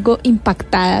sigo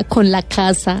impactada con la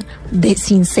casa de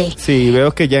Cincé. Sí,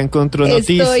 veo que ya encontró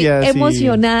noticias. Estoy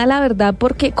emocionada, la verdad,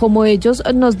 porque como ellos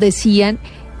nos decían,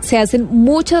 se hacen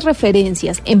muchas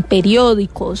referencias en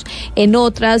periódicos, en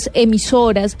otras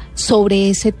emisoras sobre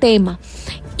ese tema.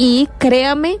 Y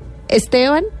créame,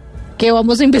 Esteban, que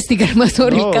vamos a investigar más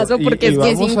sobre el caso, porque es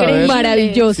que es increíble,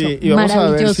 maravilloso. Sí, y vamos a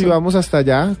ver si vamos hasta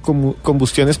allá.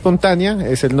 Combustión espontánea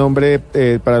es el nombre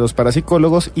para los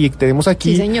parapsicólogos, y tenemos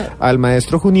aquí al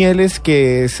maestro Junieles,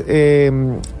 que es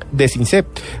de CINCEP.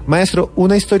 Maestro,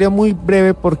 una historia muy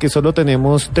breve, porque solo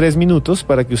tenemos 3 minutos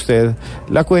para que usted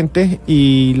la cuente,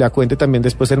 y la cuente también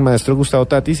después el maestro Gustavo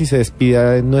Tatis, y se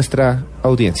despida de nuestra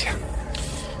audiencia.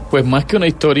 Pues más que una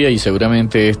historia, y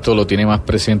seguramente esto lo tiene más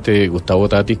presente Gustavo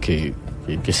Tatis, que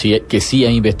sí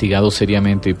ha investigado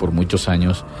seriamente y por muchos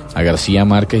años a García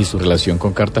Márquez y su relación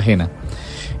con Cartagena.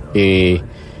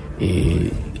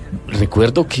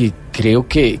 Recuerdo que creo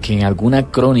que en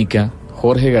alguna crónica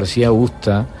Jorge García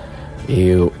Usta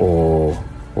o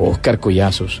Óscar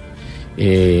Collazos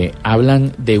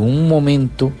hablan de un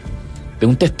momento, de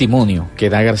un testimonio que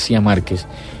da García Márquez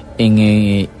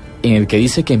en el que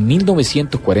dice que en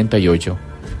 1948,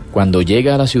 cuando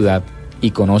llega a la ciudad y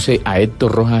conoce a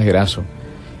Héctor Rojas Erazo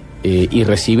y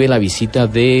recibe la visita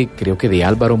creo que de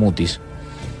Álvaro Mutis,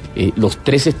 los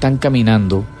tres están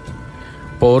caminando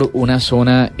por una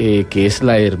zona que es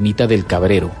la Ermita del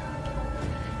Cabrero,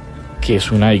 que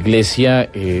es una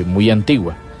iglesia muy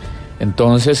antigua.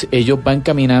 Entonces ellos van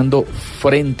caminando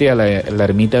frente a la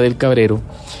Ermita del Cabrero,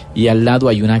 y al lado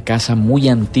hay una casa muy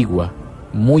antigua,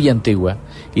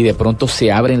 y de pronto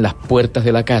se abren las puertas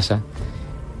de la casa.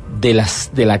 De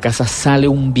la casa sale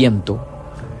un viento,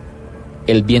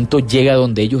 el viento llega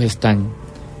donde ellos están,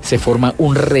 se forma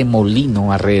un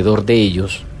remolino alrededor de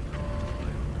ellos,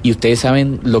 y ustedes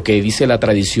saben lo que dice la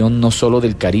tradición no solo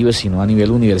del Caribe sino a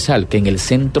nivel universal, que en el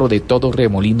centro de todo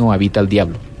remolino habita el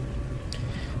diablo.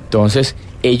 Entonces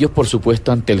ellos, por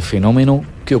supuesto, ante el fenómeno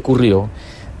que ocurrió,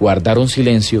 guardaron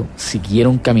silencio,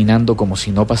 siguieron caminando como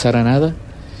si no pasara nada,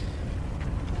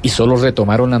 y solo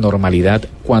retomaron la normalidad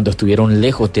cuando estuvieron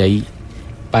lejos de ahí,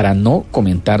 para no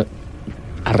comentar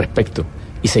al respecto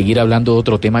y seguir hablando de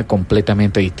otro tema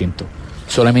completamente distinto.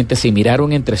 solamente se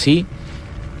miraron entre sí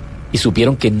y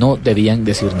supieron que no debían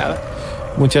decir nada.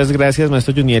 Muchas gracias,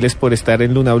 maestro Junieles, por estar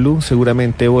en Luna BLU.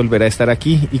 Seguramente volverá a estar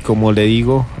aquí y como le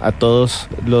digo a todos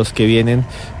los que vienen,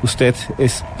 usted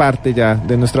es parte ya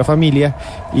de nuestra familia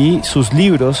y sus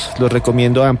libros los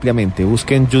recomiendo ampliamente.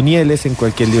 Busquen Junieles en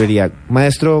cualquier librería.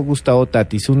 Maestro Gustavo,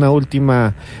 Tatis, una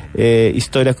última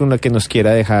historia con la que nos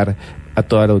quiera dejar a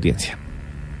toda la audiencia.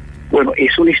 Bueno,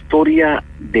 es una historia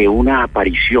de una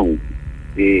aparición.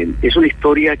 Es una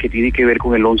historia que tiene que ver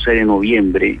con el 11 de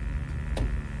noviembre.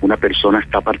 Una persona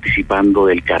está participando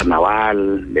del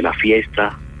carnaval, de la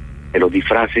fiesta, de los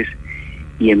disfraces,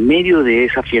 y en medio de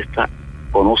esa fiesta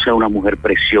conoce a una mujer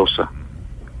preciosa,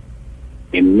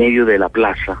 en medio de la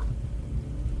plaza,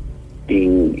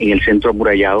 en el centro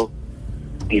amurallado,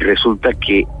 y resulta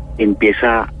que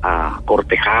empieza a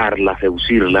cortejarla, a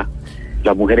seducirla.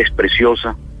 La mujer es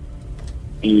preciosa,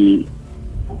 y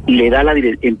le da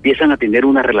empiezan a tener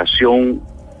una relación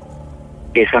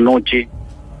esa noche,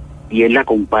 y él la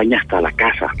acompaña hasta la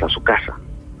casa, hasta su casa,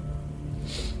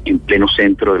 en pleno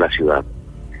centro de la ciudad.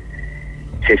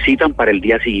 Se citan para el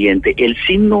día siguiente. El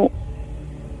signo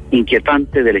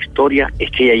inquietante de la historia es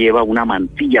que ella lleva una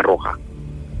mantilla roja,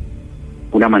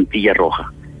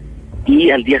 y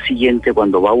al día siguiente,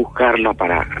 cuando va a buscarla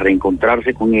para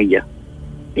reencontrarse con ella,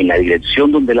 en la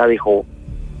dirección donde la dejó,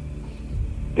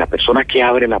 la persona que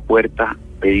abre la puerta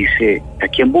le dice: ¿a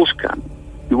quién buscan?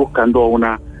 Estoy buscando a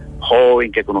una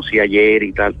joven que conocí ayer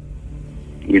y tal.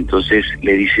 Y entonces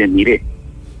le dice: mire,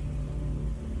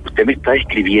 usted me está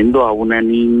describiendo a una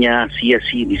niña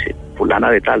así, dice,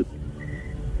 fulana de tal.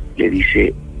 Le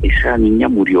dice: esa niña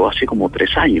murió hace como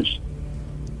 3 años.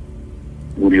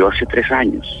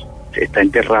 Está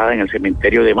enterrada en el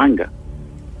cementerio de Manga.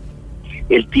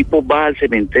 El tipo va al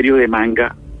cementerio de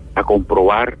Manga a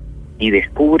comprobar y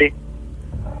descubre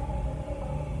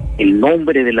el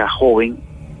nombre de la joven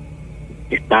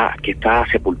que está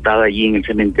sepultada allí en el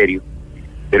cementerio,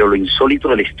 pero lo insólito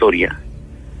de la historia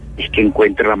es que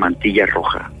encuentra la mantilla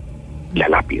roja, la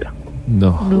lápida.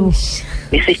 No.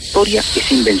 Esa historia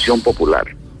es invención popular,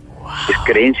 es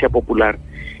creencia popular,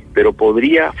 pero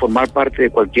podría formar parte de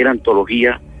cualquier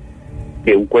antología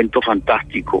de un cuento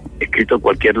fantástico escrito en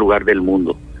cualquier lugar del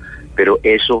mundo, pero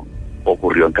eso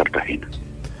ocurrió en Cartagena.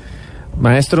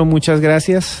 Maestro, muchas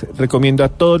gracias. Recomiendo a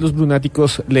todos los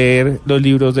lunáticos leer los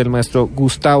libros del maestro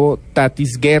Gustavo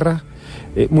Tatis Guerra.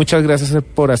 Muchas gracias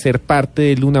por hacer parte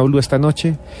de Luna BLU esta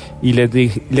noche y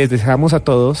les dejamos a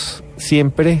todos,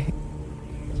 siempre,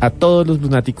 a todos los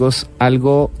lunáticos,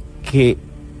 algo que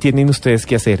tienen ustedes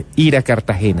que hacer: ir a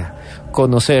Cartagena,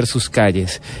 conocer sus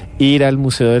calles, ir al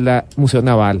Museo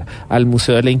Naval, al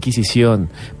Museo de la Inquisición,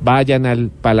 vayan al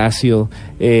Palacio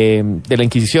de la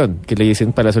Inquisición, que le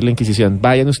dicen Palacio de la Inquisición,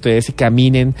 vayan ustedes y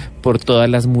caminen por todas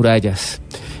las murallas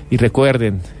y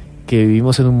recuerden que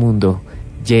vivimos en un mundo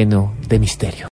lleno de misterio.